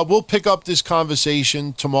 we'll pick up this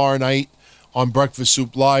conversation tomorrow night on Breakfast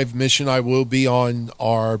Soup Live. Mission, I will be on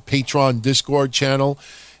our Patreon Discord channel.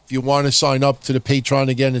 If you want to sign up to the Patreon,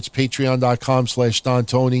 again, it's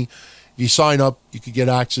patreon.com/DonTony. If you sign up, you could get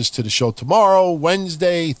access to the show tomorrow,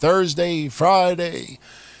 Wednesday, Thursday, Friday,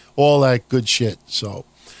 all that good shit. So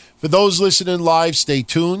for those listening live, stay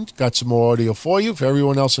tuned. Got some more audio for you. For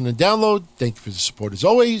everyone else in the download, thank you for the support as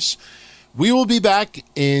always. We will be back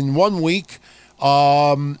in 1 week.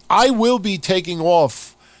 I will be taking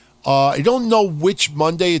off. I don't know which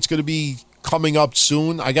Monday it's going to be coming up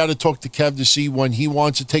soon. I got to talk to Kev to see when he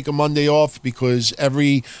wants to take a Monday off, because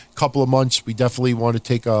every couple of months we definitely want to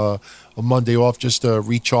take a Monday off just to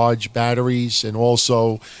recharge batteries and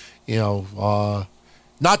also, you know,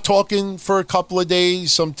 not talking for a couple of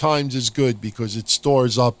days sometimes is good because it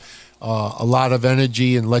stores up a lot of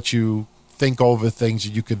energy and lets you think over things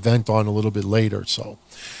that you could vent on a little bit later. So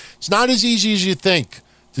it's not as easy as you think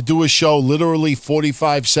to do a show literally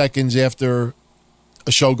 45 seconds after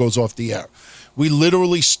a show goes off the air. We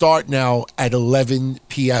literally start now at 11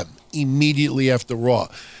 p.m. immediately after Raw.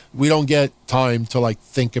 We don't get time to like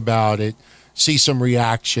think about it, see some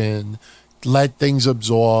reaction, let things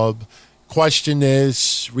absorb, question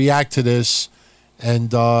this, react to this. And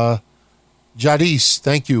Jadis,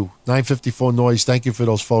 thank you. 954 Noise, thank you for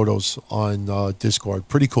those photos on Discord.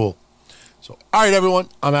 Pretty cool. So, all right, everyone,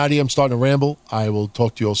 I'm out of here. I'm starting to ramble. I will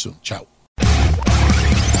talk to you all soon. Ciao.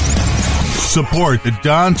 Support the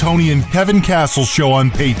Don, Tony, and Kevin Castle Show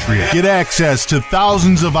on Patreon. Get access to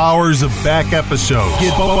thousands of hours of back episodes.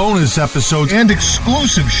 Get bonus episodes and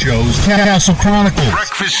exclusive shows. Castle Chronicles,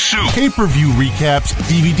 Breakfast Soup, pay-per-view recaps,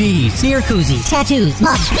 DVDs, Syracuse, tattoos,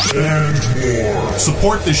 and more.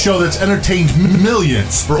 Support the show that's entertained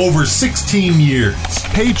millions for over 16 years.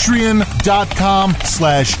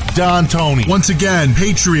 Patreon.com/Don Tony. Once again,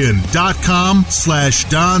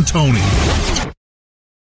 Patreon.com/Don Tony.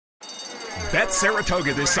 Bet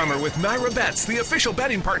Saratoga this summer with Naira Bets, the official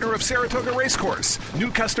betting partner of Saratoga Racecourse.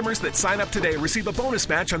 New customers that sign up today receive a bonus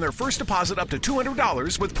match on their first deposit up to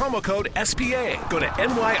 $200 with promo code SPA. Go to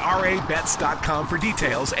nyrabets.com for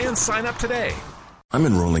details and sign up today. I'm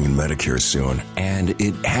enrolling in Medicare soon, and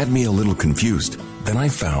it had me a little confused. Then I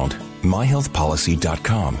found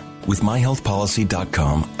myhealthpolicy.com. With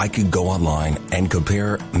myhealthpolicy.com, I could go online and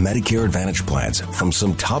compare Medicare Advantage plans from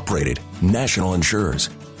some top-rated national insurers,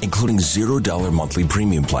 including $0 monthly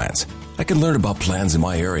premium plans. I can learn about plans in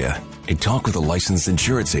my area and talk with a licensed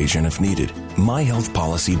insurance agent if needed.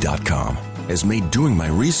 MyHealthPolicy.com has made doing my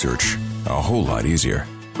research a whole lot easier.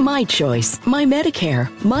 My choice, my Medicare,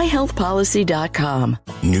 myhealthpolicy.com.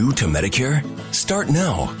 New to Medicare? Start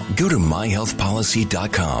now. Go to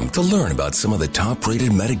myhealthpolicy.com to learn about some of the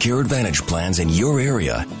top-rated Medicare Advantage plans in your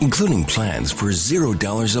area, including plans for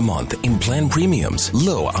 $0 a month in plan premiums,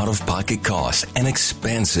 low out-of-pocket costs, and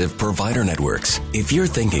expansive provider networks. If you're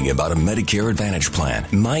thinking about a Medicare Advantage plan,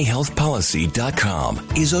 myhealthpolicy.com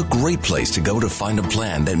is a great place to go to find a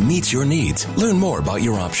plan that meets your needs. Learn more about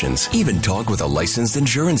your options. Even talk with a licensed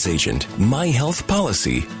insurance agent.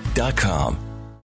 myhealthpolicy.com.